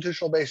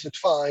constitutional basics,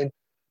 fine.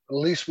 At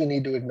least we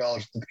need to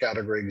acknowledge that the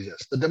category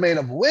exists. The domain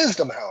of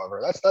wisdom,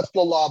 however, that's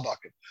the law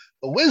bucket.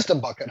 The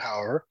wisdom bucket,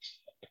 however,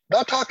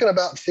 not talking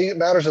about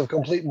matters of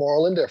complete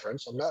moral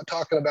indifference. I'm not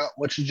talking about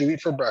what should you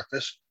eat for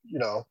breakfast,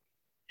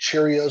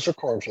 Cheerios or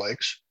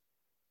cornflakes,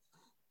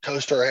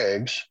 toast or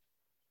eggs.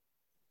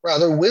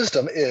 Rather,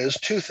 wisdom is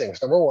two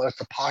things. Number one, it's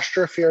the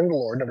posture of fearing the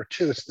Lord. Number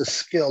two, it's the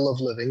skill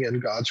of living in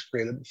God's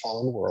created and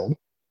fallen world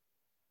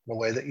in a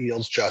way that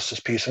yields justice,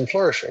 peace, and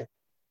flourishing.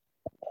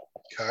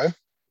 Okay?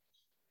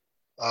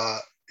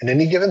 In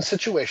any given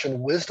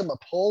situation, wisdom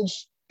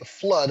upholds the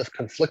flood of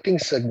conflicting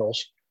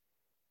signals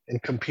and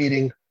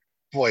competing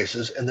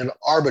voices and then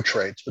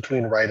arbitrates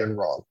between right and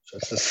wrong. So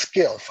it's the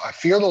skill. If I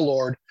fear the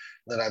Lord,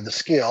 then I have the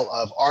skill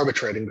of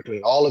arbitrating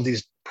between all of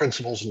these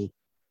principles and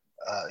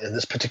in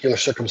this particular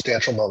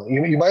circumstantial moment.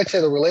 You might say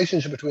the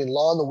relationship between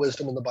law and the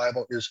wisdom in the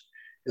Bible is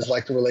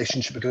like the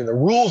relationship between the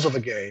rules of a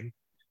game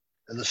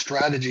and the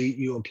strategy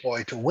you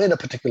employ to win a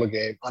particular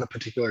game on a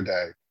particular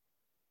day.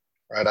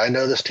 Right? I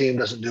know this team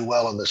doesn't do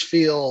well on this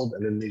field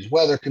and in these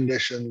weather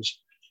conditions.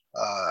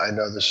 I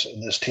know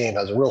this team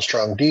has a real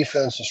strong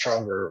defense,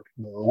 a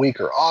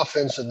weaker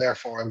offense, and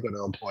therefore I'm going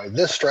to employ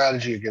this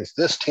strategy against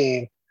this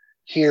team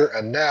here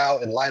and now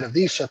in light of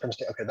these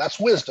circumstances. Okay, that's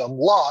wisdom.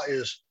 Law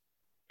is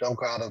don't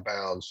go out of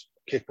bounds,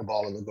 kick the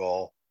ball in the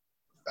goal,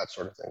 that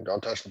sort of thing.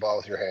 Don't touch the ball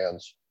with your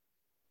hands.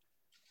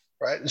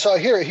 Right? So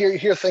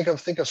here think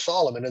of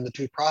Solomon and the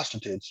two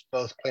prostitutes,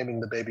 both claiming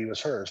the baby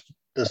was hers.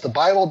 Did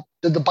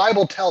the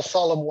Bible tell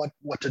Solomon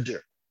what to do?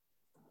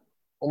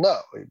 Well, no.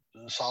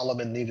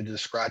 Solomon needed to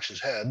scratch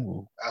his head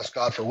and ask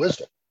God for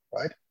wisdom,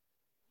 right?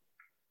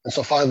 And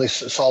so finally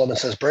Solomon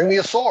says, bring me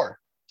a sword.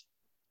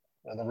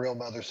 And the real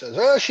mother says,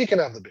 oh, she can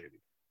have the baby.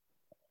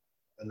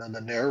 And then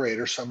the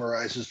narrator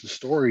summarizes the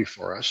story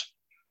for us.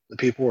 The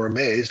people were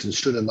amazed and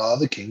stood in awe of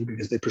the king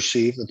because they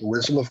perceived that the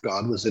wisdom of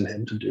God was in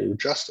him to do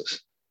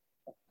justice.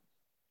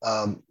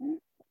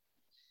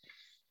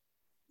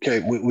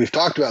 We've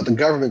talked about the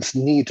government's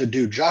need to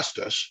do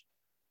justice.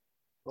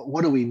 But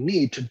what do we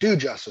need to do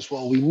justice?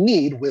 Well, we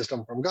need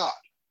wisdom from God.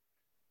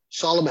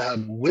 Solomon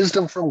had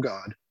wisdom from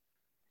God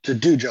to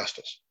do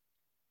justice.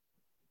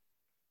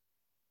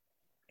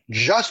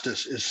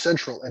 Justice is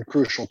central and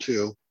crucial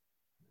to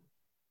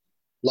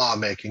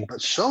lawmaking,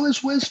 but so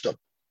is wisdom.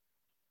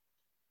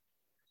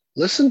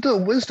 Listen to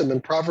wisdom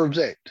in Proverbs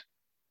 8.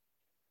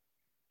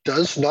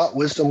 Does not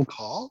wisdom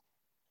call?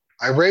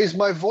 I raise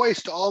my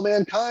voice to all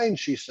mankind,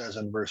 she says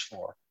in verse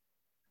 4.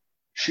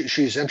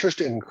 She's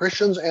interested in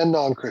Christians and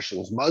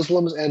non-Christians,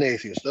 Muslims and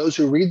atheists, those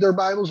who read their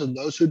Bibles and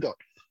those who don't.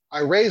 I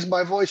raise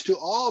my voice to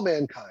all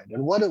mankind.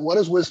 And what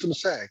does wisdom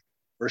say?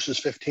 Verses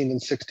 15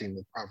 and 16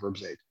 of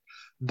Proverbs 8.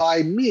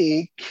 By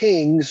me,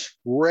 kings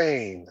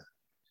reign,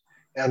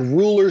 and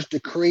rulers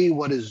decree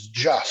what is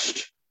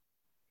just.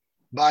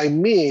 By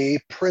me,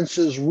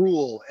 princes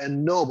rule,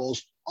 and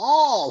nobles,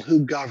 all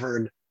who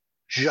govern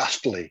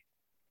justly.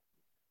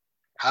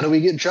 How do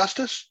we get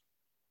justice?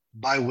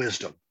 By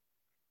wisdom.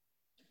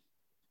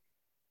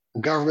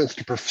 Governments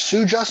to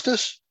pursue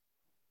justice,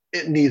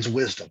 it needs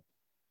wisdom.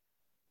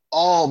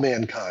 All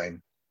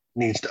mankind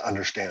needs to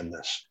understand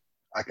this.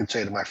 I could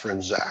say to my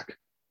friend Zach,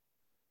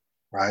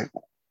 right?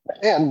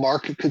 And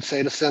Mark could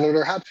say to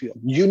Senator Hatfield,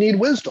 you need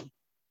wisdom.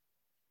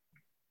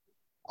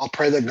 I'll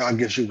pray that God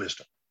gives you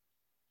wisdom.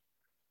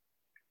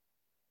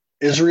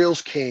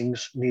 Israel's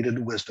kings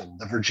needed wisdom.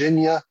 The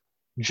Virginia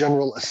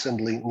General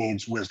Assembly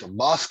needs wisdom.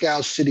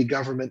 Moscow's city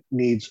government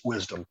needs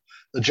wisdom.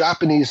 The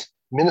Japanese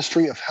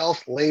Ministry of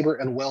Health, Labor,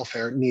 and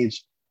Welfare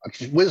needs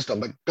wisdom,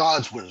 but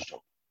God's wisdom.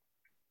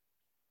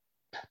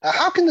 Now,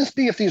 how can this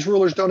be if these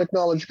rulers don't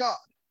acknowledge God?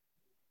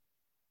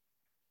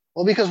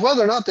 Well, because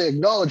whether or not they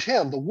acknowledge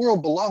him, the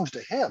world belongs to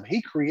him.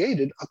 He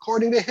created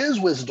according to his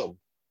wisdom.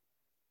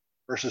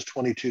 Verses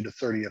 22 to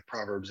 30 of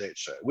Proverbs 8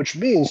 say, which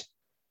means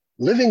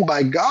living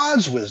by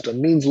God's wisdom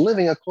means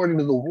living according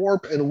to the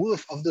warp and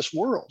woof of this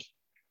world.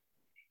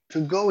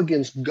 To go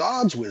against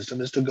God's wisdom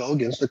is to go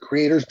against the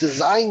Creator's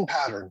design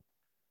pattern.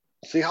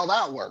 See how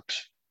that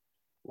works?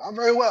 Not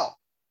very well.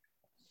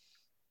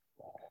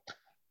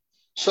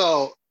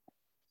 So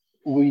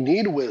we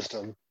need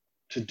wisdom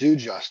to do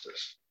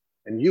justice.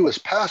 And you as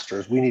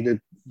pastors, we need to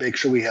make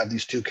sure we have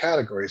these two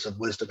categories of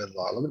wisdom and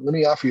law. Let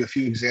me offer you a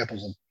few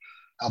examples of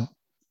how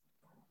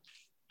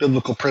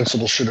biblical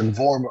principles should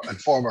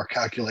inform our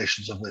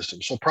calculations of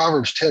wisdom. So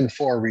Proverbs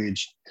 10:4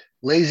 reads,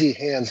 lazy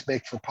hands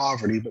make for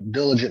poverty, but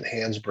diligent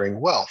hands bring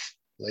wealth.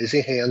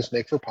 Lazy hands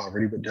make for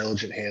poverty, but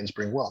diligent hands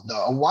bring wealth.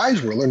 Now, a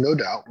wise ruler, no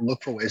doubt, will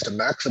look for ways to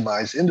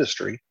maximize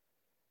industry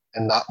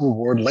and not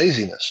reward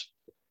laziness.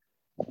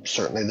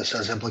 Certainly, this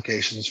has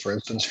implications, for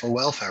instance, for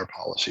welfare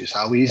policies,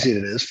 how easy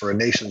it is for a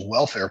nation's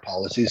welfare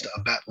policies to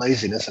abet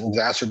laziness and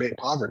exacerbate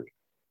poverty.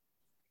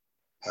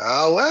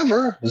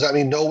 However, does that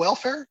mean no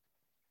welfare?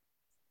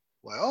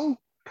 Well,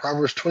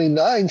 Proverbs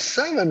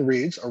 29:7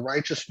 reads, a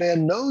righteous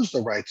man knows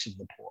the rights of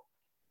the poor.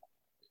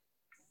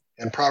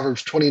 And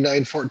Proverbs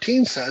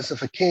 29:14 says,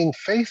 if a king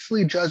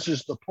faithfully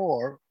judges the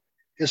poor,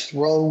 his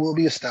throne will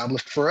be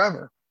established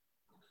forever.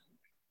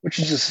 Which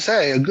is to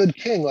say, a good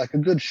king, like a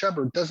good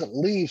shepherd, doesn't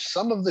leave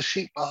some of the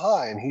sheep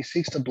behind. He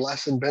seeks to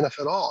bless and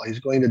benefit all. He's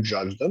going to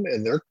judge them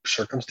in their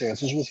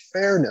circumstances with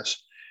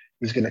fairness.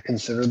 He's going to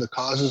consider the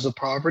causes of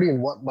poverty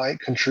and what might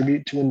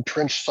contribute to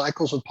entrenched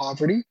cycles of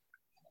poverty.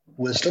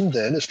 Wisdom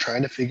then is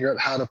trying to figure out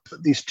how to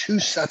put these two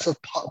sets of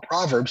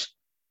proverbs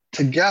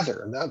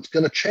together. And that's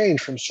going to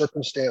change from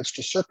circumstance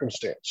to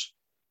circumstance.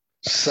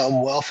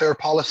 Some welfare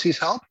policies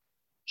help,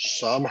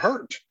 some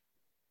hurt.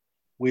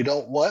 We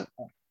don't want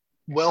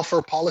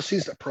welfare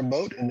policies that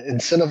promote and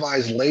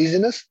incentivize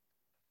laziness,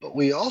 but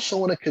we also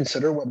want to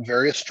consider what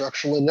various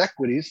structural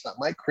inequities that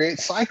might create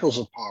cycles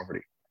of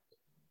poverty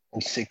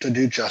and seek to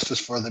do justice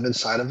for them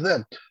inside of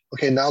them.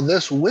 Okay, now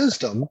this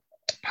wisdom,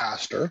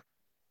 Pastor,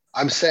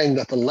 I'm saying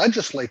that the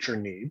legislature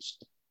needs,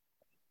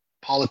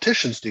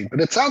 politicians need, but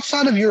it's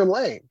outside of your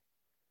lane.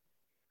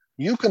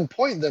 You can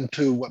point them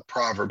to what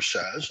Proverbs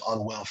says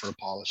on welfare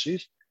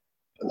policies.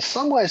 In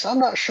some ways, I'm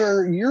not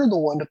sure you're the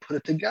one to put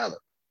it together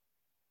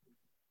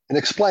and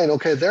explain,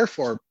 okay,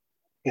 therefore,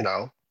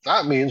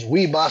 that means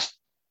we must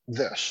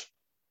this.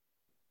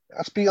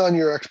 That's beyond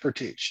your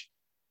expertise.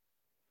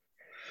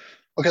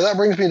 Okay, that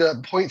brings me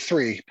to point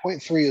three.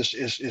 Point three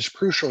is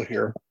crucial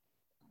here.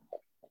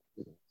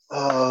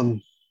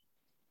 I'm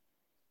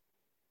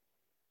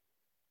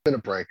going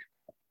to break,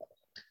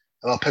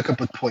 and I'll pick up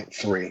with point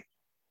three.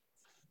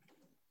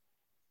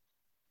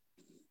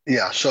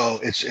 Yeah, so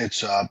it's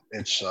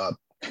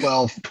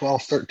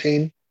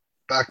 12:13.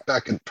 Back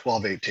at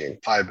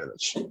 12:18, 5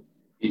 minutes.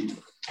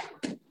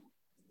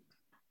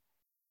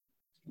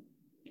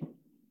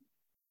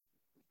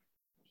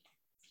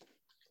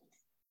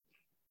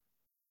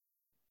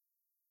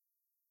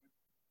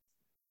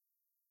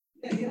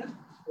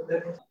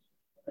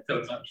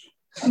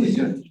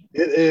 It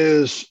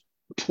is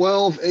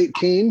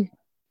 12:18,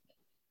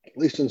 at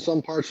least in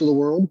some parts of the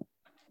world.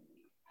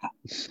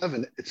 It's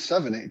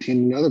 7:18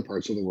 in other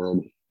parts of the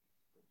world.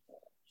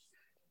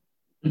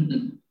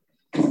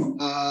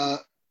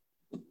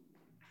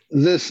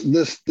 This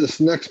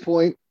next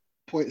point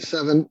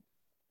 7,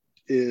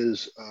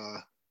 is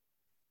I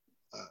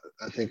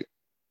think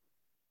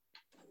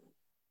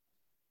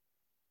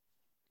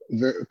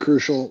very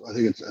crucial. I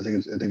think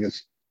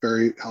it's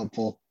very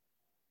helpful.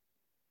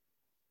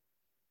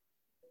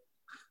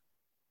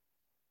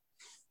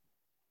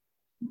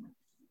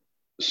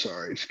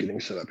 Sorry, just getting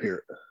set up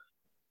here.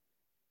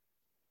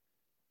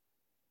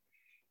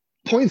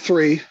 Point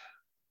 3,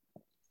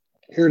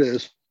 here it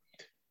is.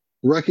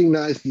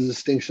 Recognize the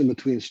distinction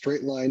between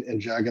straight line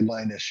and jagged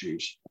line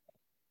issues.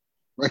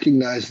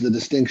 Recognize the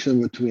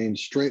distinction between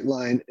straight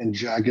line and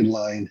jagged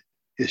line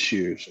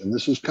issues. And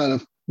this is kind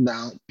of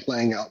now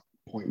playing out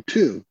point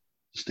 2,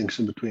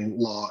 distinction between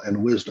law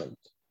and wisdom.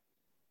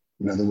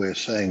 Another way of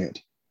saying it.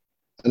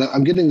 And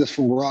I'm getting this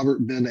from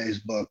Robert Benet's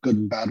book, Good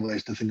and Bad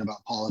Ways to Think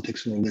About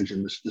Politics and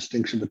Religion, this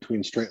distinction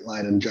between straight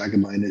line and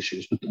jagged line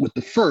issues. But with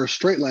the first,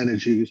 straight line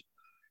issues,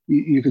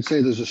 you could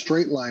say there's a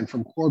straight line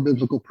from core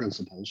biblical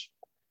principles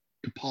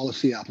to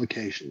policy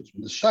applications.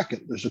 With the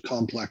second, there's a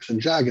complex and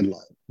jagged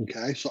line,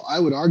 okay? So I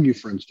would argue,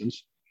 for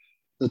instance,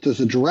 that there's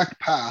a direct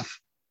path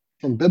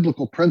from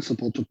biblical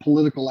principle to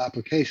political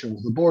application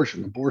with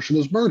abortion. Abortion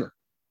is murder.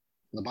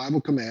 The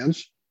Bible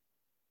commands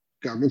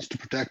governments to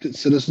protect its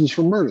citizens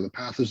from murder. The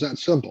path is that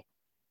simple.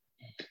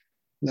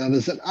 Now,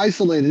 there's an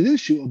isolated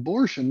issue.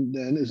 Abortion,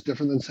 then, is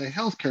different than, say,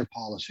 healthcare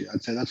policy.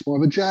 I'd say that's more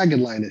of a jagged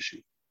line issue.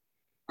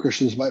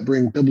 Christians might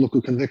bring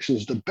biblical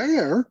convictions to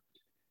bear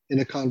in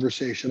a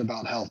conversation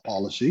about health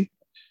policy.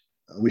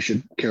 We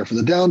should care for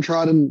the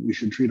downtrodden. We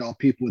should treat all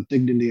people with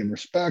dignity and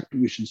respect.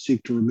 We should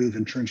seek to remove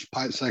entrenched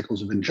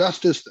cycles of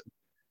injustice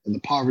and the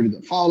poverty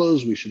that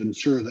follows. We should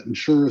ensure that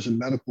insurers and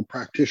medical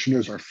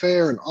practitioners are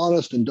fair and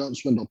honest and don't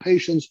swindle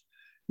patients.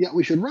 Yet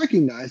we should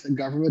recognize that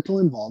governmental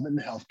involvement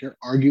in healthcare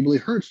arguably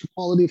hurts the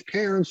quality of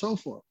care and so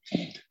forth.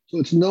 So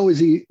it's no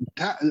easy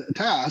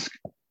task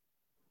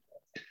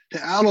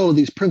to add all of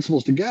these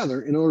principles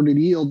together in order to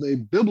yield a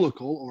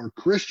biblical or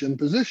Christian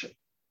position.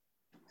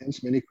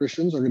 Hence, many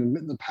Christians are going to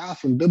admit the path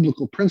from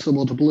biblical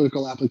principle to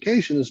political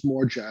application is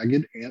more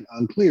jagged and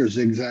unclear,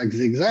 zigzag,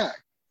 zigzag,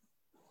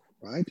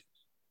 right?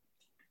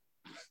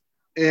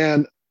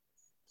 And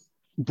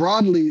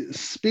broadly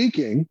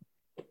speaking,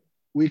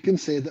 we can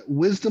say that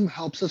wisdom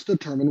helps us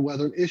determine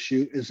whether an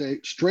issue is a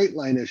straight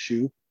line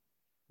issue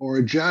or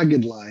a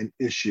jagged line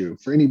issue.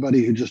 For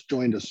anybody who just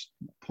joined us,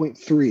 point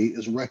 3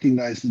 is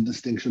recognize the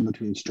distinction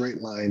between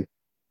straight line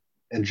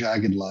and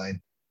jagged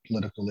line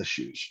political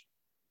issues.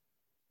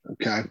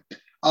 Okay.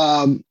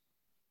 And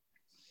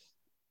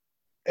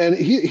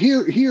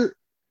here,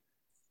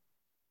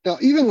 now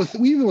even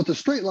with the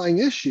straight line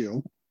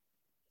issue,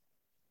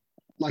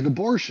 like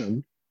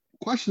abortion,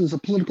 questions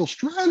of political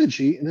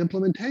strategy and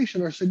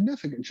implementation are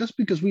significant. Just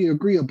because we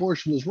agree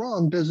abortion is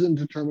wrong doesn't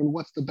determine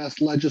what's the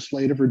best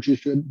legislative or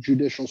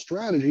judicial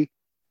strategy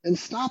in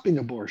stopping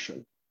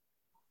abortion.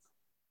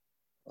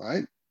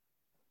 Right?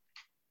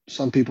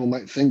 Some people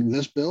might think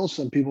this bill,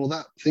 some people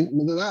that think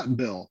that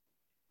bill.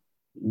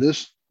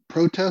 This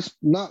protest,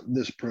 not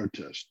this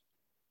protest.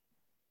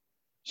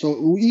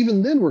 So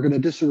even then, we're going to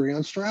disagree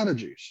on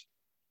strategies.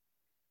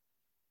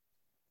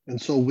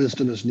 And so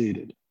wisdom is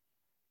needed.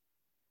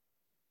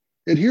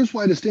 And here's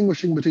why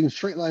distinguishing between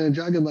straight line and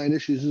jagged line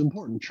issues is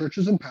important.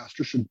 Churches and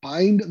pastors should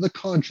bind the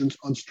conscience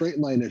on straight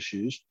line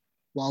issues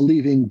while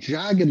leaving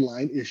jagged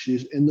line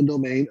issues in the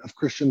domain of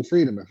Christian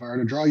freedom. If I were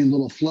to draw you a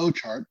little flow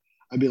chart,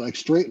 I'd be like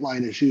straight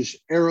line issues,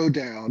 arrow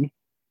down,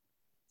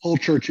 whole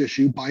church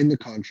issue, bind the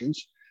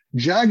conscience.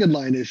 Jagged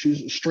line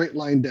issues, straight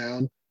line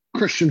down,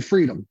 Christian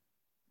freedom.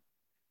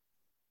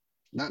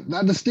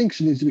 That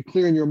distinction needs to be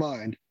clear in your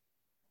mind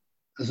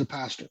as a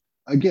pastor.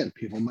 Again,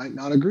 people might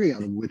not agree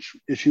on which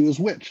issue is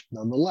which.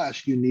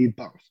 Nonetheless, you need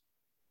both.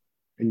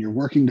 And you're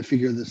working to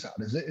figure this out.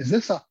 Is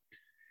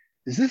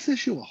this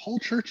issue a whole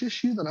church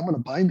issue that I'm going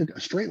to bind a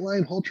straight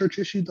line whole church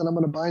issue that I'm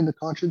going to bind the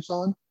conscience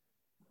on?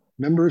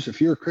 Members,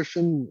 if you're a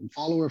Christian and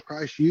follower of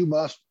Christ, you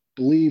must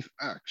believe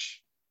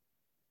X.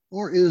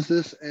 Or is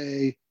this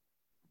a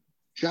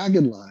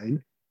jagged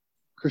line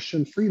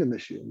Christian freedom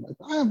issue? Like,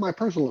 I have my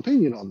personal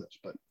opinion on this,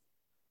 but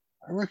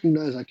I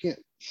recognize I can't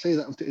say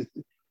that.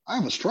 I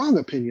have a strong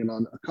opinion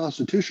on a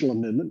constitutional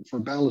amendment for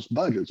balanced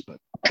budgets, but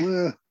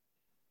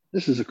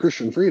this is a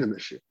Christian freedom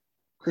issue.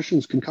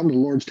 Christians can come to the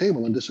Lord's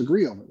table and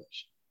disagree over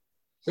this.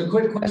 So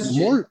quick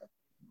question.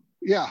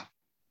 Yeah.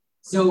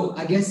 So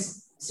I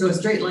guess, a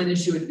straight line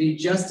issue would be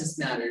justice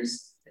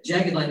matters. A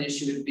jagged line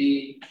issue would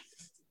be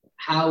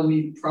how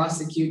we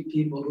prosecute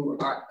people who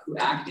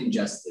act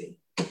unjustly.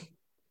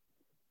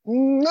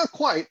 Not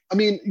quite. I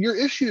mean, your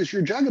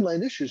jagged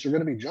line issues are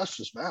going to be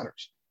justice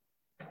matters.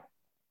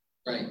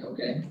 Right,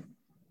 okay.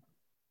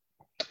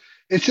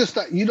 It's just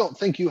that you don't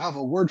think you have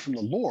a word from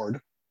the Lord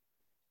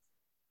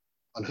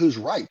on who's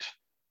right.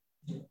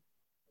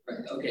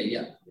 Right, okay,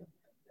 yeah.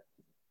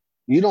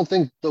 You don't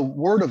think the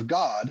word of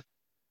God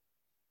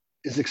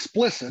is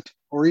explicit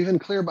or even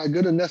clear by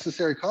good and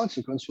necessary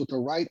consequence what the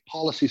right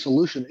policy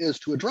solution is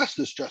to address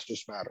this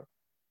justice matter.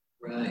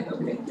 Right,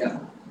 okay, yeah.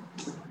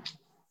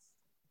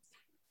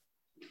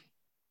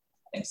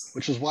 Thanks.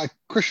 Which is why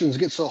Christians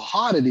get so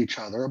hot at each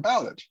other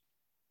about it.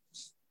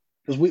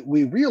 Because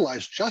we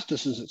realize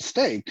justice is at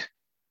stake.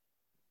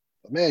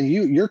 But man,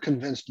 you're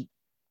convinced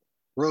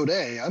road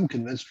A, I'm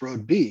convinced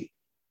road B.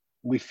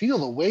 We feel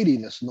the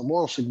weightiness and the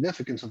moral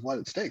significance of what's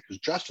at stake because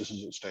justice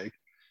is at stake.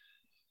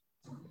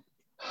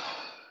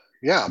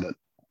 Yeah, but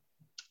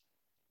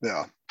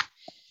yeah,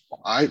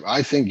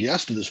 I think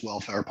yes to this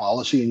welfare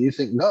policy and you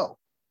think no.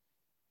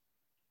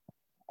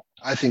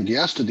 I think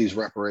yes to these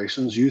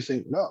reparations, you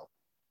think no.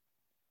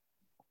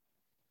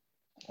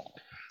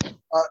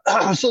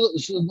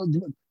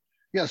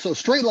 So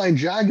straight line,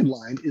 jagged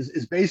line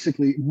is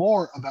basically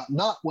more about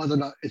not whether or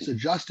not it's a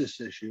justice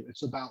issue.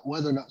 It's about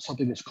whether or not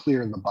something is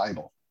clear in the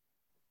Bible.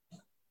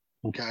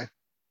 Okay.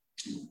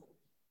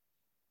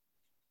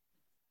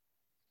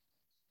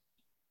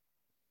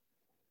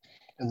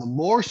 And the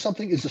more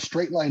something is a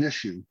straight line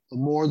issue, the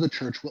more the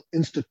church will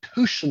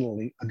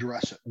institutionally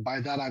address it. And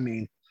by that, I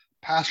mean,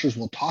 pastors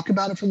will talk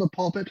about it from the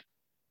pulpit.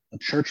 The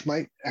church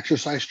might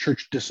exercise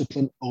church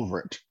discipline over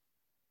it.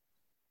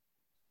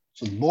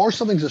 So the more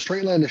something's a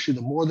straight line issue,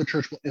 the more the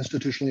church will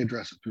institutionally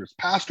address it through its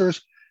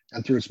pastors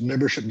and through its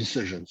membership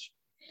decisions.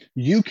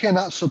 You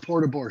cannot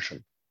support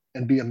abortion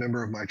and be a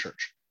member of my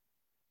church.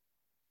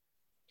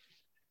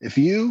 If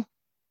you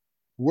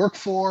work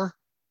for,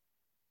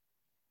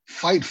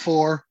 fight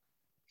for,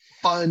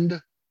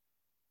 fund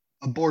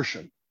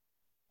abortion,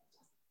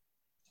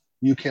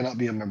 you cannot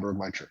be a member of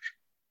my church.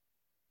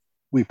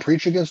 We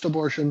preach against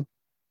abortion.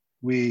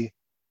 We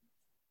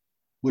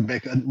would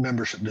make a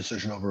membership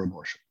decision over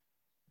abortion.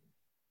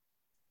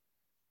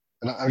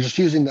 And I'm just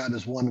using that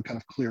as one kind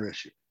of clear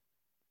issue.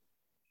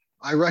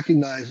 I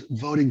recognize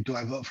voting, do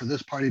I vote for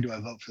this party? Do I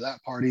vote for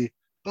that party?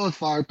 Both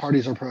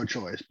parties are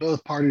pro-choice.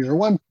 Both parties are,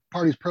 one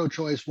party's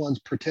pro-choice, one's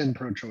pretend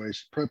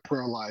pro-choice,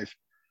 pro-life.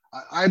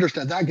 I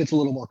understand that gets a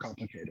little more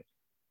complicated.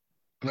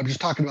 But I'm just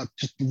talking about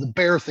just the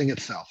bare thing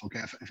itself,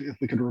 okay? If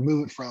we could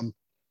remove it from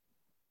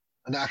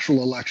an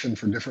actual election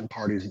for different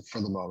parties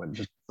for the moment,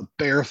 just the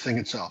bare thing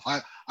itself.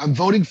 I'm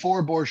voting for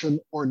abortion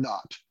or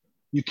not.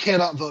 You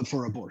cannot vote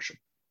for abortion.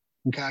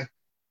 Okay,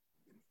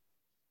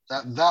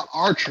 that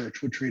our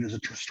church would treat as a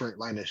straight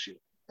line issue,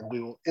 and we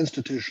will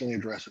institutionally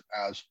address it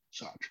as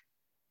such.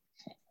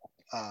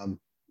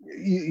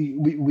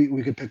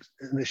 We could pick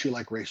an issue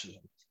like racism.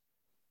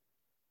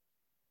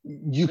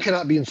 You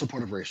cannot be in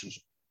support of racism.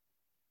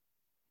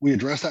 We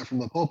address that from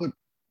the pulpit.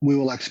 We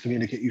will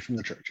excommunicate you from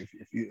the church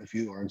if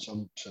you are in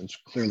some sense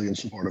clearly in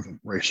support of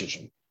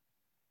racism.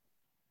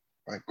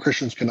 Right?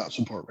 Christians cannot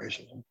support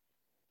racism.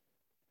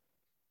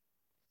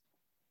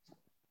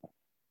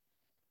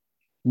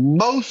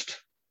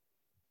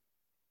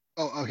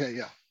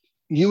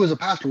 You as a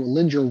pastor will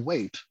lend your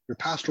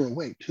pastoral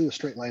weight to a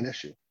straight line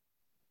issue.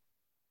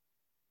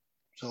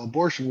 So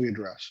abortion we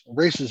address,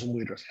 racism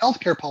we address,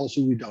 healthcare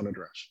policy we don't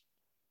address.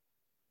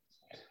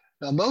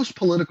 Now, most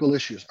political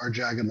issues are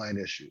jagged line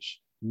issues.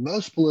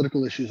 Most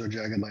political issues are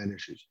jagged line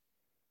issues.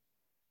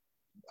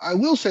 I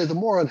will say the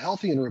more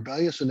unhealthy and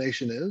rebellious a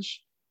nation is,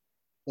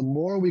 the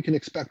more we can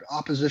expect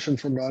opposition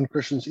from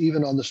non-Christians,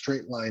 even on the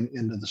straight line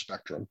into the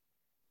spectrum.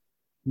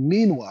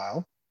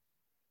 Meanwhile,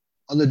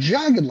 on the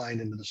jagged line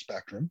into the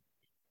spectrum,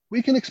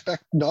 we can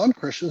expect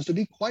non-Christians to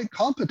be quite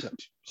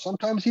competent,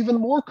 sometimes even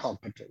more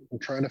competent in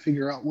trying to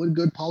figure out what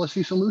good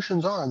policy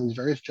solutions are on these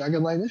various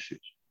jagged line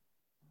issues.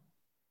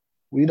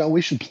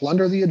 We should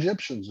plunder the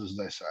Egyptians, as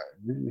they say.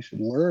 We should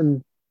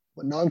learn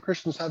what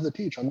non-Christians have to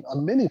teach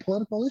on many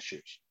political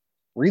issues.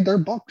 Read their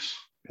books,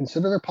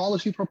 consider their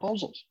policy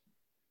proposals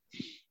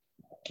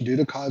due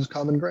to God's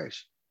common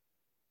grace.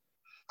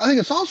 I think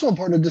it's also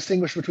important to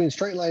distinguish between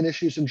straight line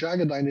issues and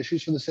jagged line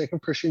issues for the sake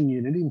of Christian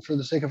unity and for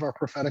the sake of our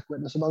prophetic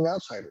witness among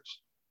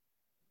outsiders.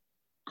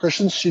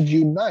 Christians should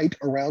unite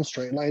around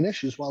straight line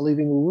issues while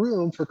leaving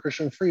room for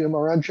Christian freedom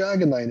around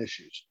jagged line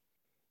issues.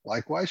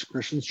 Likewise,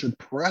 Christians should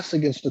press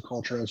against the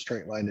culture on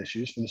straight line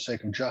issues for the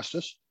sake of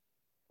justice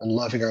and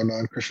loving our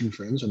non-Christian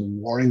friends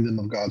and warning them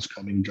of God's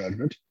coming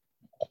judgment.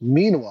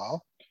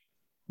 Meanwhile,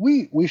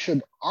 we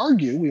should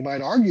argue,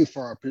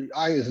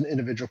 I as an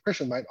individual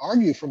Christian might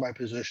argue for my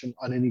position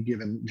on any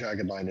given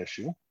jagged line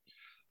issue,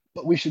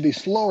 but we should be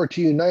slower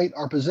to unite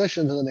our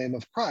positions in the name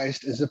of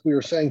Christ as if we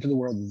were saying to the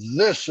world,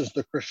 this is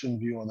the Christian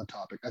view on the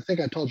topic. I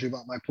think I told you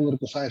about my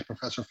political science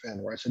professor,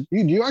 Finn, where I said, do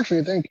you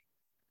actually think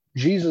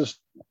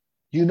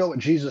you know what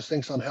Jesus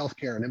thinks on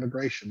healthcare and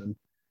immigration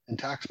and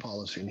tax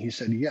policy? And he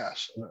said,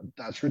 yes. And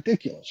that's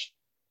ridiculous.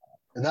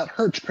 And that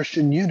hurts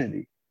Christian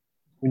unity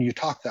when you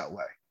talk that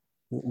way,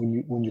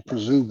 when you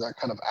presume that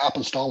kind of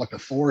apostolic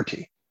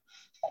authority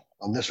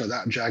on this or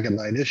that jagged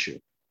line issue.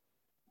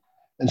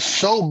 And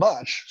so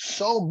much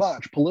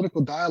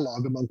political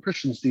dialogue among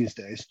Christians these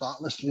days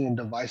thoughtlessly and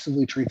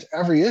divisively treats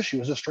every issue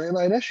as a straight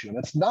line issue, and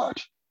it's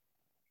not.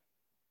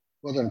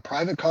 Whether in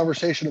private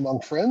conversation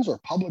among friends or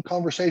public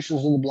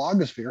conversations in the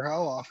blogosphere,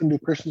 how often do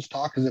Christians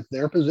talk as if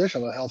their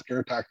position on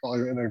healthcare, tax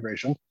policy,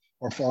 immigration,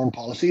 or foreign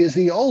policy is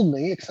the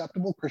only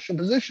acceptable Christian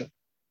position,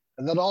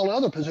 and that all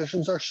other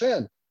positions are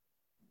sin?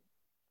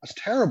 That's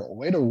terrible.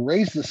 Way to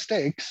raise the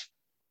stakes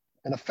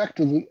and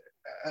effectively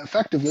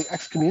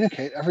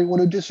excommunicate everyone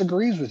who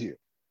disagrees with you.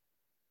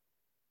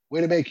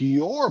 Way to make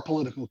your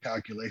political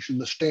calculation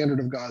the standard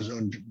of God's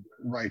own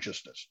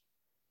righteousness.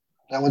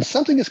 Now, when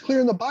something is clear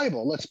in the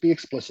Bible, let's be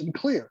explicit and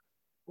clear.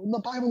 When the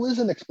Bible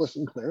isn't explicit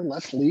and clear,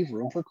 let's leave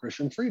room for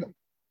Christian freedom.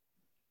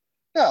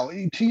 Now,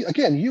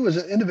 again, you as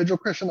an individual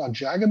Christian on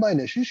jagged line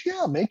issues,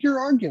 make your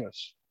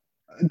arguments,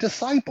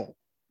 disciple,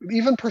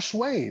 even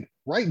persuade,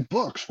 write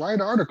books,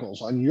 write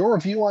articles on your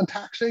view on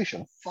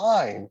taxation,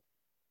 fine.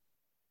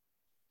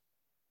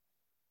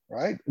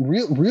 Right?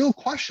 Real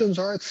questions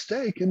are at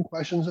stake in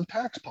questions of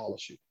tax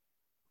policy.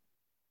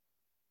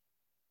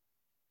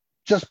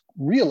 Just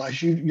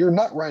realize you're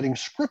not writing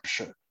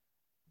scripture.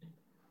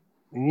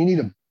 And you need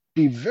to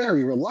be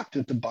very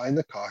reluctant to bind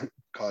the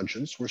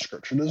conscience where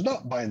scripture does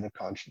not bind the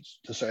conscience,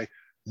 to say,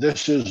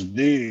 this is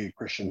the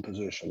Christian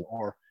position,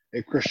 or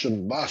a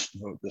Christian must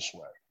vote this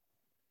way.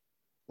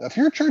 Now, if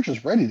your church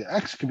is ready to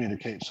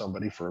excommunicate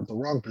somebody for the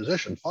wrong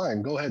position,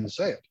 fine, go ahead and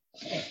say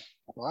it.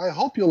 Well, I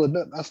hope you'll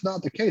admit that's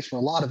not the case for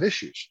a lot of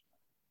issues.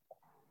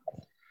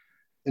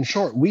 In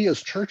short, we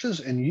as churches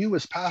and you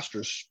as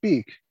pastors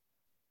speak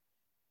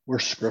where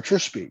scripture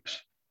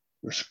speaks,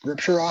 where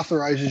scripture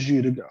authorizes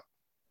you to go.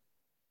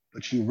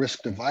 But you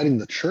risk dividing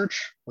the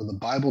church where the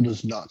Bible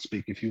does not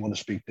speak if you want to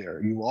speak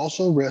there. You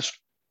also risk,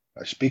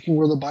 by speaking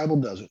where the Bible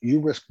doesn't, you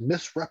risk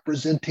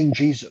misrepresenting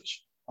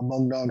Jesus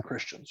among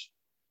non-Christians.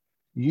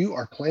 You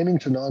are claiming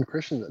to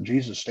non-Christians that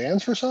Jesus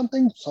stands for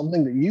something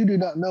that you do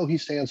not know he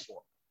stands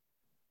for.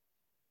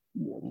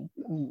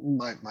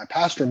 My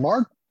pastor,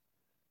 Mark,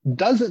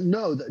 doesn't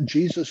know that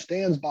Jesus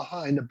stands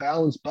behind a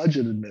balanced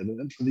budget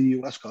amendment for the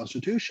U.S.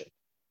 Constitution.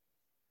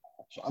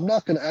 So I'm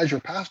not going to, as your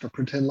pastor,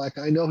 pretend like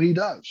I know he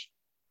does.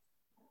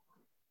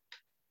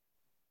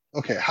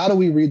 Okay, how do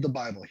we read the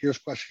Bible? Here's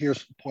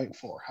point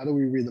 4. How do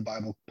we read the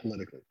Bible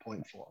politically?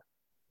 Point 4.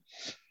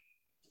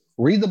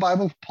 Read the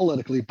Bible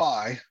politically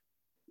by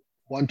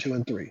 1, 2,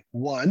 and 3.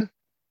 1,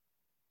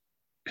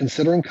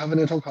 considering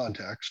covenantal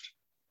context.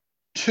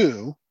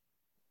 2,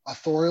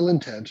 authorial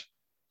intent.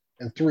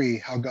 And 3,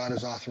 how God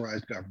has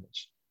authorized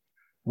governments.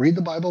 Read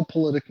the Bible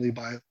politically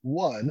by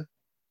 1,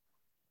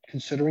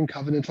 considering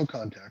covenantal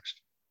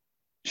context.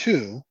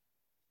 2,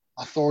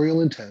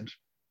 authorial intent,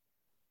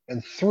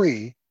 and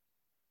 3,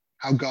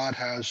 how God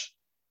has,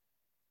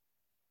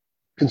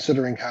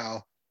 considering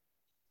how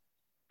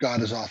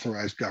God has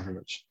authorized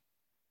governments.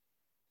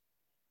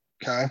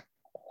 Okay?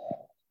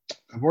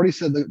 I've already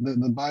said that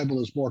the Bible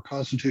is more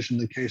constitution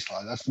than case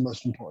law. That's the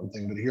most important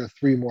thing. But here are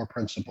 3 more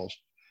principles.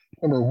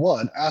 Number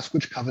 1, ask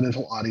which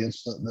covenantal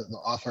audience the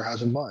author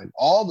has in mind.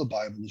 All the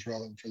Bible is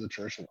relevant for the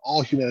church and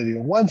all humanity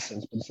in one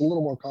sense, but it's a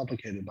little more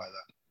complicated by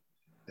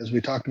that. As we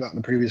talked about in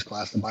the previous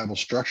class, the Bible is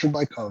structured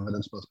by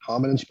covenants, both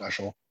common and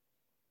special.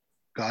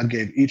 God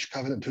gave each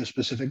covenant to a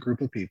specific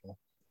group of people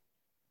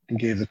and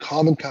gave the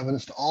common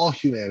covenants to all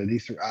humanity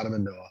through Adam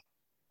and Noah.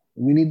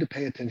 And we need to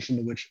pay attention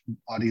to which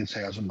audience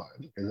has in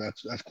mind. Okay,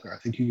 that's clear. I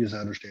think you guys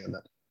understand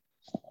that.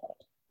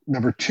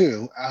 Number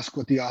 2, ask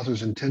what the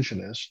author's intention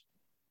is.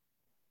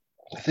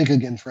 I think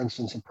again, for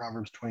instance, in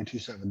Proverbs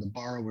 22:7, the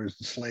borrower is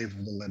the slave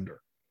of the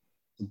lender.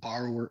 The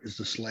borrower is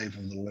the slave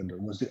of the lender.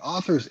 Was the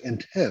author's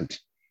intent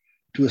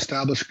to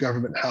establish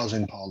government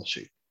housing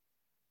policy?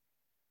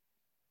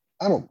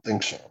 I don't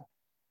think so.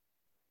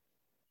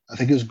 I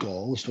think his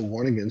goal was to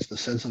warn against the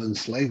sense of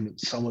enslavement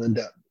someone in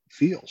debt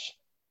feels,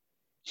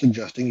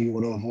 suggesting you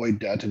want to avoid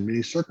debt in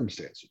many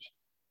circumstances.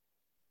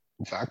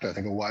 In fact, I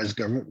think a wise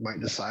government might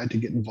decide to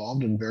get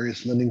involved in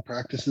various lending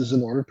practices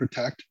in order to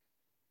protect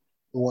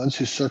the ones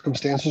whose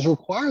circumstances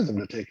require them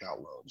to take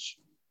out loans.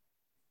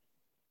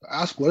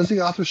 Ask, what is the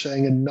author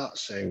saying and not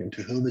saying, and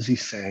to whom is he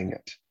saying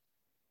it?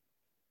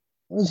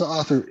 What is the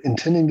author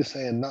intending to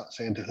say and not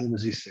saying, to whom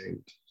is he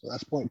saying it? So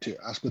that's point 2.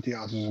 Ask what the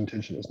author's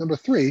intention is. Number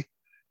 3,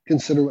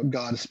 consider what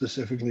God has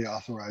specifically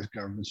authorized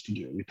governments to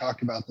do. We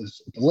talked about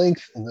this at the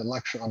length in the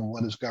lecture on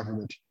what is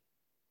government.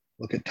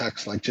 Look at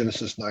texts like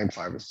Genesis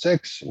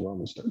 9:5-6 and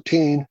Romans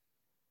 13.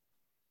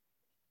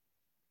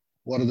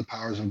 What are the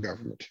powers of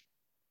government?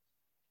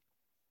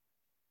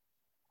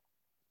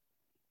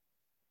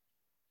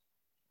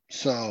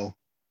 So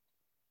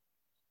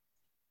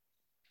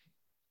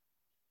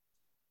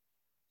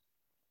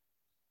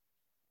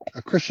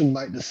a Christian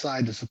might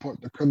decide to support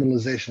the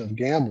criminalization of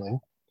gambling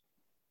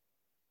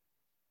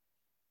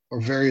or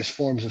various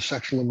forms of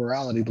sexual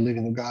immorality,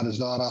 believing that God has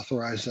not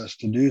authorized us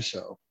to do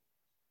so.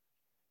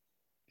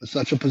 But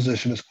such a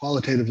position is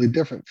qualitatively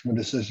different from a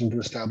decision to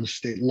establish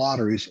state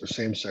lotteries or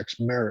same-sex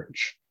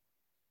marriage.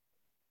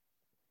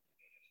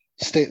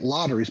 State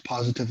lotteries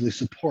positively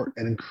support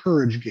and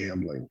encourage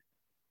gambling.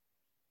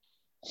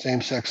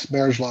 Same-sex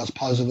marriage laws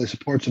positively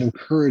supports and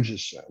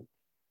encourages sin.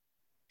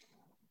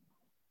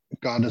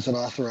 God doesn't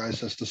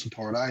authorize us to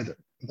support either.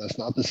 But that's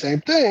not the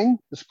same thing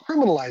as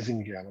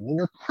criminalizing gambling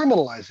or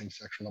criminalizing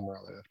sexual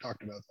immorality. I've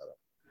talked about that.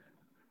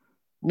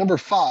 Number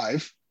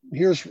 5,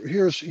 here's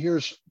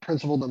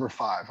principle number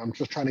 5. I'm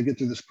just trying to get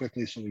through this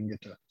quickly so we can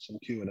get to some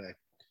Q&A.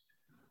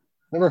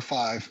 Number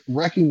 5,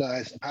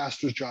 recognize a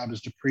pastor's job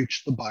is to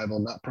preach the Bible,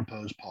 not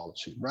propose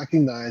policy.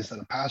 Recognize that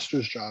a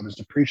pastor's job is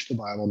to preach the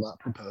Bible, not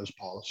propose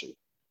policy.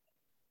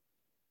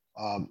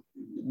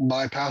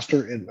 My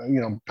pastor,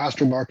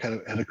 Pastor Mark had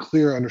a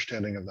clear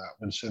understanding of that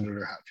when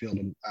Senator Hatfield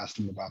asked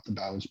him about the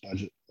balanced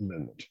budget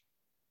amendment.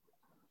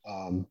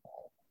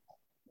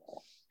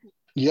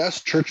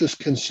 Yes, churches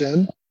can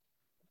sin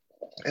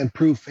and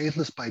prove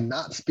faithless by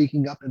not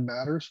speaking up in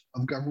matters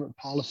of government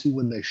policy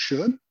when they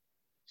should.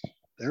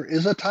 There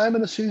is a time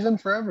and a season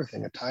for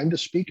everything, a time to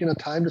speak and a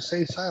time to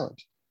stay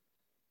silent.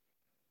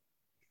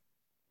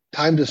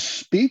 Time to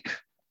speak,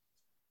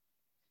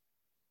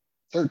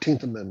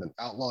 13th Amendment,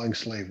 outlawing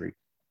slavery.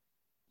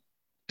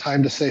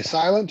 Time to stay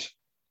silent,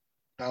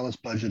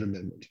 balanced budget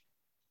amendment.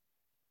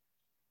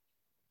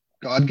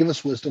 God give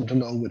us wisdom to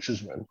know which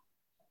is when.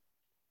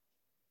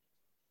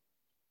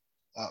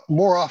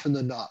 More often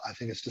than not, I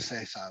think it's to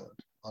stay silent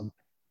on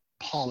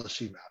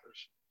policy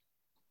matters.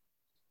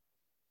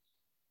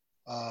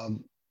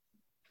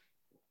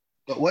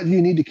 But what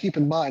you need to keep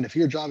in mind, if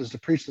your job is to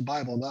preach the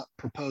Bible, not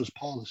propose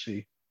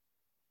policy,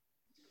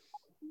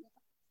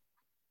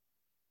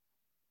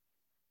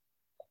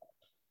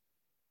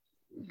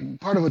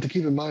 part of what to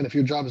keep in mind if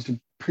your job is to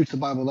preach the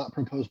Bible, not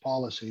propose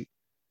policy,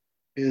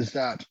 is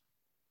that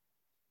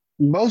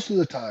most of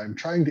the time,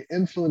 trying to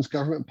influence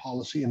government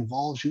policy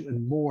involves you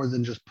in more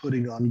than just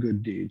putting on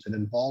good deeds. It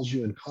involves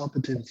you in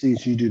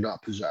competencies you do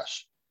not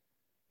possess.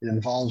 It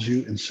involves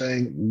you in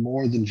saying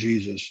more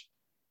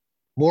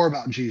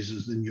about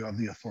Jesus than you have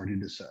the authority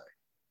to say.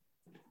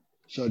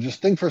 So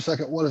just think for a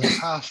second, what is a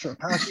pastor? A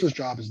pastor's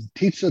job is to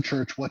teach the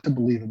church what to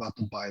believe about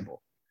the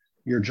Bible.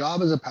 Your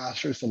job as a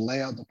pastor is to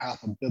lay out the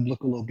path of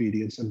biblical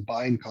obedience and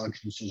bind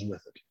consciences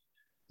with it.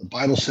 The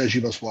Bible says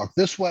you must walk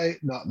this way,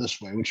 not this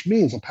way, which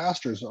means a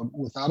pastor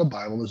without a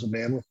Bible is a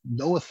man with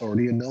no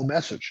authority and no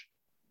message.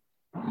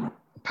 A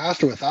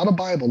pastor without a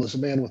Bible is a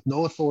man with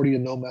no authority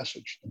and no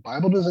message. The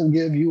Bible doesn't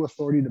give you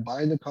authority to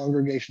bind the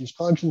congregation's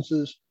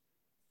consciences.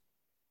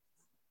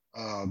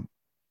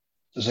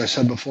 As I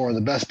said before,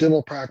 the best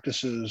dental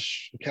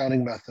practices,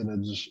 accounting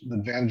methods, the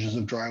advantages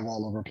of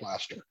drywall over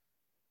plaster.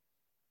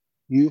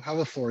 You have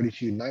authority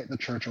to unite the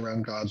church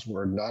around God's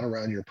word, not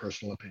around your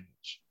personal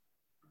opinions.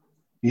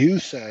 You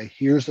say,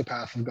 here's the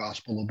path of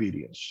gospel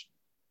obedience.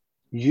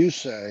 You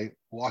say,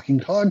 walking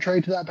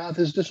contrary to that path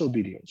is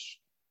disobedience.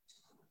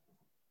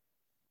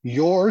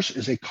 Yours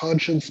is a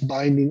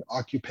conscience-binding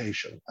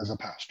occupation as a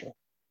pastor.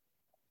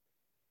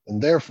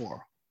 And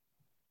therefore,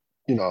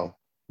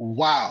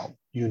 wow,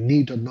 you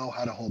need to know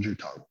how to hold your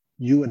tongue.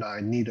 You and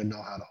I need to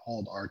know how to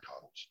hold our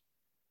tongues.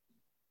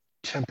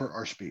 Temper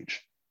our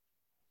speech.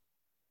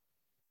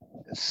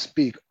 And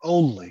speak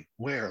only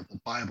where the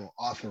Bible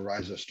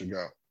authorizes us to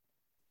go.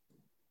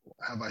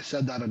 Have I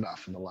said that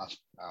enough in the last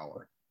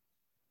hour?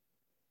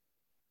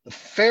 The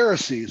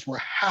Pharisees were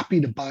happy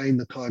to bind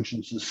the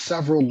conscience's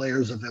several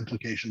layers of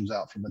implications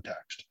out from the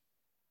text.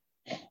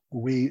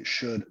 We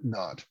should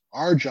not.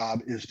 Our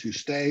job is to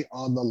stay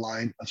on the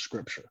line of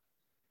Scripture.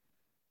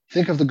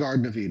 Think of the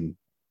Garden of Eden.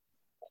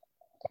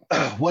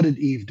 What did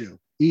Eve do?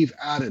 Eve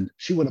added,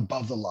 she went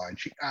above the line.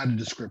 She added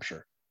to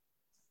Scripture.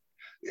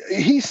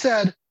 He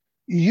said,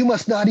 you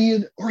must not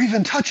eat or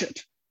even touch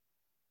it.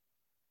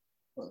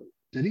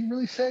 Did he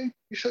really say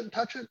you shouldn't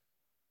touch it?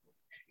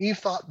 Eve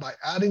thought by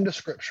adding to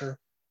Scripture,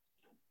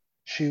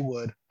 she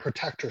would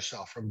protect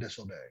herself from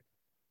disobeying.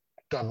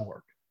 Doesn't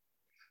work.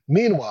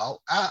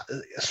 Meanwhile,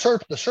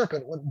 the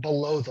serpent went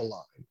below the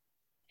line.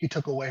 He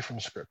took away from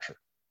Scripture.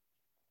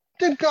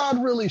 Did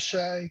God really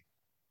say?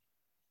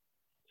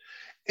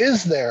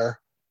 Is there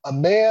a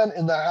man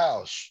in the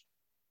house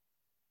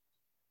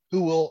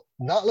who will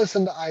not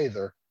listen to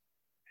either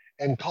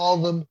and call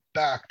them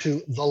back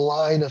to the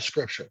line of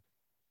Scripture?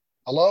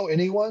 Hello,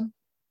 anyone?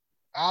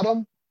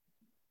 Adam?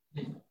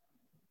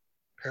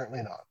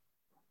 Apparently not.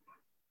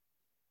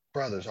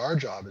 Brothers, our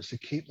job is to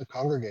keep the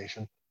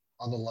congregation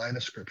on the line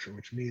of Scripture,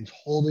 which means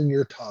holding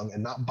your tongue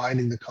and not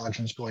binding the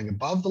conscience going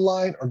above the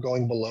line or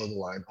going below the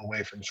line,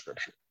 away from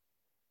Scripture.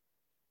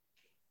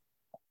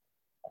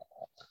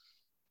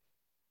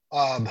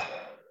 How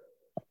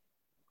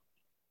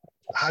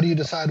do you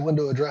decide when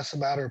to address a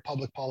matter of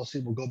public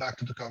policy? We'll go back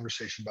to the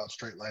conversation about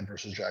straight line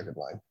versus jagged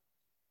line.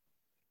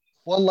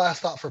 One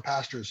last thought for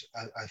pastors,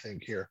 I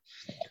think, here.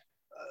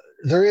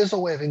 There is a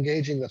way of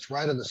engaging that's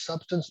right on the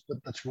substance, but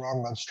that's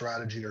wrong on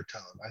strategy or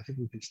tone. I think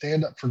we can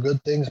stand up for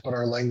good things, but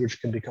our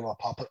language can become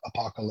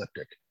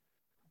apocalyptic.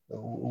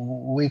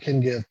 We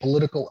can give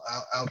political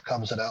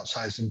outcomes an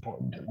outsized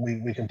importance.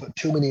 We can put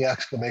too many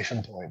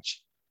exclamation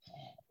points,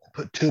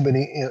 put too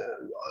many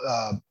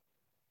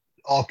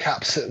all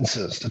cap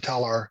sentences to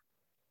tell our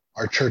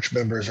church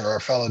members or our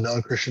fellow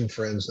non-Christian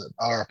friends that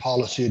our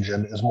policy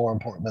agenda is more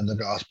important than the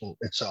gospel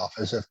itself,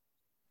 as if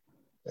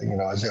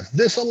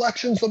this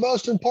election's the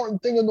most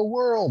important thing in the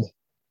world.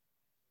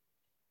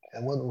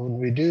 And when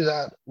we do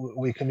that,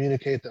 we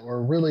communicate that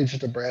we're really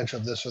just a branch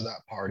of this or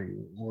that party.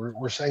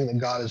 We're saying that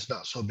God is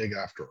not so big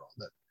after all.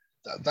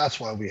 That's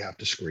why we have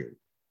to scream.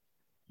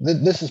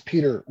 This is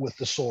Peter with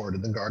the sword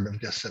in the Garden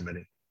of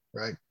Gethsemane,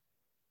 right?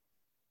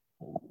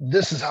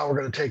 This is how we're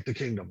going to take the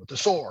kingdom, with the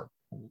sword.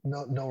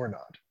 No, we're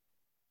not.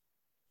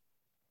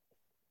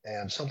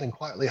 And something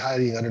quietly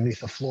hiding underneath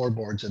the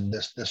floorboards in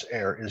this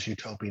air is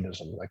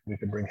utopianism. Like we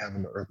can bring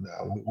heaven to earth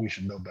now. We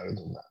should know better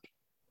than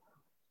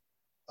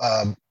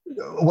that.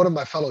 One of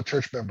my fellow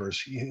church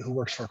members who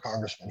works for a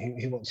congressman,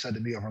 he once said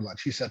to me over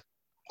lunch, he said,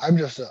 I'm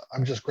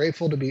just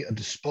grateful to be a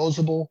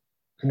disposable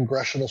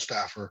congressional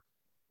staffer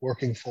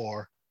working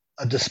for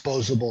a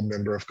disposable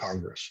member of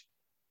Congress.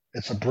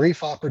 It's a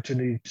brief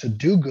opportunity to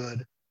do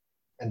good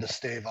and to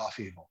stave off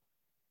evil.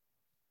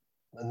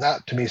 And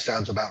that to me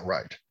sounds about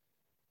right.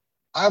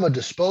 I'm a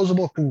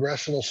disposable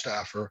congressional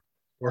staffer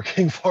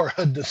working for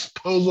a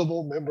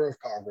disposable member of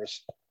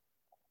Congress.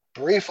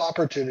 Brief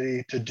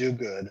opportunity to do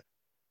good,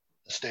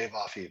 to stave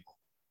off evil.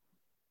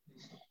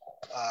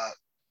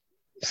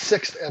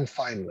 Sixth and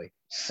finally,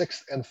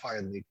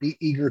 be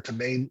eager to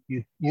maintain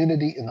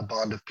unity in the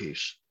bond of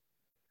peace.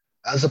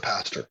 As a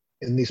pastor,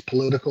 in these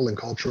political and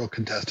cultural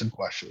contested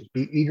questions,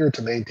 be eager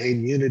to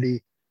maintain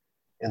unity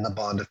in the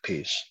bond of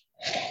peace.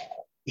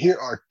 Here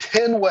are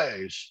 10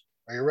 ways.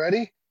 Are you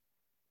ready?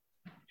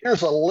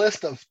 Here's a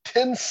list of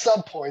 10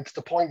 subpoints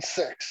to point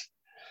 6.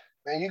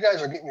 Man, you guys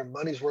are getting your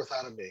money's worth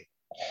out of me.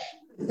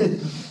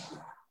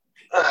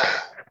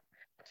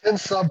 10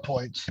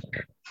 subpoints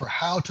for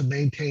how to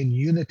maintain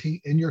unity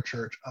in your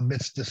church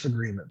amidst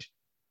disagreement.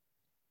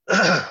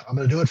 I'm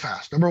going to do it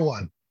fast. Number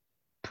 1,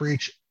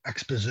 preach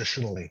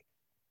expositionally.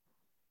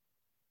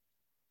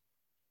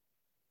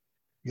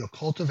 You'll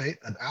cultivate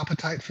an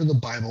appetite for the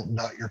Bible,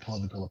 not your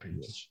political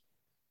opinions.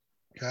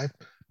 Okay?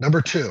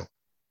 Number 2,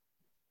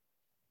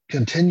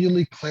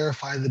 continually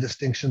clarify the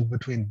distinction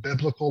between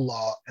biblical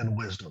law and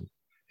wisdom.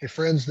 Hey,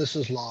 friends, this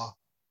is law.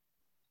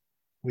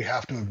 We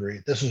have to agree.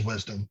 This is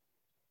wisdom.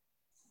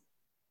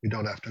 We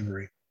don't have to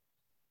agree.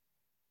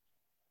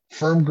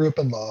 Firm grip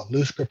on law,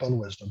 loose grip on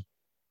wisdom.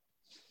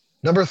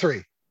 Number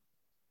 3,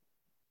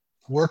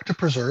 work to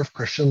preserve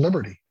Christian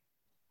liberty.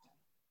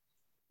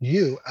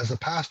 You, as a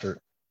pastor,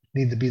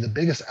 need to be the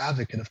biggest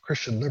advocate of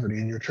Christian liberty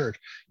in your church.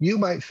 You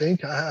might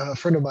think, a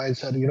friend of mine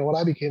said, when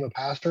I became a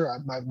pastor,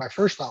 my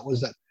first thought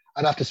was that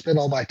I'd have to spend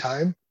all my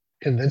time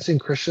convincing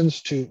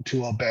Christians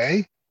to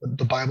obey what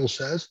the Bible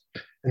says.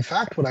 In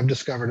fact, what I've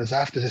discovered is I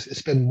have to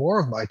spend more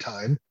of my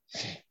time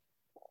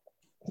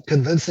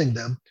convincing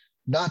them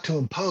not to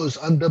impose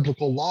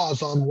unbiblical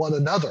laws on one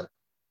another.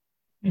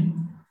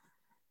 Mm-hmm.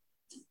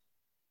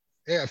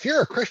 Yeah, if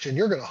you're a Christian,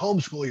 you're going to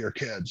homeschool your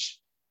kids.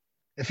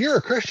 If you're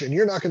a Christian,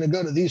 you're not going to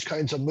go to these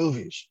kinds of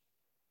movies.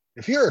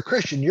 If you're a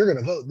Christian, you're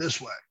going to vote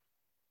this way.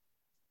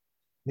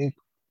 I mean,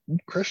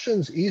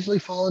 Christians easily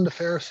fall into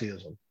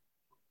Phariseeism.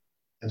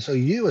 And so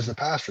you as the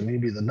pastor need to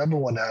be the number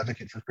one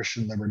advocate for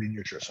Christian liberty in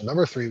your church. So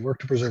number 3, work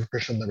to preserve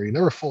Christian liberty.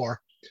 Number 4,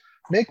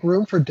 make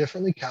room for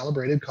differently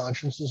calibrated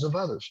consciences of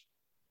others.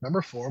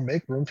 Number 4,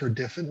 make room for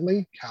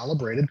differently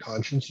calibrated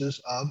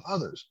consciences of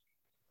others.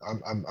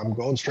 I'm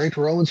going straight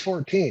to Romans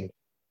 14.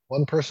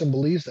 One person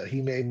believes that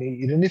he may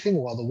eat anything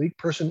while the weak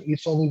person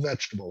eats only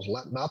vegetables.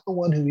 Let not the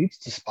one who eats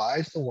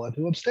despise the one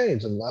who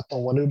abstains, and let the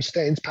one who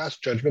abstains pass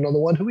judgment on the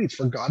one who eats,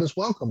 for God has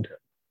welcomed him.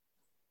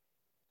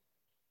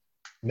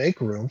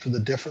 Make room for the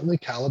differently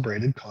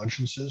calibrated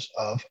consciences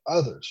of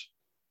others.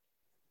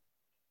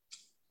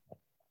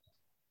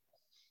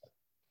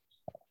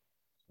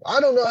 I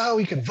don't know how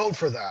we can vote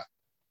for that.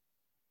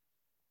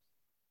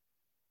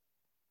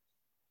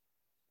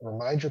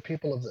 Remind your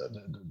people of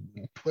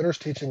the Twitter's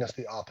teaching us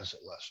the opposite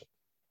lesson.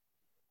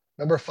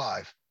 Number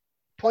 5,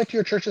 point to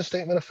your church's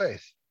statement of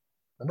faith.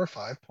 Number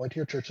 5, point to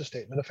your church's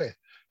statement of faith.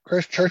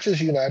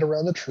 Churches unite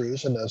around the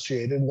truths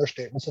enunciated in their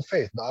statements of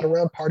faith, not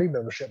around party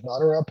membership,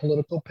 not around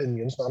political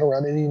opinions, not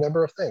around any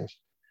number of things.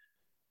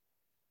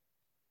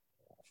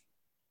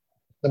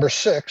 Number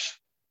 6,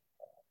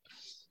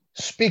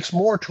 speaks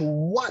more to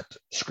what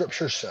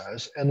Scripture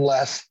says and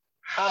less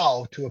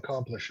how to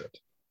accomplish it.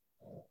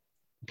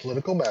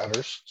 Political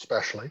matters,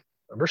 especially,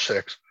 number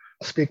 6,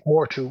 speak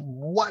more to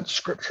what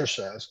Scripture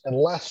says and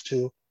less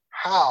to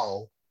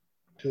how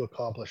to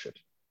accomplish it.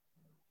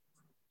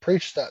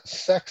 Preach that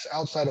sex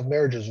outside of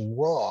marriage is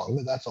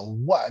wrong. That's a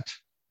what.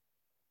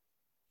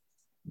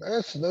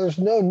 There's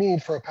no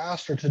need for a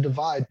pastor to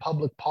divide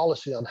public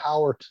policy on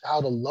how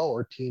to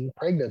lower teen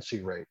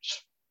pregnancy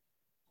rates.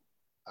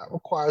 That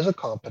requires a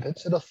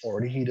competence and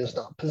authority he does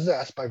not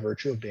possess by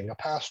virtue of being a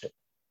pastor.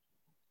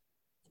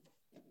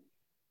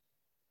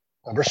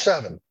 Number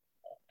 7,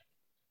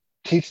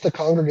 teach the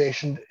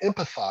congregation to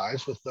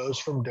empathize with those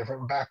from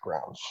different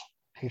backgrounds.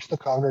 Teach the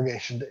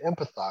congregation to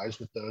empathize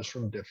with those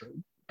from different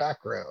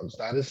backgrounds.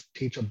 That is,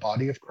 teach a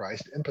body of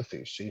Christ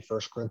empathy. See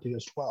 1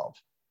 Corinthians 12.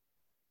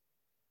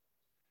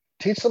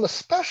 Teach them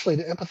especially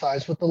to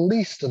empathize with the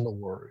least in the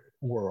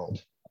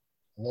world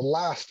and the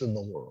last in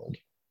the world,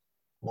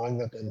 knowing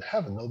that in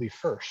heaven they'll be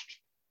first.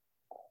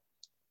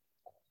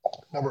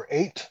 Number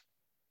 8,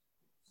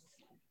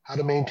 how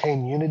to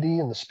maintain unity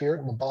in the spirit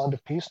and the bond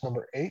of peace.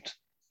 Number 8,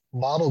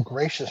 model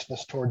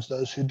graciousness towards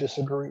those who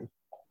disagree.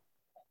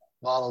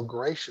 Model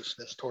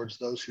graciousness towards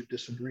those who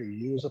disagree.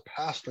 You as a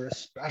pastor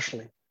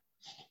especially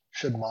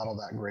should model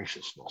that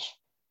graciousness.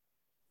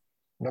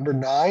 Number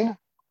 9,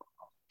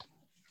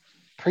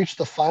 preach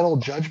the final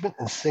judgment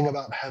and sing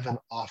about heaven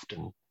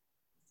often.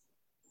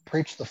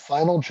 Preach the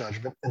final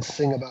judgment and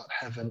sing about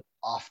heaven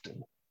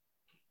often.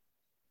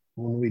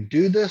 When we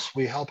do this,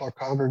 we help our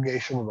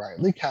congregation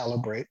rightly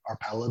calibrate our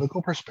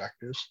political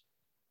perspectives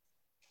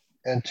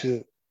and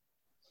to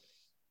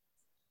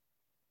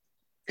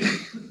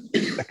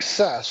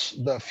access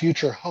the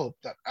future hope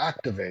that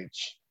activates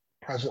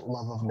present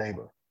love of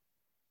neighbor.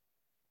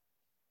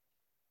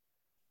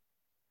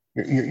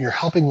 You're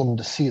helping them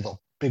to see the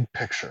big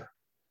picture.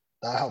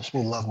 That helps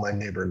me love my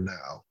neighbor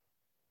now.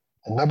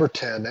 And number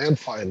 10, and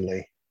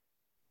finally,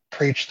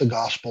 preach the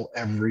gospel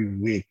every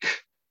week.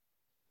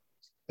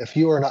 If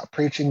you are not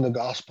preaching the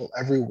gospel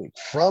every week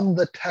from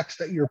the text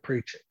that you're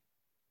preaching,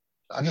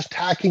 not just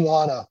tacking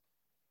on a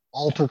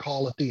altar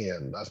call at the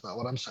end, that's not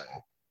what I'm saying.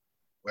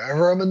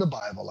 Wherever I'm in the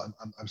Bible,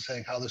 I'm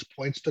saying how this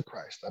points to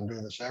Christ. I'm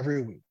doing this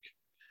every week.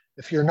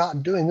 If you're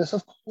not doing this,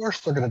 of course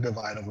they're going to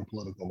divide over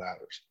political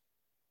matters,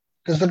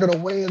 because they're going to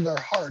weigh in their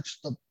hearts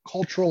the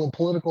cultural and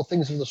political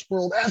things of this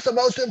world as the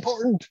most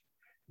important.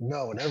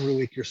 No, and every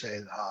week you're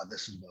saying,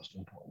 this is most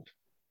important.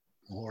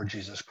 The Lord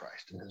Jesus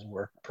Christ and his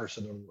work,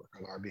 person and work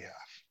on our behalf.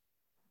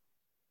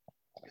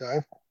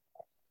 Okay?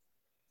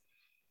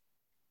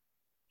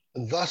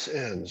 And thus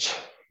ends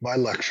my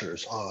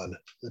lectures on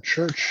the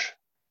church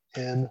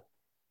in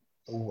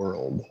the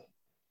world.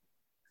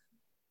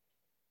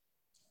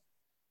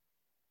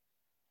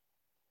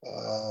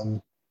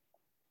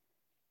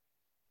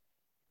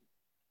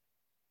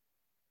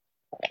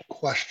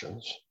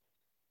 Questions?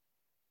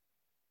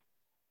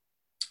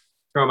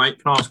 Go on,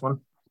 mate. Can I ask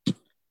one?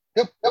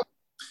 Yep.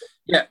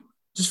 Yeah,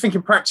 just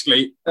thinking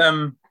practically.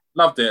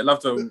 Loved it.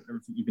 Loved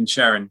everything you've been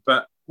sharing.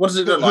 But what does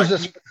it look like?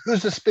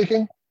 Who's this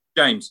speaking?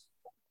 James.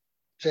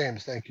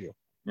 James, thank you.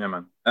 Yeah,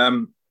 man.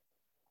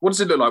 What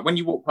does it look like when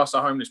you walk past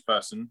a homeless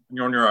person and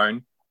you're on your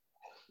own?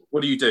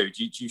 What do you do?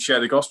 Do you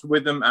share the gospel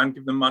with them and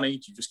give them money?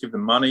 Do you just give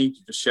them money? Do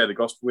you just share the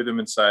gospel with them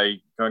and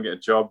say, go and get a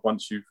job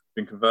once you've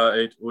been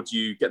converted? Or do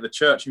you get the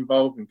church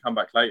involved and come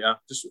back later?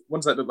 Just what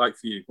does that look like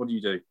for you? What do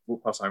you do?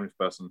 Walk past a homeless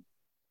person.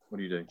 What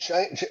do you do?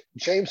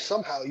 James,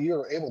 somehow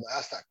you're able to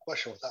ask that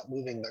question without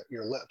moving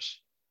your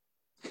lips.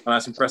 Oh,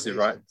 that's impressive,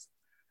 right?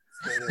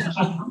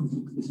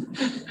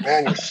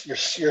 Man,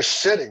 you're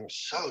sitting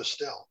so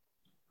still.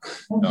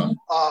 No.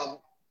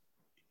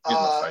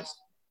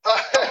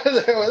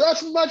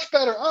 That's much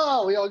better.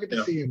 Oh, we all get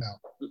to see you now.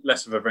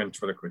 Less of a wrench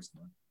for the quiz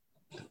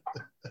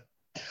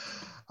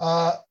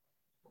now.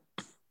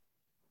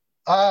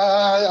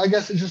 I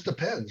guess it just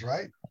depends,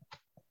 right?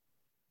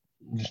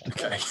 Just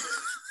depends.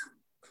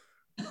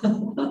 Okay. I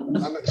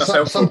mean,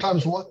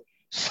 sometimes one,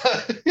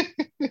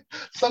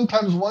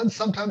 sometimes one,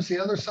 sometimes the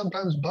other,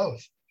 sometimes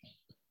both.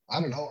 I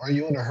don't know. Are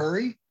you in a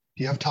hurry?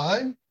 Do you have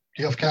time?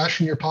 Do you have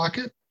cash in your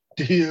pocket?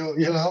 Do you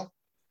know?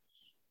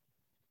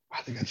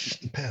 I think it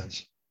just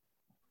depends.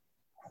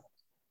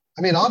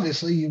 I mean,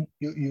 obviously,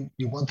 you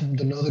want them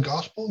to know the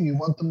gospel. You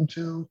want them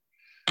to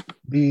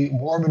be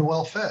warm and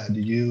well fed.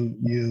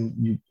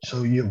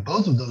 So you have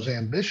both of those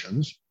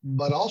ambitions,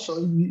 but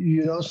also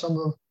some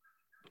of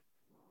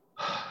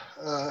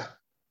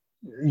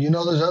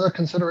there's other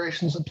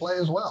considerations at play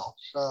as well.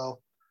 So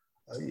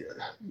that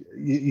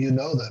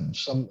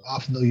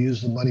often they'll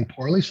use the money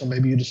poorly. So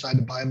maybe you decide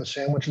to buy them a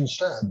sandwich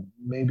instead.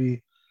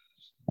 Maybe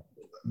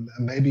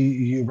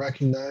you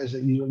recognize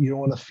that you don't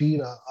want to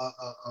feed a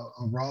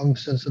wrong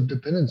sense of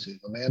dependency.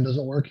 The man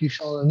doesn't work, he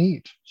shall not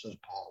eat, says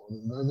Paul.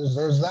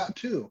 There's that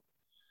too.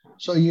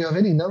 So you have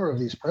any number of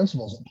these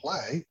principles at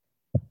play.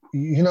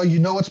 You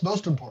know what's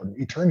most important.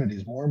 Eternity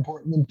is more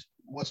important than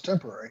what's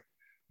temporary.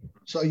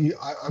 So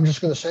I'm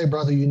just going to say,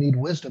 brother, you need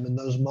wisdom in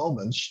those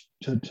moments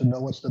to know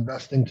what's the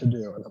best thing to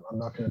do. And I'm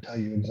not going to tell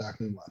you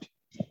exactly what.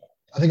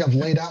 I think I've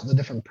laid out the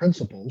different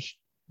principles,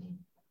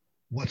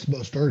 what's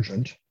most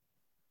urgent,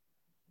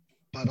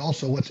 but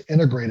also what's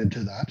integrated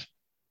to that.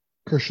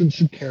 Christians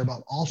should care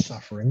about all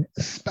suffering,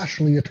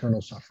 especially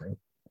eternal suffering.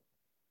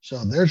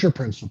 So there's your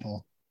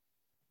principle.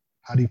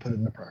 How do you put it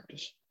into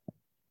practice?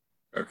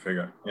 Go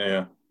figure.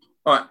 Yeah.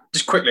 All right,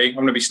 just quickly, I'm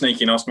going to be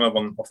sneaky and ask another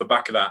one off the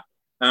back of that.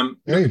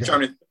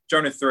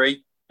 Jonah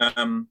 3,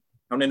 how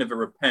Nineveh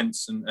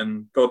repents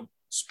and God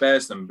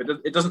spares them, but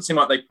it doesn't seem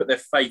like they put their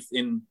faith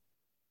in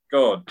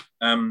God.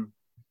 And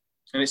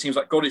it seems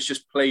like God is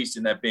just pleased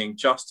in there being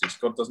justice.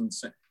 God doesn't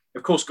say,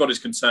 of course, God is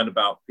concerned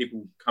about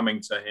people coming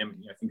to him.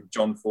 Think of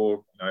John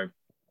 4,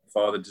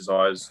 Father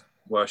desires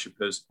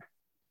worshippers.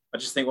 I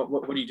just think,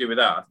 what do you do with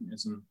that? I think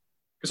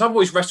because I've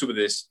always wrestled with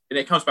this, and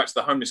it comes back to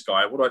the homeless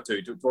guy. What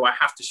do? Do I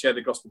have to share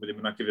the gospel with him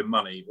when I give him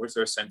money? Or is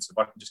there a sense of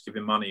I can just give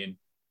him money and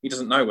he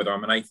doesn't know whether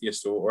I'm an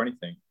atheist or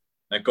anything?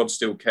 And God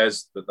still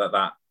cares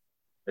that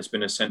there's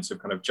been a sense of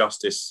kind of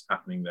justice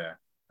happening there.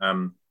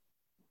 I'm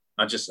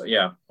not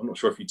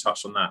sure if you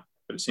touched on that,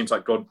 but it seems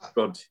like God,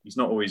 he's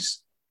not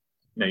always,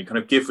 you kind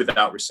of give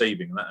without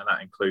receiving, and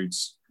that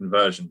includes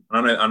conversion.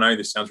 And I know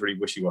this sounds really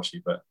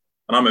wishy-washy, and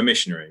I'm a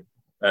missionary,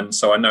 and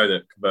so I know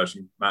that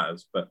conversion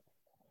matters, but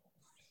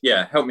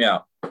yeah, help me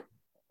out.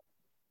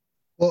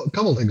 Well, a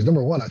couple of things.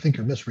 Number one, I think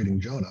you're misreading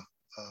Jonah.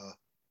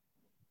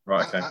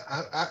 Right. Okay.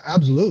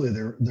 Absolutely,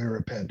 they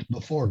repent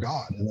before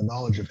God in the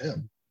knowledge of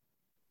Him,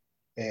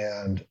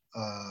 and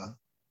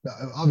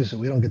obviously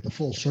we don't get the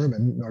full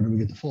sermon, nor do we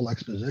get the full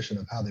exposition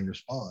of how they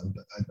respond.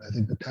 But I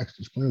think the text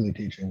is clearly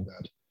teaching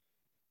that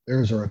there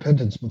is a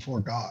repentance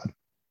before God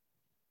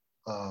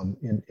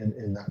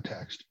in that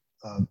text.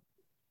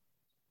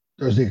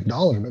 There's the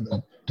acknowledgement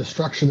that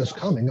destruction is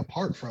coming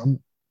apart from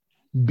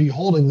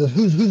beholding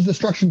who's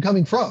destruction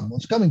coming from? Well,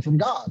 it's coming from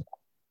God.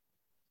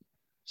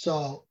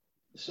 So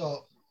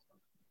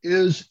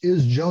is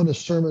Jonah's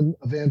sermon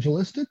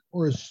evangelistic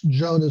or is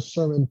Jonah's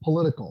sermon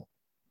political?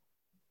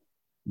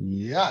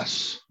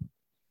 Yes,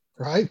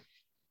 right?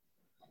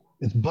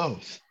 It's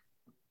both.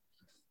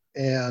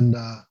 And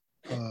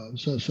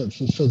so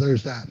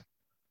there's that.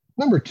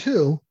 Number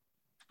two,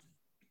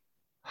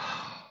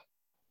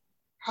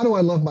 how do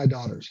I love my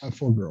daughters? I have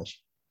 4 girls.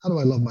 How do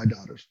I love my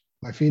daughters?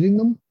 By feeding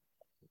them?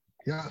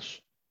 Yes.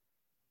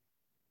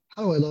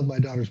 How do I love my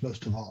daughters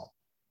most of all?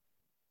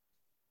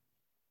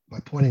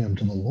 By pointing them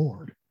to the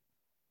Lord.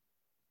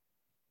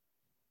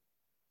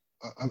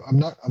 I'm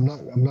not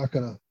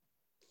gonna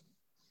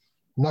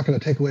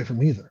take away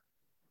from either.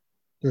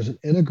 There's an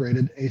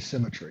integrated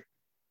asymmetry,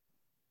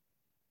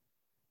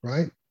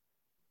 right?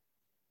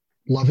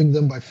 Loving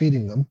them by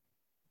feeding them,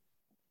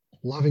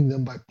 loving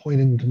them by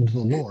pointing them to the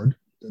Lord.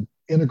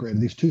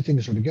 Integrated. These two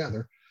things are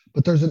together,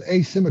 but there's an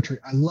asymmetry.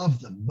 I love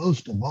them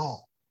most of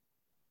all.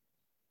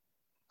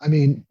 I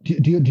mean, do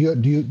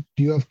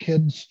you have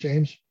kids,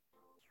 James?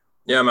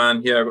 Yeah,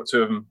 man. Yeah, I've got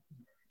 2 of them.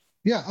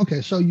 Yeah.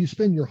 Okay. So you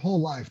spend your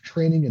whole life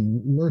training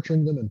and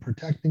nurturing them and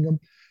protecting them,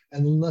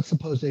 and let's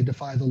suppose they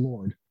defy the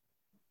Lord.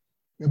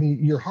 I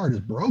mean, your heart is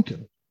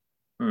broken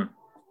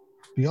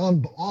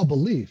beyond all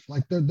belief.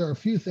 Like there are a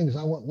few things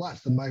I want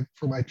less than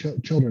for my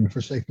children to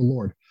forsake the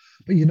Lord.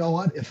 But you know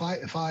what? If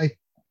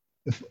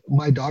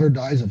my daughter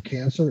dies of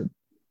cancer at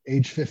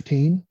age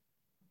 15,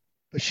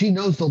 but she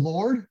knows the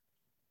Lord,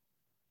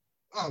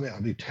 oh man,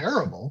 it'd be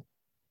terrible.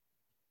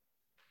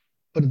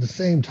 But at the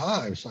same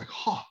time, it's like,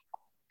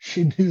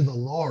 she knew the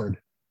Lord.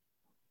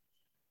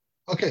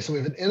 Okay, so we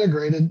have an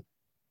integrated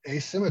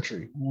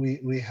asymmetry.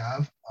 We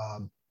have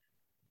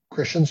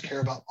Christians care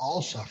about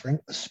all suffering,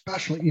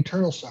 especially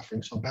eternal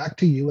suffering. So back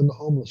to you and the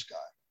homeless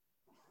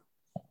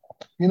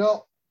guy. You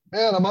know,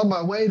 man, I'm on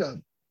my way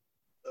to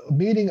a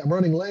meeting. I'm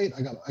running late.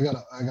 I got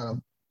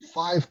a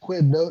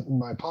 £5 note in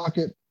my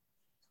pocket.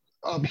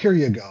 Here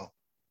you go.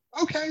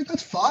 Okay,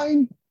 that's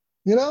fine.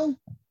 You know,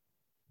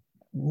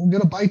 we'll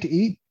get a bite to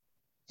eat.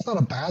 It's not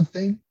a bad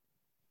thing.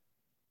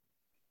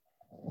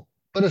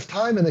 But as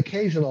time and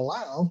occasion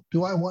allow,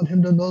 do I want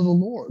him to know the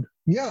Lord?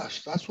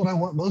 Yes, that's what I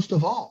want most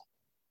of all.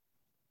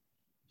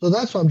 So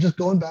that's why I'm just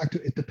going back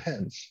to it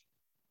depends.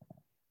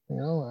 You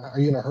know, are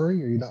you in a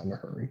hurry or are you not in a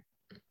hurry?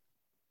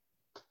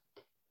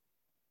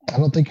 I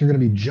don't think you're going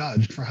to be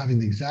judged for having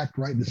the exact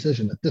right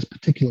decision at this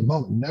particular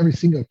moment. In every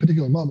single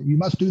particular moment, you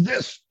must do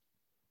this.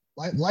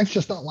 Life's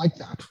just not like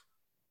that.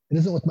 It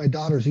isn't with my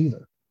daughters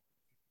either.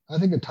 I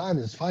think at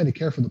times it's fine to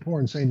care for the poor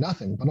and say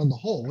nothing, but on the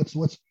whole,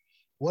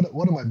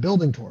 what am I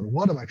building toward?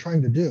 What am I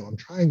trying to do? I'm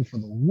trying for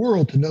the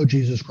world to know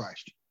Jesus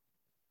Christ.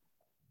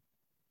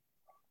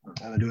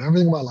 And I do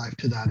everything in my life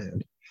to that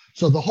end.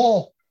 So the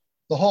whole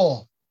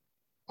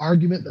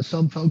argument that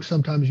some folks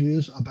sometimes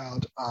use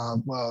about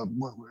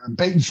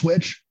bait and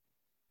switch,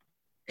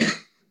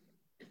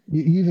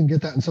 you even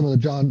get that in some of the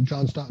John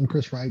Stott and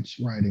Chris Wright's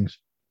writings.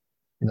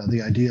 You know,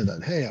 the idea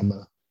that, hey, I'm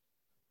going to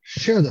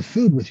share the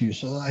food with you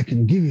so that I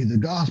can give you the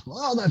gospel.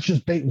 Oh, that's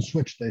just bait and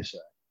switch, they say.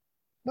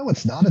 No,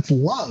 it's not. It's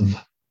love.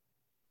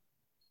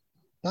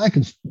 Now, I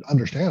can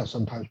understand how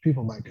sometimes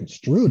people might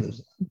construe it as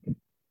that.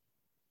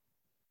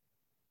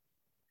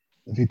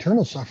 If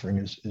eternal suffering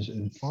is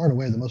far and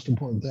away the most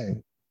important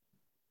thing,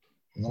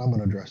 then I'm going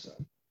to address that.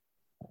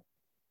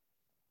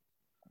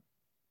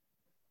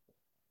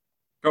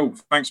 Cool.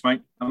 Thanks,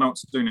 mate. I know what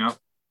to do now.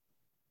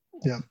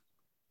 Yeah.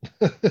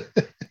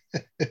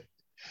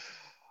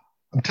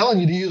 I'm telling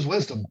you to use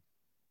wisdom.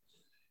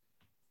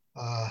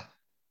 I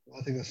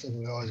think that's something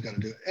we always got to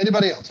do.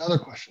 Anybody else? Other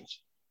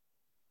questions?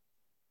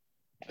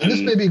 And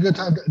this may be a good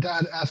time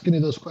to ask any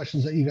of those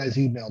questions that you guys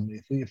emailed me.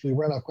 If we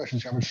run out of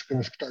questions, I'm just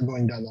going to start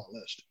going down that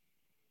list.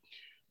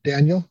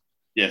 Daniel?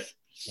 Yes.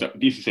 So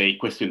this is a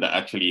question that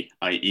actually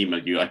I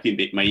emailed you. I think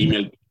that my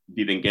email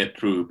didn't get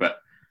through, but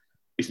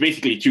it's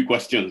basically 2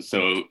 questions.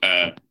 So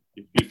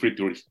feel free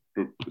to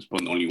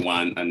respond only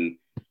one. And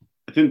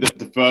I think that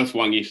the first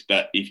one is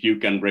that if you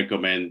can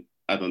recommend,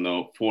 I don't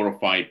know, 4 or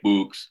 5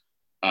 books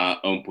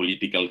on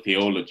political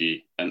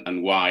theology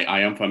and why.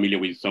 I am familiar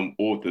with some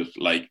authors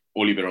like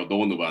Oliver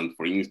O'Donovan,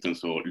 for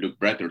instance, or Luke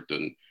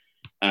Bretherton.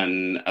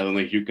 And I don't know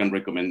if you can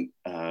recommend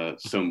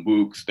some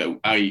books that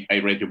I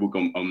read your book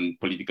on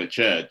political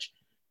church.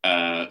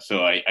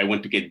 So I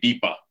want to get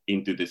deeper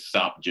into the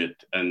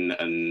subject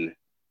and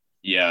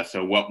yeah,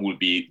 so what would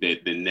be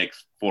the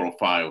next 4 or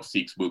 5 or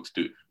 6 books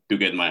to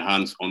get my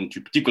hands on,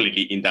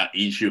 particularly in that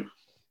issue?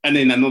 And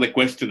then another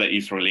question that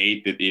is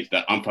related is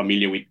that I'm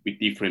familiar with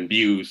different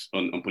views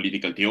on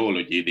political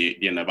theology,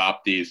 the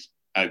Anabaptist,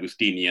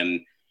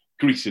 Augustinian,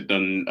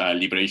 Christian,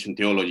 liberation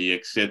theology,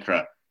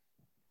 etc.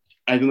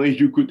 I don't know if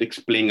you could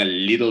explain a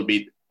little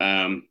bit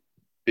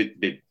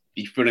the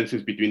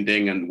differences between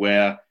them and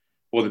where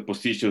other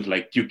positions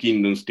like Two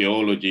Kingdoms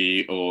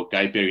theology or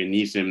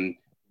Kuyperianism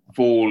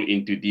fall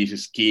into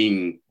this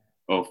scheme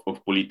of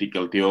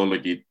political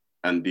theology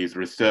and this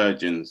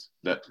resurgence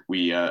that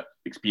we are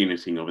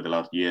experiencing over the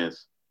last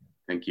years.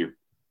 Thank you.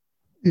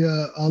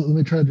 Yeah, let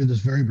me try to do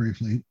this very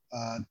briefly.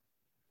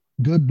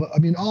 Good, but I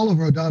mean,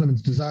 Oliver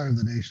O'Donovan's Desire of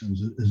the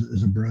Nations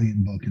is a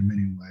brilliant book in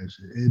many ways.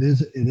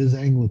 It is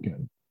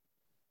Anglican,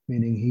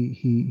 meaning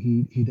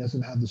he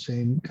doesn't have the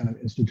same kind of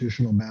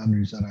institutional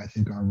boundaries that I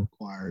think are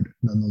required.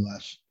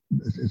 Nonetheless,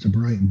 it's a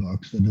brilliant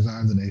book. So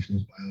Desire of the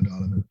Nations by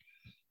O'Donovan.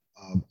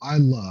 I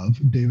love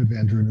David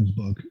Van Drunen's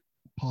book,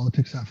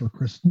 Politics After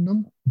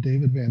Christendom.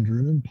 David Van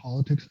Drunen,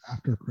 Politics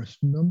After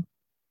Christendom.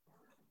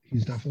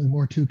 He's definitely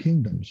more Two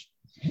Kingdoms.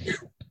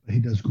 He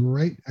does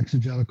great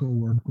exegetical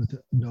work with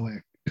the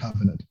Noahic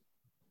covenant.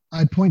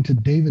 I'd point to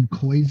David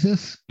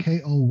Koyzis,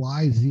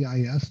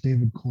 Koyzis,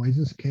 David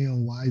Koyzis,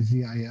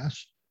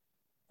 Koyzis,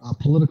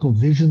 Political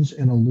Visions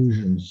and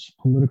Illusions.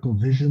 Political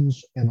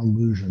Visions and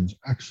Illusions.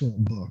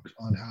 Excellent book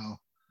on how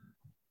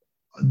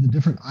the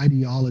different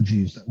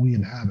ideologies that we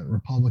inhabit,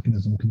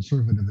 republicanism,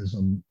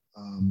 conservatism,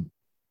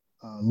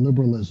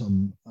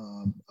 liberalism,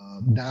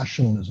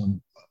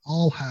 nationalism,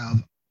 all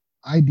have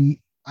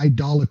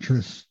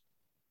idolatrous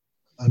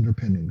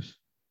underpinnings.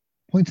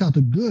 Points out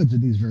the goods of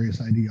these various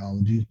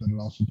ideologies, but it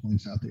also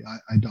points out the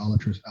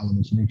idolatrous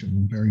elements in each of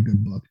them. Very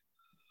good book.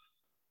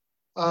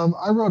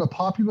 I wrote a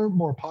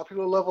more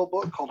popular level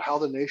book called How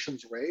the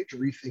Nations Rage,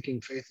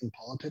 Rethinking Faith and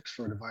Politics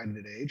for a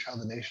Divided Age. How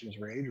the Nations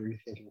Rage,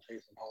 Rethinking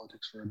Faith and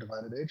Politics for a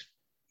Divided Age.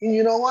 And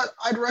you know what?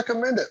 I'd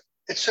recommend it.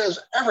 It says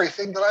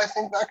everything that I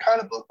think that kind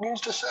of book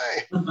needs to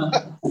say.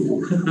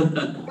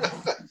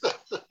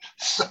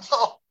 So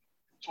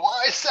that's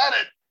why I said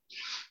it.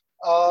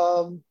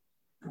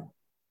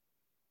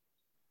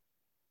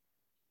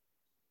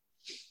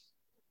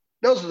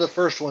 Those are the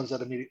first ones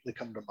that immediately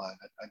come to mind.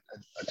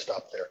 I'd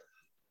stop there.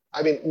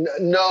 I mean,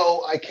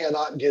 no, I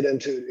cannot get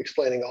into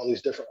explaining all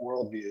these different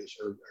worldviews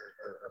or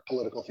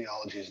political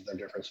theologies and their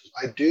differences.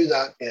 I do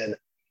that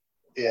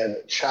in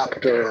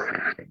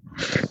chapter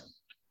 5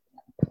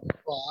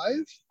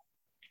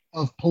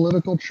 of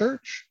Political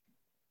Church.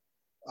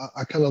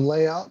 I kind of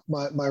lay out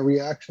my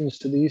reactions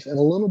to these, and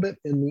a little bit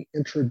in the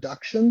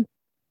introduction.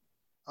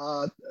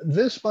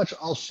 This much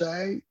I'll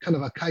say, kind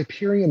of a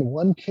Kuyperian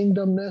one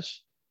kingdomness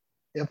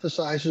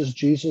emphasizes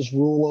Jesus'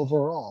 rule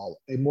over all.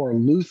 A more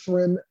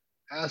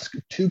Lutheran-esque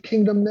two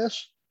kingdomness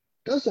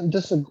doesn't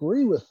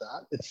disagree with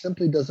that. It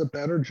simply does a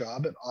better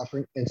job at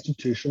offering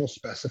institutional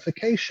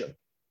specification.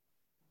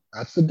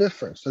 That's the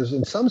difference. There's,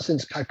 in some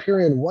sense,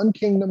 Kuyperian one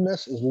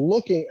kingdomness is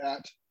looking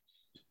at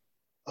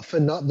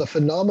the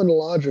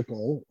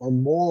phenomenological or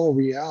moral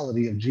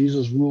reality of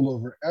Jesus' rule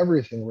over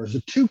everything, whereas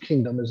the two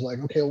kingdom is like,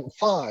 okay, well,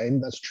 fine,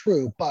 that's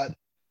true, but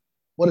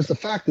what does the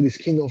fact that he's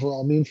king over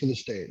all mean for the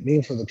state,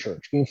 mean for the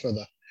church, mean for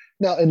the...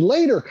 Now, in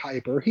later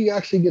Kuyper, he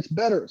actually gets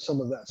better at some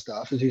of that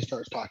stuff as he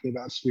starts talking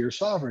about sphere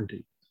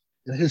sovereignty.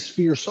 And his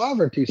sphere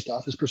sovereignty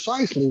stuff is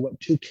precisely what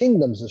two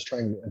kingdoms is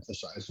trying to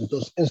emphasize, is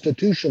those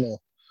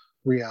institutional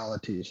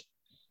realities.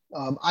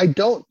 I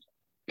don't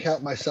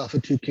count myself a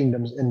two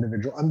kingdoms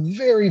individual. I'm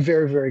very,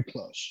 very, very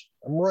close.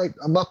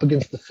 I'm up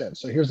against the fence.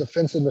 So here's a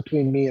fence in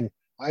between me, and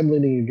I'm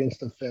leaning against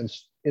the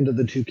fence into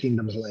the two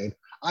kingdoms lane.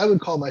 I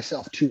would call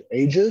myself two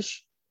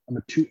ages. I'm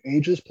a two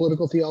ages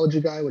political theology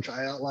guy, which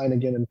I outline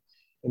again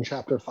in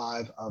chapter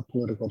 5 of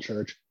Political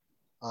Church,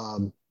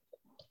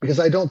 because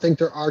I don't think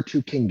there are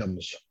two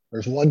kingdoms.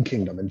 There's one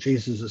kingdom, and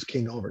Jesus is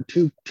king over.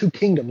 Two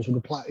kingdoms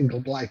would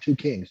imply two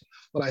kings.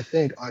 But I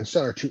think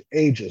instead are two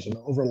ages, an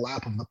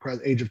overlap of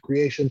the age of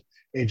creation,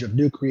 age of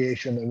new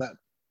creation, and that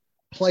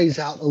plays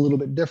out a little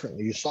bit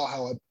differently. You saw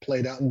how it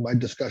played out in my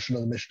discussion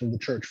of the mission of the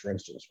church, for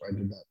instance, where I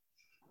did that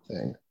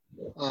thing.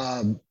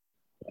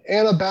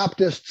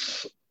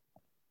 Anabaptists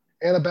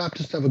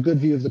have a good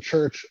view of the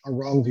church, a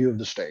wrong view of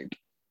the state.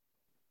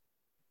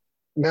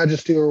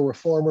 Magisterial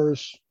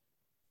reformers,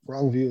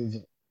 wrong view of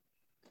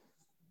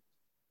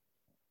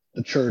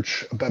the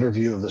church, a better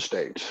view of the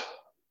state.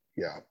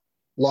 Yeah,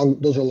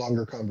 those are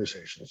longer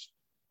conversations.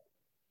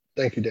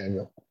 Thank you,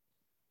 Daniel.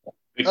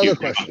 Other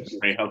questions?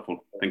 Very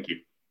helpful. Thank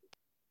you.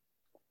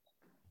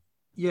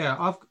 Yeah,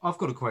 I've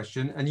got a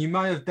question, and you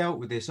may have dealt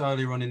with this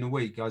earlier on in the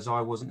week, as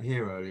I wasn't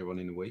here earlier on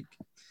in the week.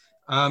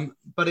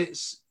 But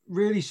it's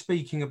really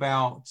speaking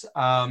about,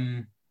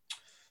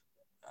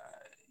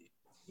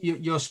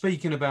 you're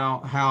speaking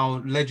about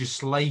how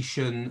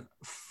legislation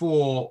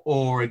for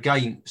or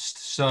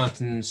against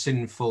certain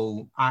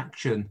sinful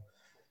action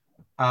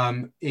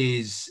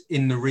is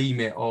in the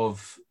remit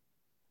of,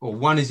 or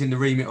one is in the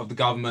remit of the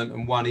government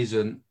and one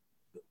isn't,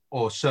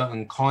 or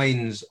certain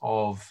kinds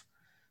of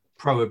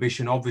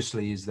prohibition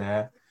obviously is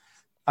there.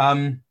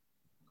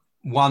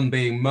 One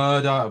being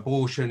murder,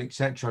 abortion,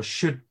 etc.,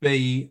 should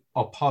be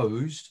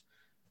opposed.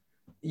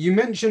 You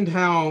mentioned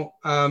how,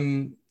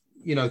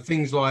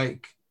 things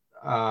like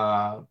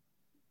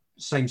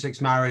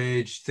same-sex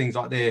marriage, things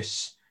like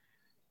this,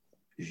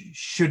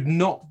 should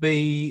not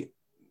be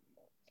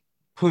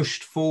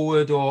pushed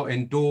forward or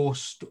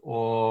endorsed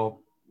or,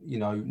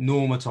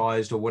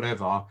 normatized or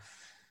whatever.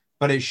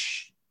 But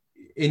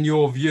in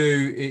your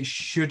view, it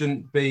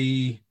shouldn't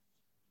be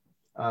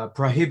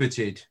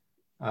prohibited,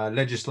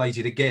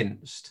 legislated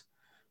against.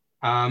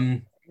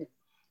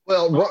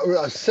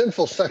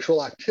 Sinful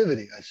sexual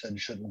activity, I said,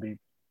 shouldn't be.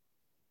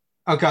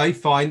 Okay,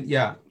 fine.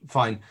 Yeah,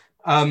 fine.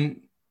 So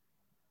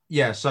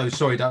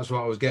sorry, that's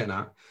what I was getting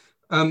at.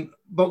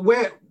 But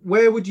where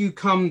would you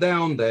come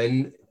down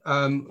then?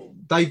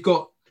 They've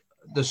got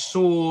the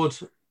sword.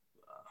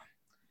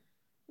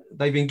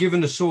 They've been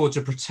given the sword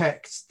to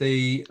protect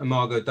the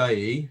Imago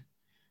Dei.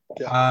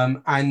 Yeah.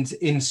 And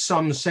in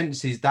some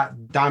senses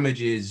that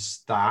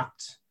damages that.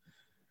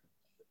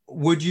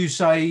 Would you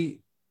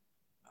say,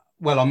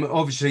 well,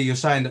 obviously you're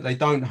saying that they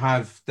don't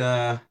have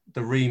the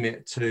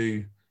remit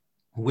to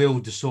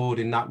wield the sword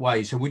in that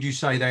way. So would you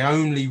say they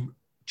only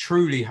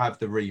truly have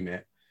the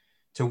remit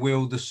to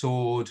wield the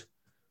sword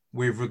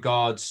with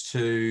regards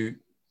to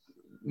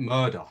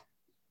murder?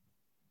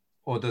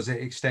 Or does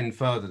it extend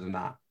further than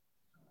that?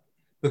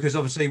 Because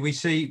obviously we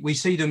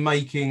see them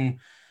making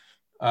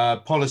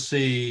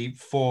policy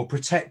for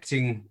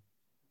protecting,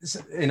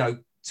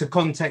 to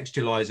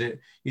contextualize it,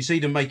 you see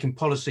them making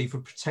policy for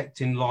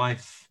protecting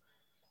life,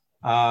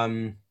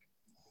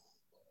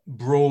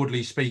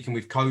 broadly speaking,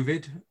 with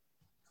COVID,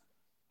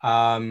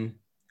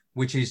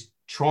 which is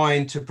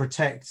trying to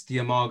protect the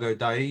Imago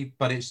Dei,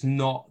 but it's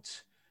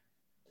not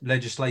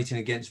legislating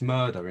against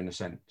murder in a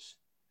sense.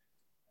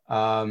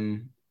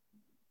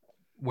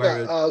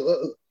 Whereas,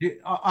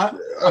 I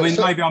mean,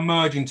 maybe I'm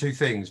merging two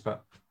things,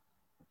 but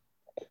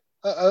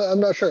I'm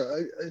not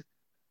sure.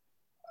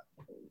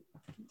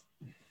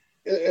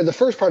 In the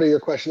first part of your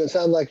question, it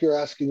sounded like you're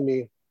asking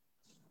me,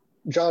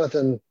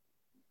 Jonathan,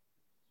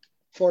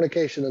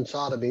 fornication and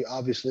sodomy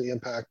obviously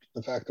impact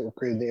the fact that we're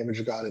created in the image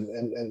of God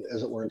and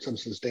as it were, in some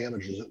sense,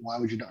 damages it. Why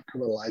would you not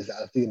criminalize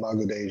that if the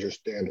Imago Dei is your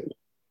standard?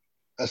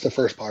 That's the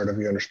first part of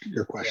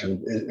your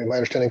question. Yeah. Am I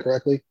understanding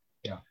correctly?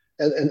 Yeah.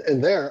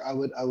 And there, I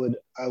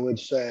would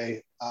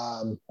say,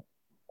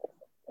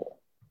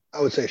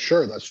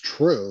 sure, that's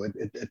true.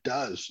 It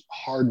does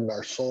harden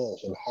our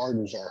souls and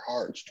hardens our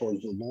hearts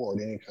towards the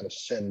Lord. Any kind of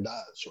sin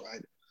does,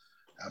 right?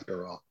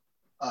 After all.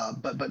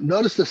 But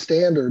notice the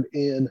standard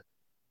in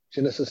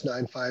Genesis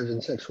 9, 5,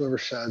 and 6. Whoever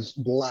sheds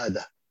blood,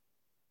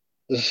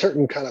 there's a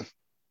certain kind of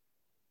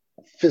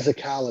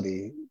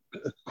physicality,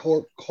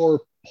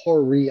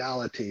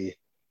 corporeality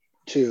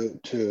to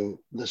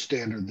the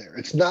standard there.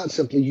 It's not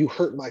simply you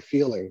hurt my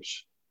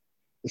feelings.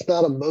 It's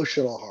not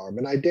emotional harm.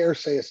 And I dare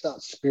say it's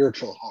not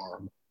spiritual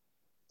harm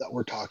that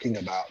we're talking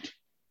about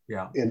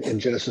in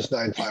Genesis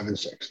 9, 5, and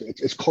 6.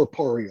 It's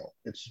corporeal.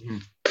 It's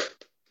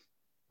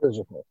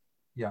physical.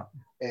 Yeah.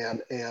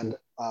 And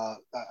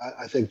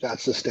I think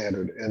that's the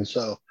standard. And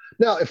so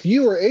now if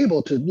you were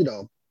able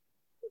to,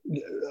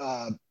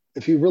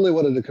 if you really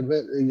wanted to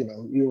commit,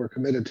 you were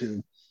committed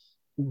to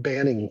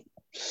banning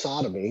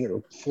sodomy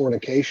or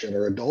fornication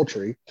or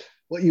adultery,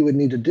 what you would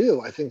need to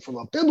do, I think, from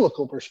a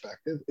biblical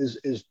perspective,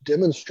 is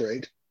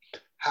demonstrate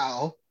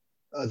how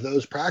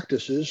those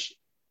practices,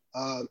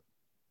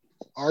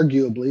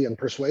 arguably and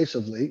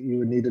persuasively, you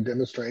would need to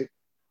demonstrate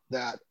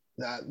that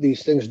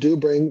these things do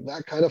bring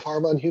that kind of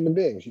harm on human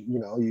beings.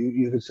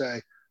 You could say,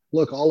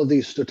 look, all of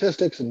these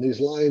statistics and these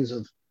lines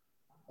of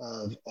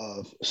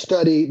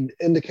study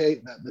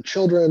indicate that the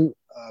children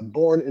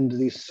born into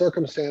these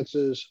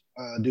circumstances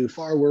do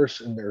far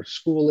worse in their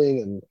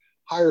schooling and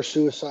higher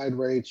suicide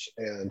rates.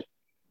 And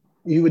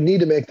you would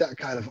need to make that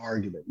kind of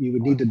argument. You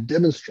would need to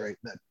demonstrate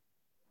that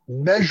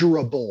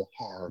measurable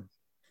harm,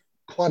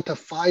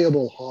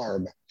 quantifiable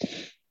harm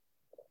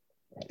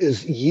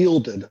is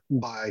yielded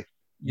by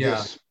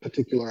this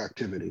particular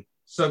activity.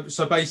 So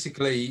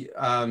basically,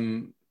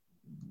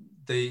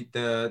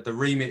 the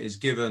remit is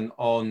given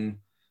on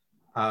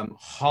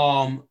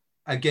harm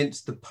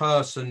against the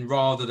person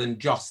rather than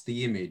just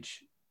the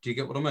image. Do you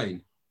get what I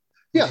mean?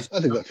 Yeah, I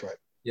think that's right.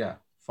 Yeah,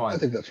 fine. I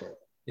think that's right.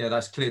 Yeah,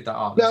 that's cleared that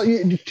up. Now, to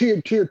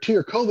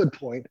your COVID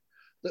point,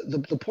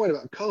 the point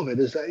about COVID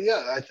is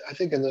that, I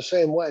think in the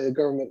same way the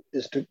government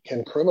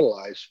can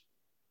criminalize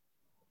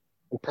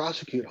and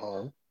prosecute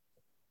harm,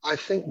 I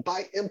think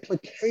by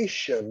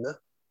implication,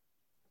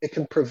 it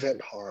can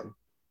prevent harm.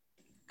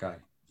 Okay.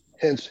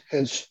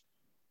 Hence,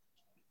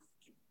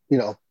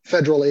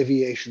 federal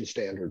aviation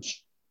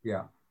standards.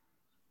 Yeah.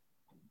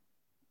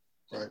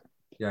 Right.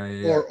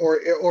 Yeah.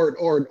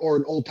 Or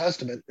an Old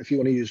Testament, if you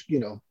want to use,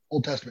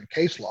 Old Testament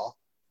case law,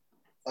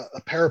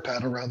 a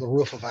parapet around the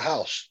roof of a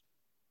house.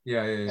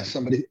 Yeah.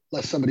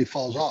 Lest somebody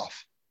falls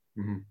off.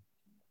 Mm-hmm.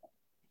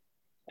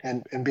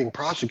 And being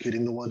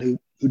prosecuting the one who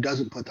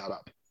doesn't put that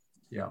up.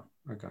 Yeah.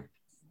 Okay.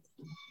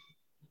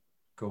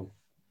 Cool.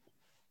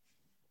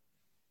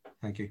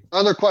 Thank you.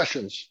 Other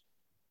questions?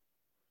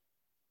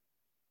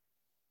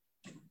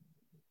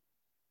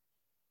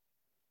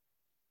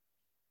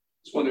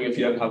 Just wondering if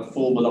you ever have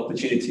formal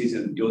opportunities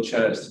in your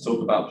church to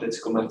talk about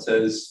political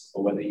matters,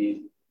 or whether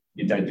you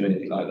don't do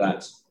anything like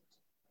that.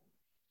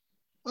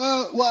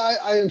 Well,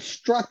 I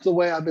instruct the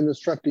way I've been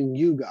instructing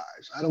you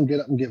guys. I don't get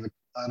up and give it.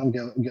 I'm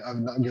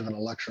not giving a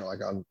lecture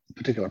like on a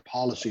particular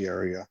policy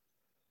area.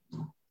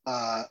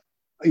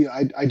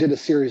 I did a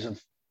series of,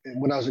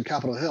 when I was at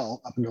Capitol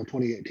Hill up until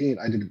 2018.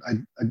 I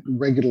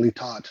regularly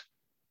taught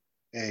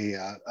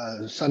a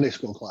Sunday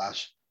school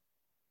class,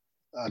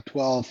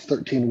 12,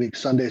 13-week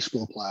Sunday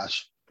school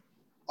class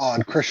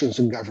on Christians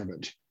and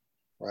government,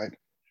 right?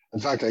 In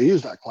fact, I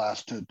used that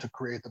class to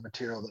create the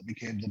material that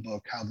became the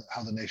book,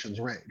 How the Nations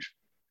Rage.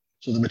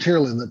 So the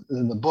material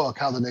in the book,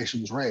 How the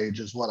Nations Rage,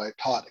 is what I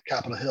taught at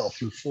Capitol Hill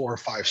through 4 or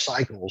 5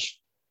 cycles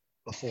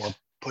before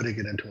putting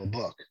it into a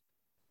book.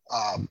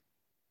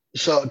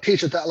 So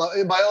teach at that level.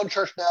 In my own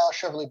church now,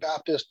 Chevrolet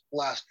Baptist,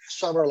 last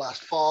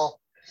fall,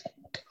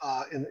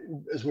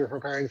 as we were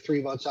preparing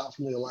 3 months out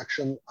from the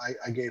election,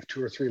 I gave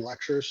 2 or 3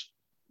 lectures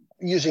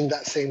using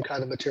that same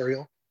kind of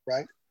material,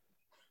 right?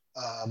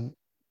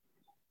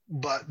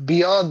 But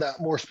beyond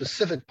that, more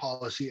specific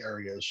policy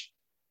areas,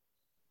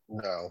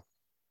 no.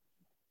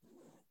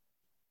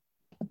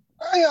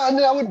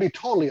 I wouldn't be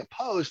totally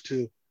opposed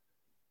to,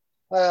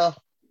 well,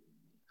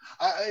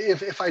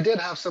 if I did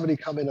have somebody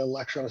come in and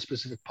lecture on a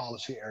specific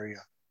policy area,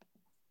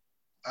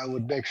 I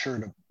would make sure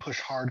to push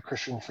hard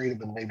Christian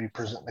freedom and maybe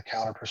present the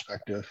counter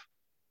perspective,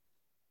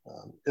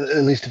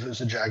 at least if it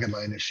was a jagged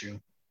line issue.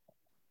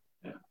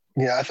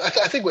 Yeah,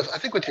 I think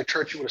with your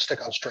church, you want to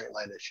stick on straight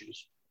line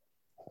issues.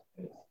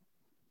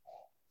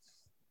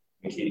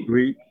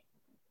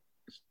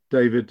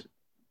 David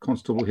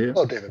Constable here.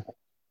 Oh, David.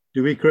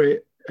 Do we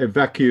create a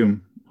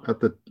vacuum at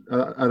that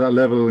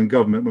level in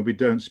government when we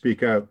don't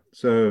speak out?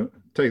 So,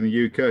 taking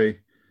the UK,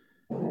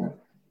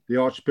 the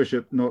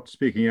Archbishop not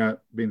speaking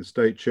out, being the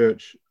state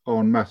church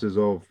on matters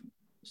of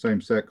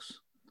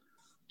same-sex,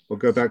 or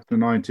go back to the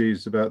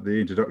 90s about the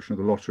introduction of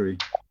the lottery.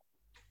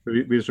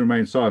 We just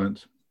remain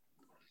silent.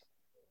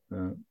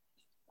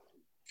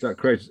 That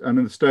creates, and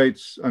in the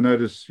States, I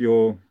notice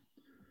your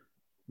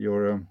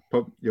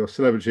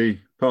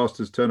celebrity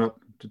pastors turn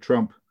up to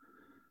Trump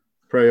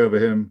pray over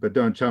him, but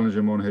don't challenge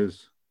him on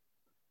his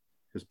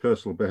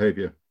personal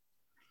behavior.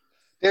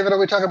 David, are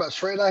we talking about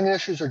straight line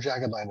issues or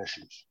jagged line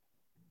issues?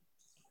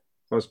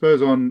 I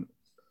suppose on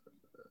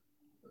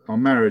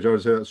marriage, I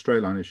would say that's a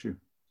straight line issue.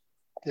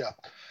 Yeah.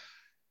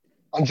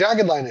 On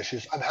jagged line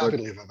issues, I'm happy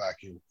to leave a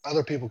vacuum.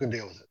 Other people can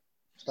deal with it.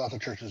 It's not the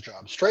church's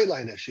job. Straight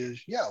line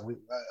issues, yeah,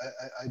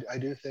 I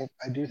do think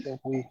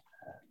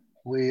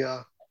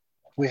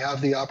we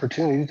have the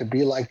opportunity to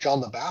be like John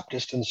the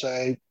Baptist and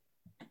say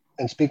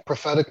and speak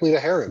prophetically to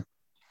Herod,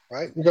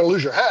 right? You're going to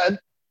lose your head,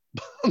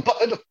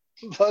 but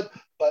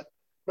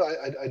no,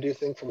 I do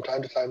think from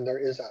time to time there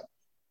is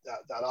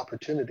that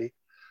opportunity.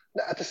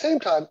 Now, at the same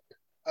time,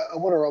 I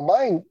want to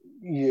remind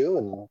you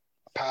and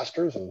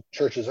pastors and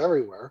churches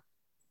everywhere,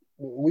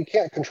 we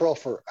can't control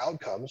for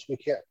outcomes. We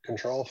can't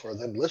control for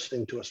them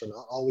listening to us or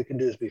not. All we can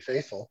do is be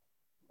faithful.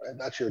 Right?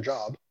 That's your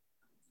job.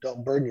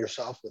 Don't burden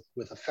yourself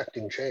with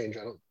affecting change.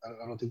 I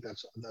don't think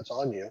that's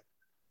on you.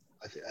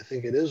 I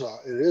think it is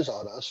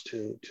on us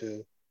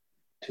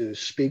to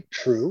speak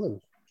true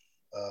and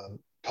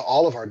to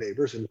all of our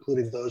neighbors,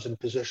 including those in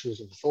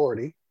positions of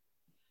authority.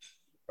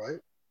 Right?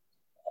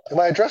 Am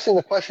I addressing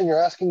the question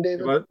you're asking,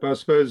 David? But I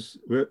suppose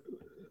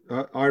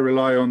I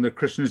rely on the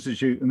Christian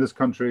Institute in this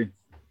country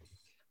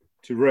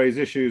to raise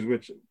issues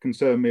which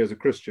concern me as a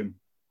Christian.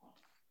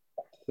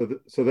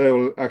 So they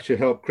will actually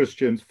help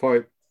Christians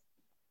fight.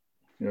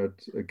 You know,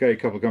 a gay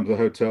couple come to the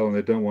hotel and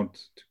they don't want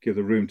to give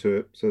the room to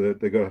it, so that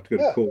they're going to have to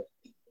go to court.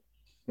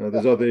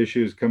 There's other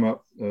issues come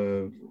up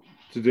to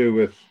do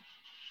with,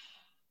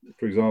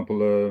 for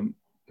example,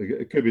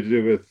 it could be to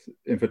do with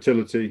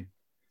infertility.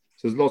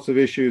 So there's lots of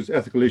issues,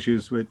 ethical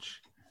issues,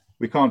 which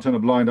we can't turn a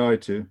blind eye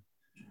to.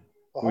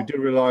 We do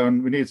rely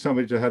on, we need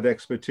somebody to have the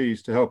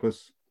expertise to help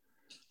us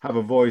have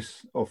a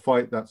voice or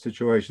fight that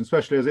situation,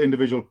 especially as an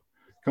individual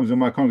comes in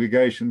my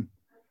congregation.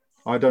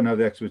 I don't have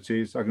the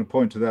expertise. I can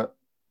point to that.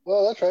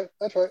 Well, that's right.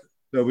 That's right.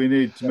 So we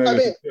need to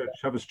maybe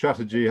have a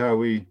strategy how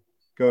we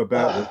go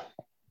about it.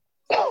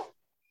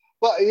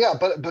 Well, yeah,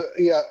 but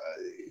yeah,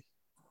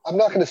 I'm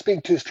not going to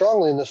speak too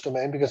strongly in this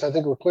domain because I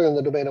think we're clear in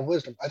the domain of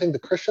wisdom. I think the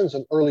Christians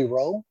in early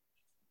Rome,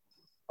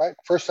 right,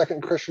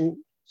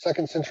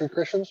 second century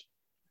Christians,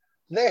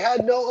 they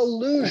had no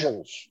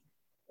illusions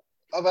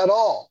of at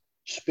all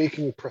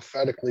speaking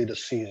prophetically to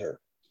Caesar.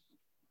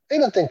 They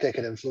didn't think they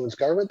could influence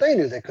government. They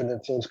knew they couldn't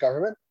influence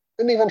government.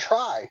 Didn't even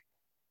try,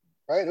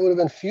 right? It would have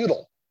been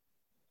futile.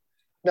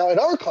 Now, in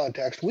our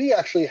context, we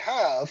actually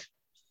have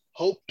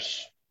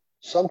hopes,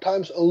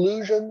 sometimes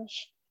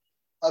illusions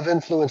of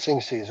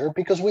influencing Caesar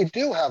because we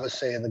do have a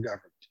say in the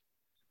government,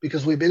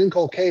 because we've been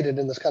inculcated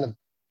in this kind of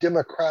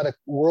democratic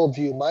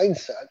worldview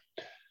mindset.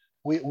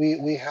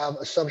 We have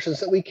assumptions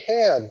that we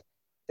can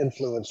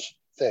influence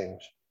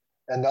things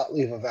and not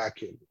leave a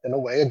vacuum. In a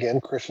way, again,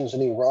 Christians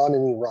in Iran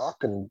and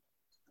Iraq and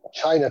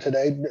China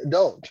today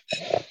don't.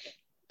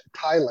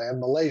 Thailand,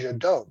 Malaysia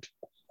don't.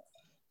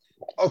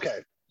 Okay.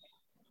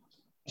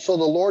 So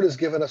the Lord has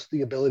given us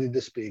the ability to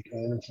speak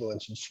and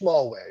influence in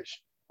small ways,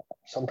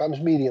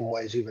 sometimes medium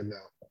ways even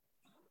now.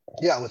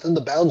 Yeah, within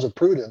the bounds of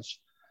prudence.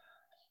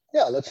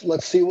 Yeah,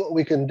 let's see what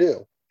we can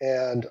do.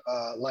 And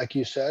like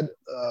you said,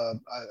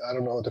 I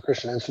don't know what the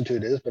Christian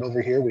Institute is, but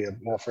over here we have,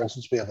 for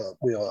instance, we have a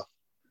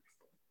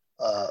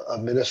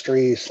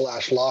ministry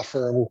 / law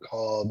firm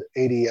called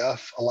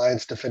ADF,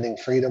 Alliance Defending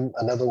Freedom.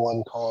 Another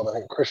one called, I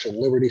think,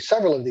 Christian Liberty.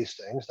 Several of these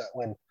things that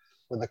when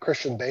the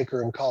Christian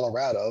baker in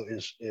Colorado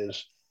is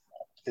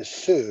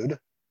sued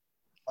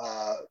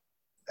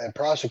and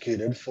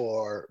prosecuted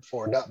for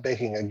not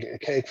baking a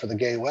cake for the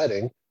gay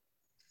wedding,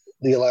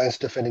 the Alliance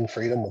Defending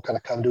Freedom will kind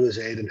of come to his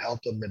aid and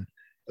help them. And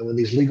when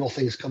these legal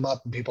things come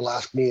up and people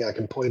ask me, I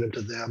can point them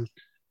to them.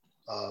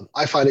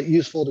 I find it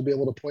useful to be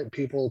able to point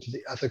people to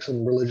the Ethics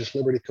and Religious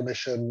Liberty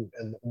Commission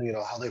and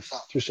how they've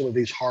thought through some of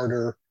these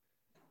harder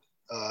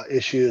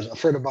issues.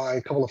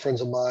 A couple of friends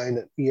of mine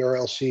at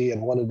ERLC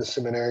and one at the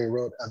seminary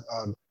wrote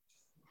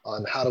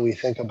on how do we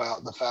think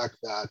about the fact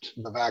that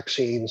the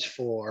vaccines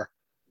for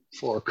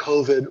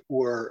COVID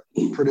were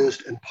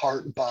produced in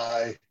part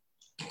by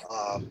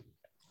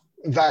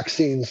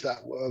vaccines that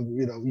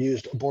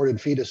used aborted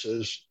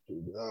fetuses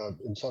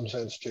in some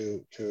sense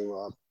to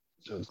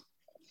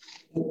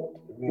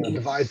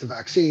devise the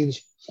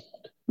vaccines.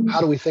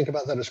 How do we think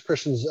about that as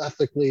Christians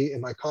ethically?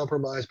 Am I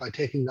compromised by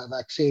taking that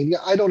vaccine? Yeah,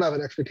 I don't have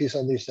an expertise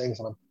on these things,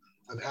 and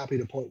I'm happy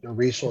to point to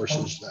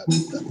resources that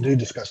do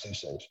discuss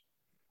these things.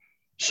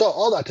 So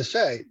all that to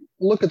say,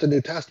 look at the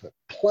New Testament.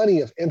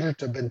 Plenty of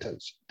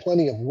interdependence,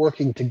 plenty of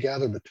working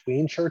together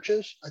between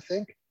churches, I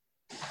think.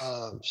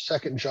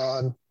 2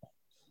 John,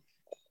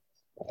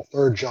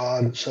 3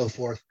 John, so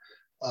forth.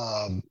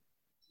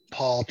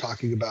 Paul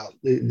talking about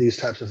these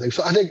types of things.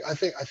 So I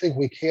think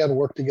we can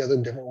work together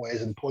in different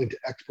ways and point to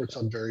experts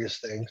on various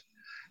things.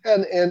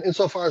 And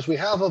insofar as we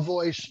have a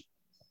voice,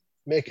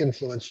 make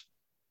influence,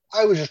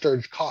 I would just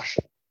urge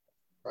caution,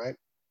 right?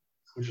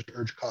 I would just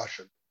urge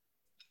caution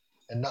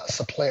and not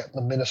supplant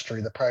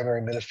the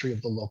primary ministry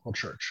of the local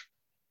church,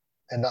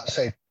 and not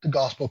say the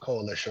Gospel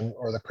Coalition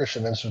or the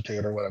Christian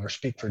Institute or whatever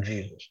speak for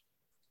Jesus.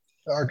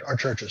 Our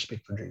churches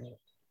speak for Jesus.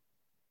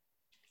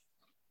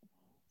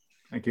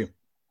 Thank you.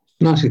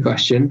 Can I ask a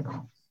question?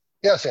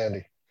 Yes,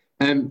 Andy.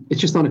 It's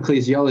just on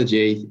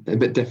ecclesiology, a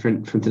bit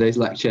different from today's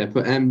lecture,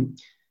 but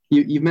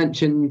you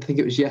mentioned, I think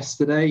it was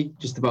yesterday,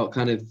 just about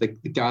kind of the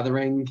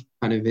gathering,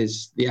 kind of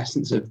is the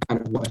essence of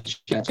kind of what a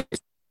church is.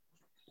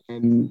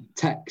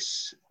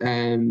 Texts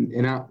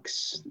in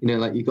Acts,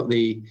 like you've got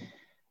the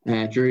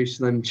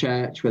Jerusalem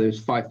church where there was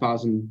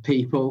 5,000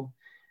 people,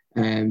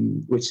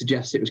 which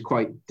suggests it was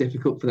quite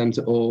difficult for them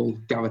to all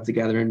gather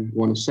together in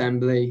one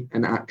assembly,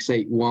 and Acts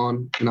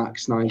 8:1 and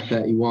Acts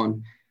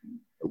 9:31.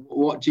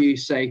 What do you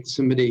say to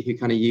somebody who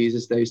kind of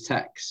uses those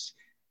texts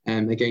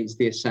against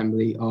the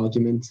assembly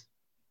argument?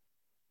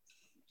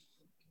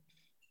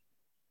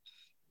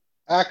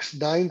 Acts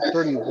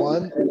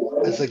 9:31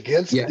 is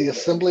against the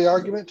assembly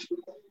argument?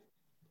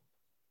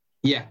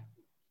 Yeah.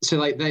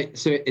 So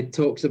it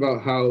talks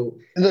about how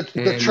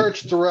the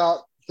church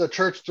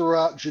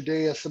throughout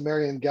Judea,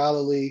 Samaria, and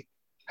Galilee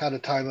had a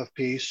time of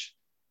peace.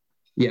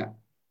 Yeah.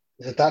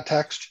 Is it that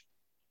text?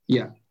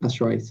 Yeah, that's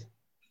right.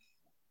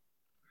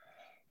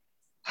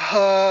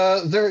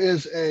 There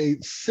is a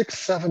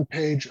 6-7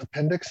 page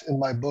appendix in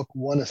my book,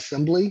 One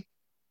Assembly,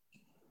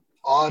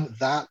 on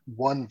that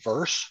one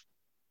verse.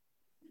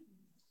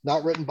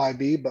 Not written by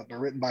me, but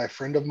written by a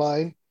friend of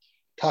mine,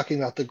 talking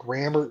about the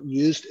grammar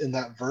used in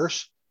that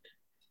verse,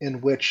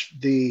 in which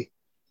the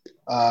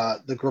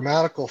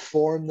grammatical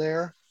form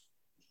there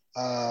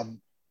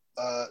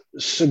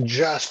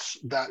suggests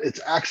that it's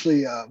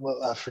actually I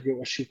forget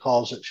what she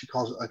calls it. She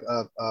calls it like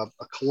a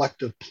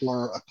collective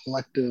plural, a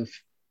collective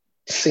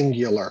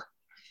singular,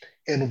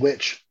 in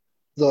which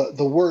the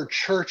word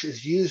church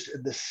is used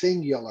in the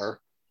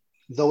singular,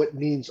 though it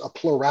means a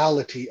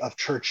plurality of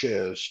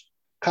churches.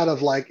 Kind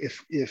of like if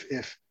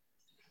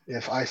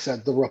I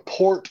said the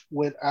report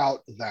went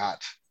out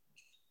that,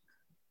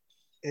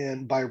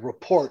 and by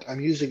report I'm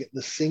using it in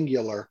the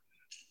singular,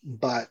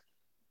 but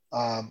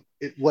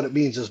what it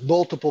means is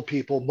multiple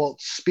people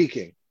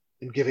speaking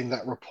and giving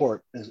that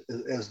report as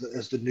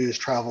the news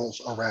travels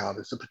around.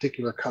 It's a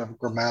particular kind of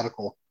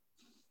grammatical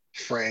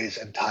phrase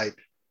and type,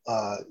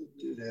 so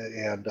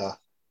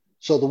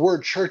the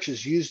word church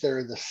is used there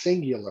in the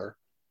singular,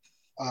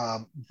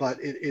 but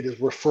it is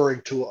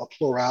referring to a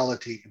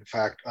plurality, in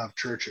fact, of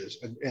churches.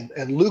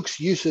 And Luke's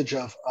usage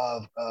of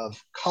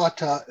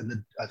kata and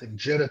the, I think,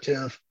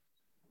 genitive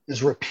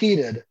is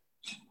repeated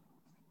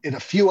in a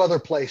few other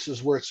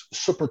places where it's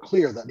super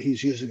clear that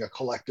he's using a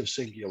collective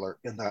singular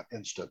in that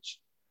instance.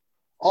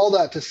 All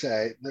that to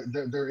say,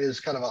 there is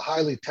kind of a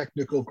highly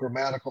technical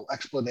grammatical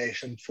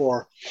explanation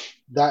for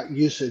that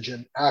usage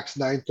in Acts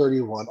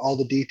 9:31. All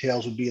the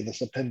details would be in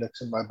this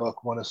appendix in my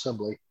book, One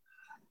Assembly.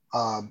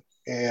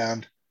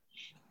 And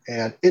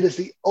it is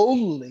the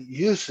only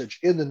usage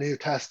in the New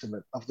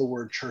Testament of the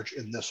word church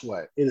in this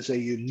way. It is a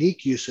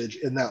unique usage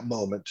in that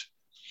moment.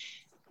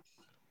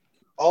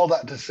 All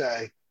that to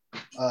say,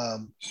 I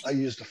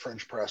used the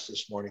French press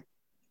this morning.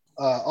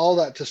 All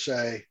that to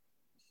say,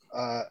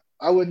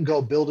 I wouldn't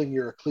go building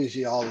your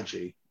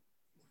ecclesiology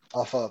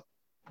off of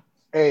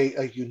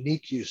a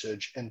unique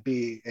usage and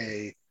B,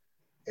 a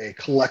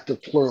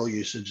collective plural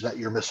usage that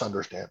you're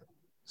misunderstanding.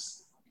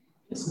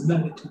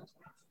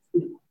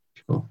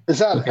 Is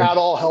that at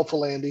all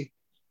helpful, Andy?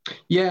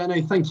 Yeah,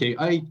 no, thank you.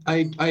 I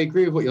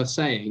agree with what you're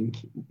saying.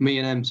 Me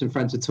and some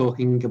friends were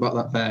talking about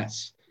that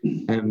verse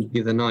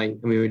the other night,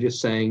 and we were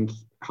just saying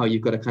how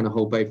you've got to kind of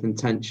hold both in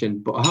tension.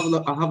 But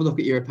I'll have a look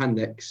at your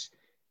appendix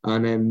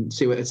and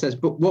see what it says.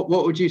 But what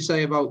would you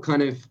say about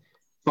kind of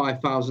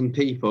 5,000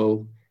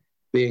 people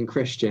being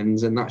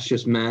Christians and that's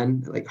just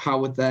men? Like, how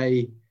would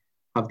they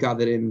have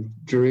gathered in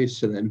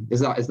Jerusalem?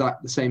 Is that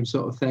the same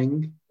sort of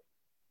thing?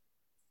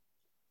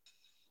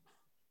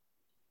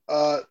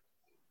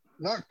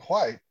 Not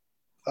quite.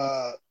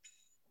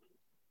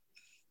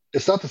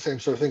 It's not the same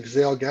sort of thing because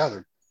they all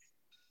gathered.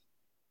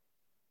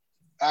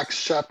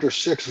 Acts chapter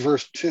 6,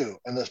 verse 2,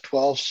 and the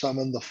 12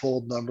 summoned the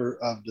full number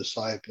of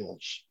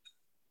disciples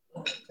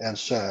and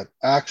said.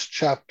 Acts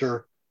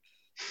chapter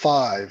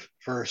 5,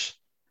 verse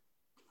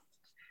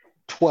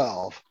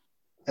 12,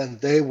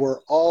 and they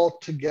were all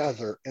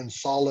together in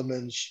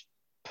Solomon's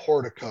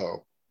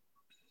portico.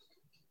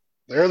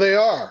 There they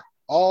are,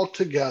 all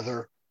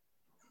together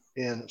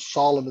in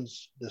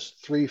Solomon's, this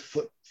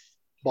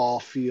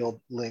 3-football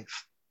field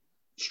length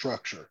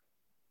structure.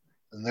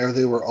 And there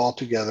they were all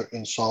together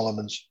in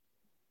Solomon's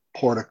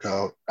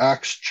portico.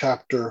 Acts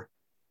chapter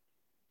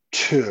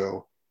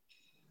 2.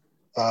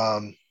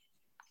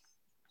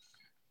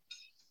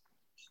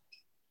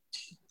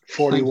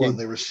 41.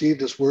 They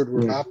received his word,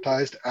 were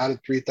baptized,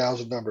 added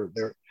 3,000 number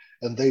there,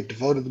 and they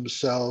devoted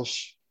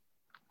themselves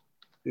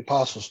the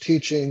apostles'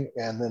 teaching.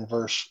 And then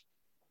verse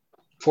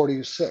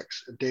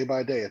 46, day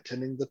by day,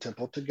 attending the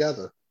temple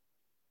together.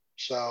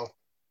 So,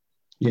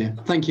 yeah,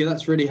 thank you.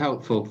 That's really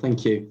helpful.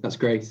 Thank you. That's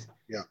great.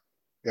 Yeah.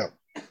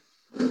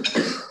 Could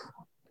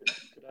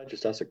I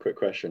just ask a quick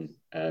question?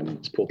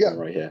 It's Paul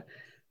right here.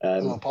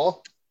 Hello,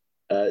 Paul.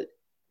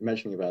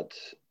 Mentioning about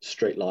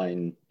straight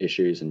line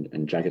issues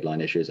and jagged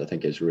line issues, I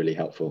think is really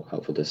helpful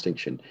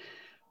distinction.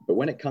 But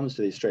when it comes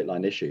to these straight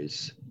line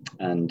issues,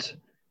 and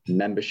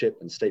membership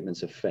and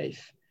statements of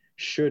faith,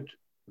 should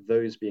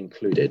those be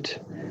included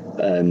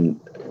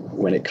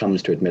when it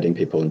comes to admitting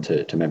people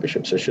into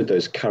membership? So should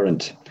those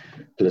current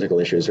political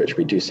issues, which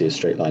we do see as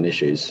straight line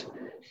issues,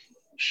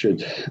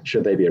 should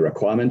they be a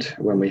requirement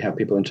when we have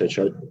people into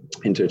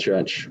a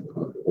church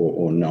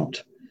or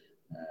not?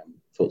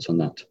 Thoughts on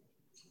that?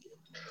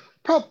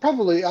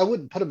 Probably, I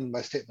wouldn't put them in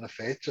my statement of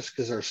faith just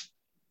because there's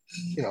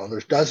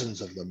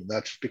dozens of them, and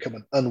that's become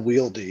an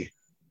unwieldy,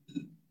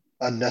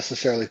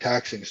 unnecessarily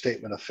taxing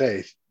statement of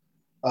faith.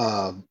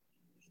 And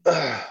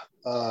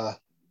I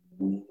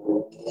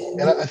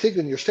think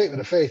in your statement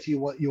of faith, you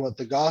want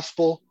the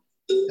gospel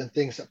and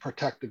things that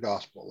protect the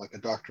gospel, like a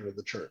doctrine of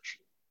the church.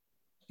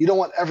 You don't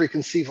want every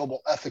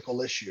conceivable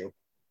ethical issue.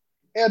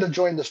 And to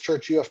join this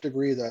church, you have to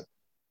agree that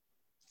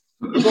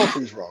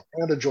adultery is wrong.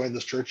 And to join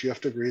this church, you have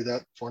to agree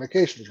that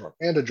fornication is wrong.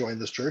 And to join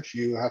this church,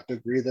 you have to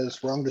agree that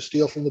it's wrong to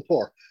steal from the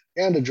poor.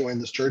 And to join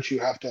this church, you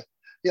have to.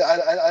 Yeah,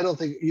 I don't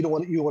think you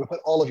want to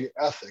put all of your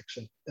ethics,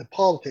 and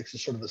politics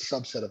is sort of a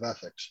subset of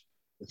ethics.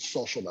 It's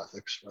social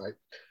ethics, right?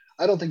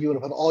 I don't think you want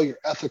to put all your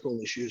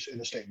ethical issues in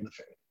a statement of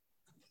faith.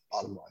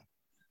 Bottom line.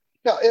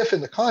 Now, if in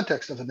the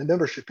context of a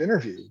membership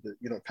interview, that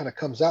kind of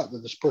comes out that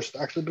this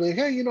person actually be like,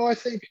 hey, I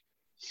think,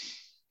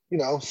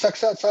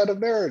 sex outside of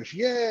marriage,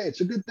 yay, it's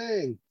a good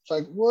thing. It's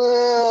like,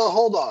 well,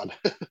 hold on,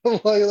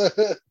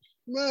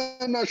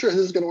 I'm not sure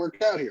this is going to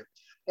work out here.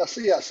 Now,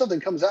 so yeah,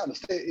 something comes out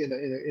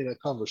in a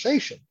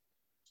conversation.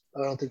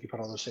 I don't think you put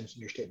all those things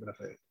in your statement of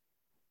faith.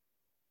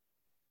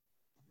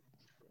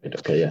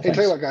 Okay, yeah. Hey,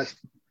 tell you what, guys,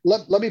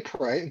 let me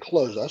pray and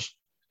close us.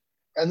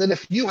 And then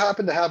if you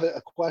happen to have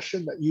a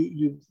question that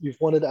you've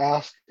wanted to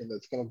ask and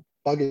that's kind of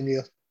bugging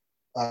you,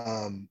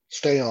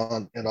 stay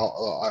on, and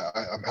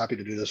I'm happy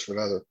to do this for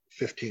another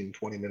 15,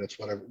 20 minutes,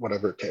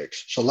 whatever it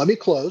takes. So let me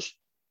close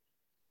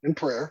in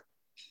prayer.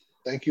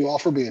 Thank you all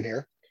for being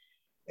here.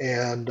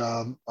 And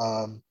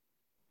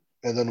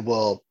then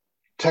we'll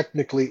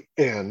technically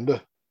end,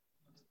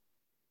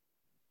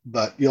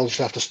 but you'll just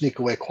have to sneak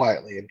away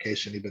quietly in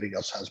case anybody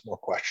else has more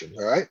questions.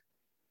 All right?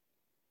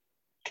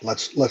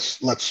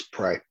 Let's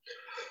pray.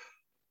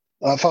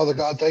 Father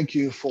God, thank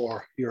you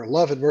for your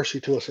love and mercy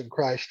to us in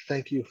Christ.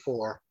 Thank you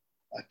for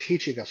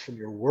teaching us from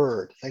your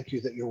word. Thank you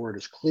that your word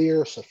is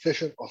clear,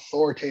 sufficient,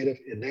 authoritative,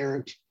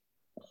 inerrant.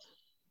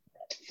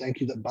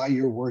 Thank you that by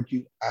your word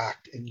you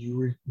act and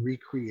you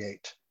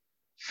recreate.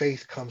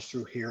 Faith comes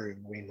through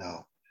hearing, we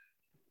know.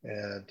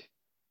 And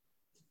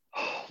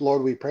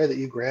Lord, we pray that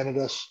you granted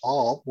us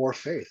all more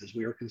faith as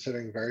we were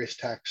considering various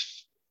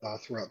texts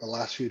throughout the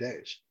last few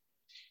days.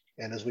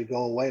 And as we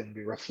go away and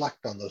we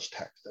reflect on those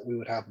texts, that we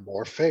would have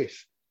more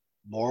faith,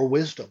 more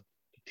wisdom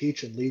to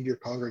teach and lead your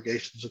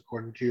congregations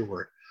according to your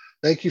word.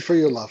 Thank you for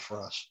your love for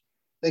us.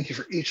 Thank you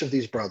for each of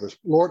these brothers.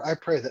 Lord, I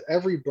pray that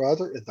every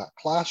brother in that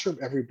classroom,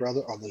 every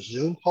brother on the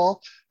Zoom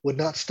call would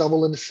not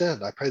stumble into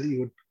sin. I pray that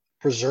you would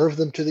preserve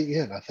them to the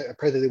end. I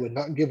pray that they would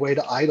not give way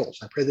to idols.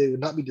 I pray they would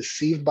not be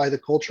deceived by the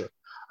culture.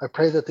 I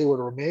pray that they would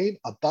remain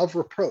above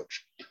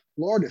reproach.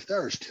 Lord, if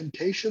there is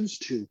temptations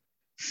to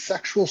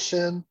sexual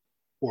sin,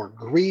 or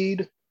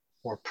greed,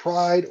 or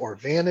pride, or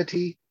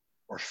vanity,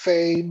 or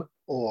fame,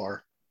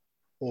 or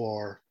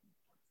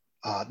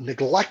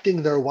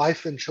neglecting their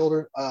wife and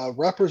children,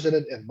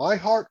 represented in my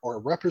heart or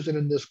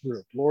represented in this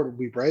group. Lord,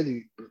 we pray that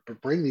you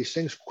bring these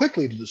things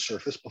quickly to the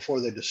surface before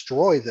they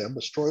destroy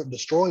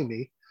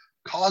me.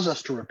 Cause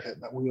us to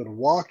repent, that we would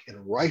walk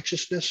in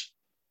righteousness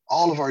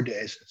all of our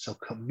days. And so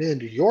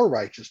commend your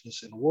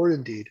righteousness in word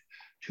and deed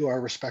to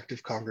our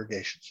respective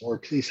congregations.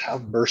 Lord, please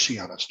have mercy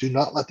on us. Do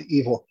not let the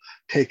evil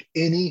take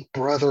any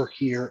brother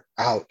here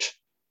out.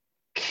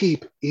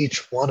 Keep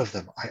each one of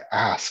them, I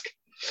ask.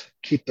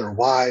 Keep their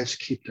wives,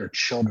 keep their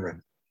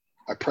children.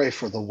 I pray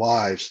for the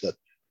wives that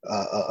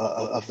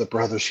of the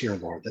brothers here,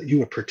 Lord, that you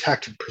would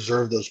protect and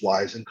preserve those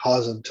wives and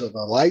cause them to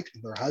delight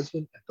in their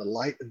husband and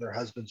delight in their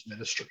husband's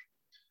ministry.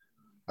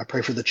 I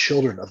pray for the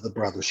children of the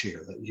brothers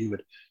here, that you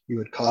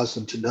would cause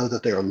them to know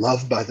that they are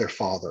loved by their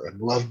father and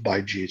loved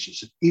by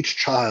Jesus. And each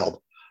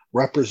child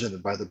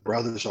represented by the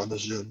brothers on the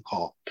Zoom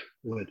call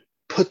would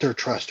put their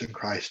trust in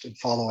Christ and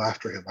follow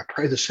after him. I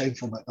pray the same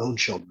for my own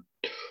children.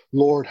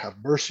 Lord,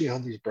 have mercy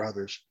on these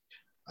brothers.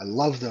 I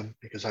love them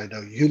because I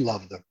know you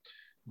love them.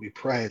 We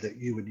pray that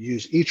you would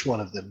use each one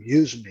of them,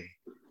 use me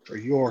for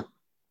your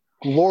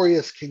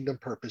glorious kingdom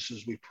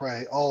purposes. We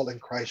pray all in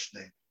Christ's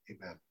name.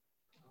 Amen.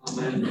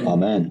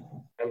 Amen.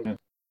 Amen.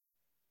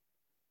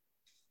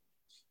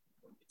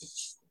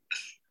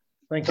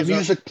 Thank you. The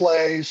music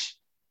plays.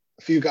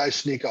 A few guys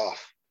sneak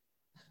off.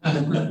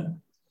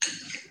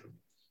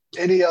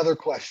 Any other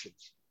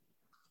questions?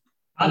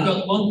 I've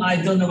got one.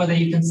 I don't know whether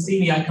you can see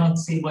me. I can't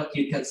see what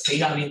you can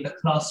see. I'm in the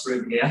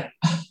classroom here.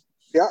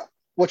 Yeah.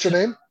 What's your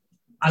name?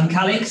 I'm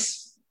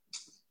Calix.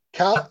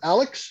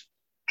 Alex?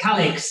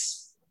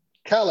 Calix.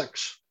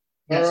 Calix.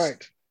 Yes. All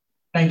right.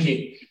 Thank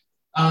you.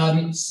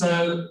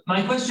 So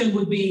my question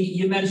would be,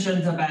 you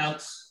mentioned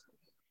about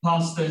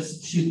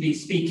pastors should be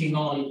speaking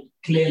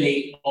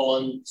clearly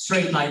on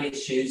straight line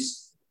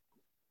issues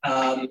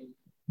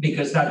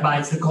because that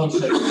binds the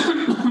conscience.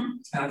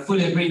 I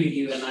fully agree with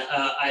you, and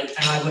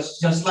I was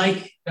just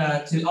like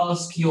to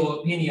ask your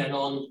opinion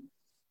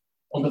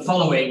on the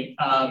following.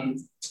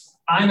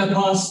 I'm a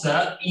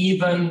pastor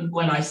even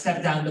when I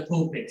step down the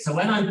pulpit. So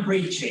when I'm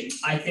preaching,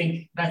 I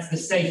think that's the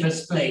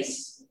safest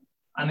place.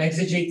 I'm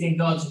exegeting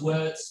God's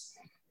words.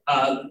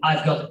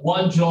 I've got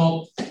one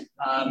job,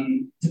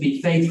 to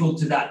be faithful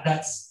to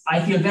that.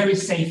 I feel very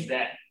safe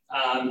there.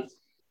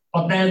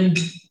 But then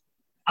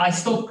I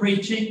stop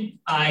preaching.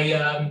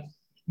 I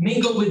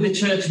mingle with the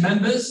church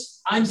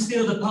members. I'm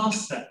still the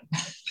pastor.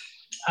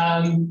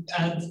 And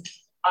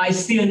I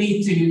still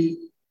need to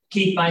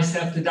keep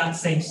myself to that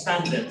same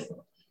standard.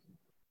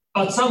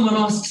 But someone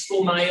asks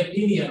for my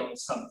opinion on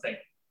something.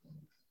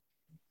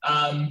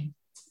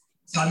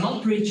 So I'm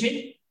not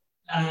preaching,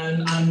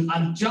 and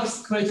I'm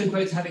just, quote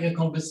unquote, having a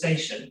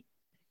conversation.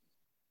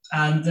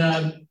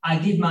 And I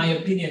give my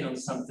opinion on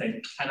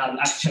something. And I've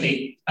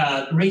actually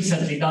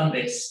recently done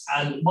this.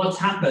 And what's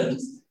happened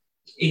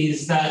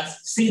is that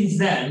since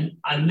then,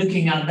 I'm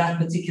looking at that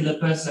particular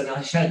person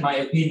I shared my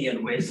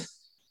opinion with,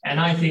 and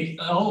I think,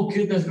 oh,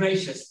 goodness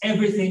gracious,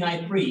 everything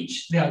I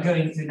preach, they are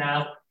going to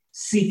now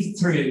sift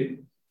through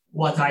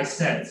what I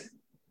said.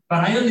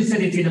 But I only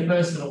said it in a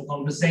personal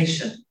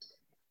conversation.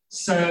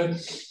 So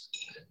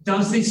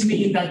does this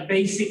mean that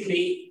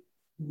basically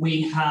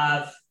we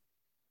have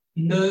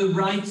no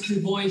right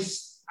to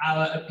voice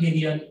our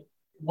opinion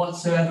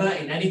whatsoever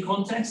in any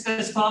context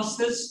as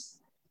pastors?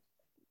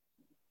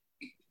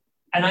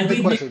 And I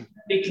did make it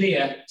very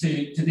clear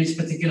to this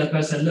particular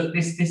person, look,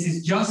 this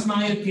is just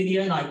my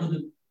opinion. I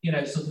wouldn't,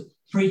 sort of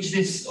preach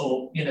this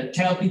or,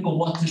 tell people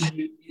what to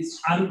do.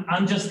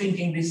 I'm just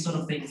thinking this sort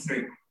of thing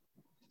through.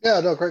 Yeah,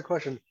 no, great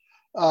question.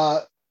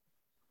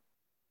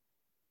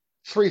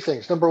 Three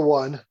things. Number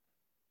one,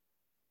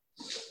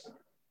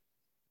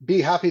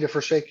 be happy to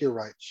forsake your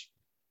rights,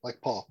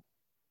 like Paul.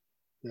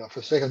 For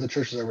the sake of the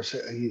churches,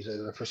 he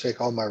said, forsake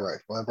all my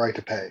rights, my right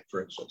to pay,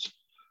 for instance.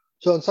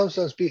 So in some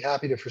sense, be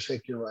happy to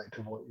forsake your right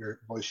to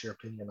voice your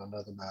opinion on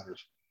other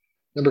matters.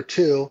 Number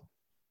two,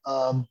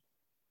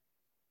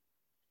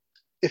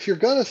 if you're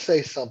going to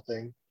say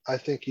something, I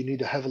think you need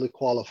to heavily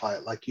qualify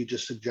it like you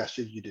just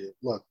suggested you do.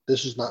 Look,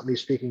 this is not me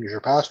speaking as your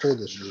pastor.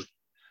 This is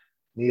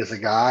me as a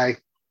guy,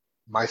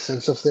 my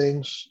sense of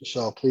things.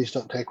 So please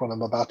don't take what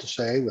I'm about to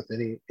say with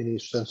any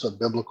sense of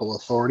biblical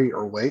authority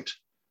or weight.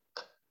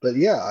 But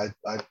yeah,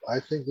 I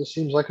think this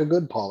seems like a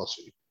good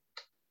policy.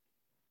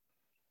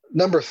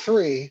 Number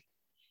three,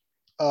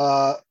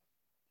 I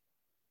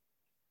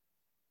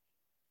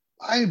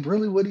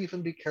really would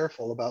even be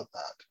careful about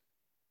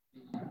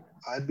that.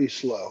 I'd be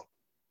slow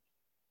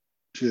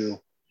to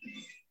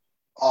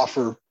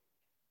offer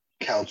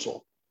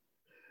counsel.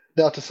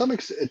 Now, to some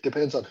extent, it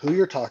depends on who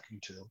you're talking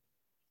to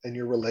and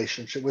your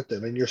relationship with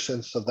them and your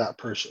sense of that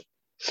person.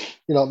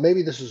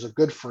 Maybe this is a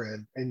good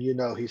friend and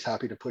he's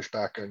happy to push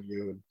back on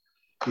you and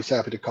he's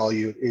happy to call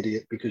you an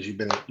idiot because you've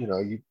been,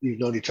 you've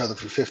known each other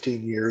for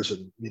 15 years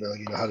and, you know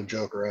how to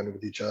joke around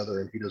with each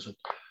other, and he doesn't,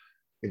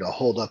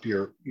 hold up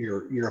your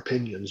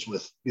opinions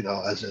with,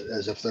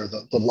 as if they're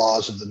the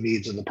laws of the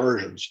Medes and the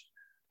Persians.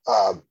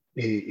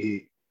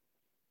 He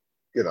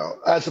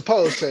as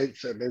opposed to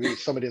say maybe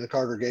somebody in the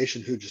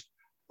congregation who just,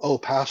 oh,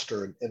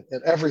 pastor,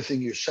 and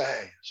everything you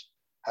say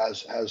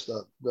has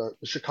the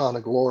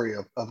Shekinah glory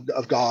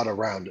of God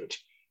around it,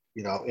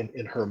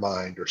 in her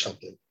mind or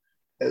something.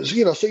 So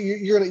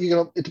you're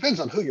gonna, it depends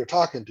on who you're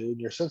talking to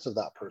and your sense of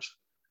that person.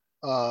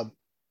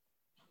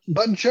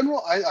 But in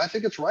general, I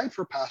think it's right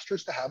for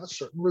pastors to have a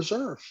certain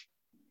reserve.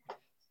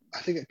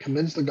 I think it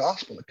commends the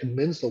gospel. It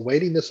commends the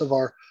weightiness of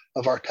our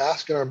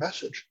task and our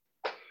message.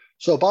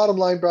 So bottom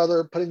line,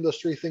 brother, putting those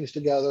three things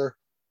together,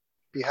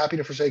 be happy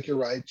to forsake your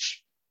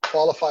rights,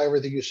 qualify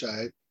everything you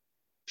say,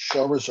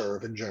 show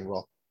reserve in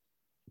general.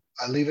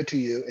 I leave it to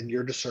you and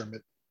your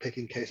discernment,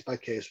 picking case by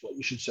case what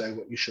you should say,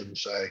 what you shouldn't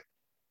say.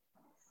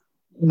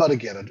 But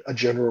again, a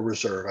general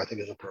reserve, I think,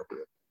 is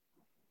appropriate.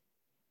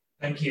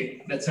 Thank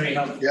you. That's very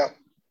helpful. Yeah.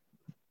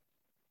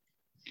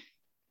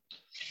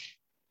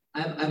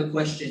 I have a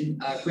question,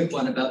 a quick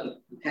one about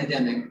the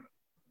pandemic.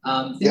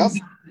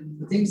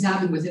 Things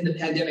happened within the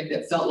pandemic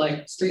that felt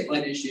like straight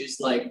line issues,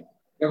 like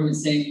government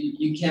saying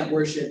you can't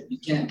worship, you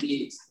can't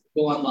meet,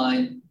 go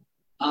online.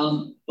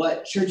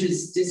 But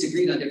churches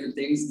disagreed on different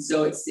things. And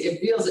so it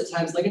feels at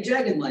times like a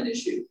jagged line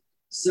issue.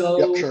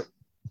 So, sure.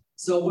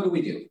 So what do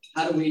we do?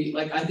 How do we,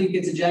 I think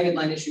it's a jagged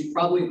line issue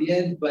probably at the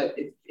end, but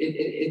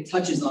it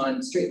touches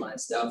on straight line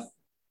stuff.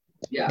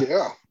 Yeah.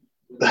 Yeah.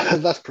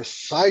 That's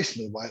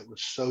precisely why it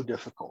was so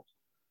difficult,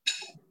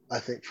 I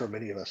think, for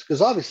many of us.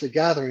 Because obviously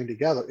gathering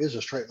together is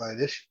a straight line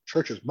issue.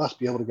 Churches must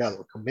be able to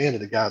gather, commanded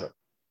to gather.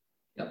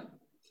 Yep.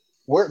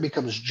 Where it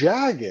becomes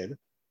jagged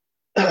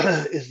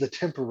is the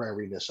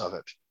temporariness of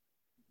it.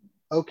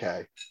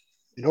 Okay,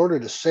 in order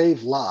to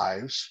save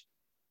lives,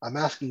 I'm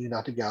asking you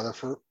not to gather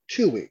for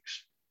 2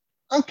 weeks.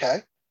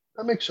 Okay,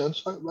 that makes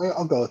sense.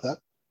 I'll go with that.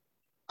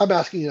 I'm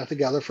asking you not to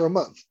gather for a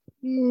month.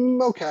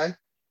 Okay,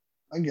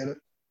 I get it.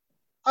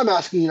 I'm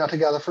asking you not to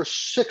gather for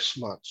 6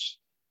 months.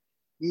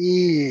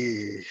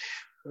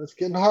 That's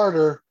getting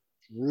harder.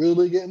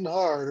 really getting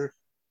hard.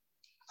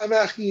 I'm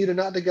asking you to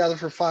not to gather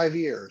for 5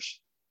 years.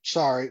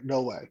 Sorry,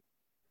 no way.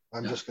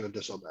 I'm just going to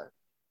disobey.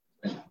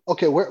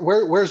 Okay,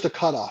 where's the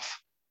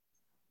cutoff?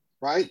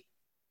 Right?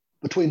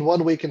 Between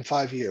 1 week and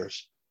 5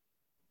 years.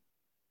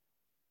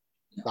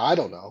 I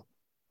don't know.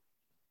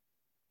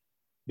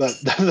 But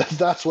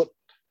that's what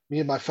me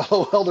and my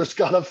fellow elders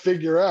got to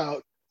figure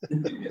out.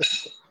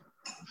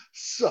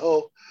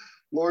 So,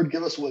 Lord,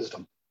 give us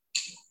wisdom.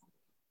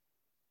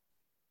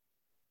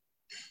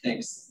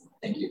 Thanks.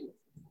 Thank you.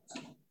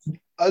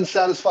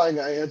 Unsatisfying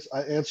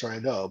answer, I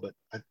know, but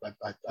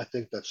I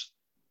think that's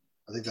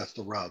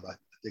the rub. I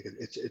think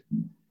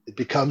it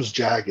becomes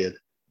jagged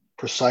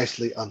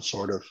precisely on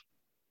sort of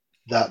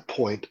that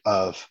point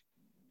of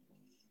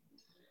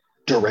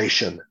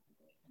duration.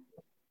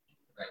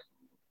 Right.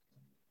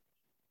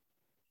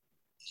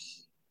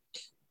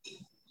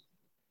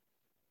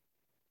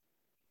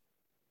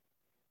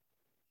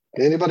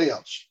 Anybody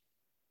else?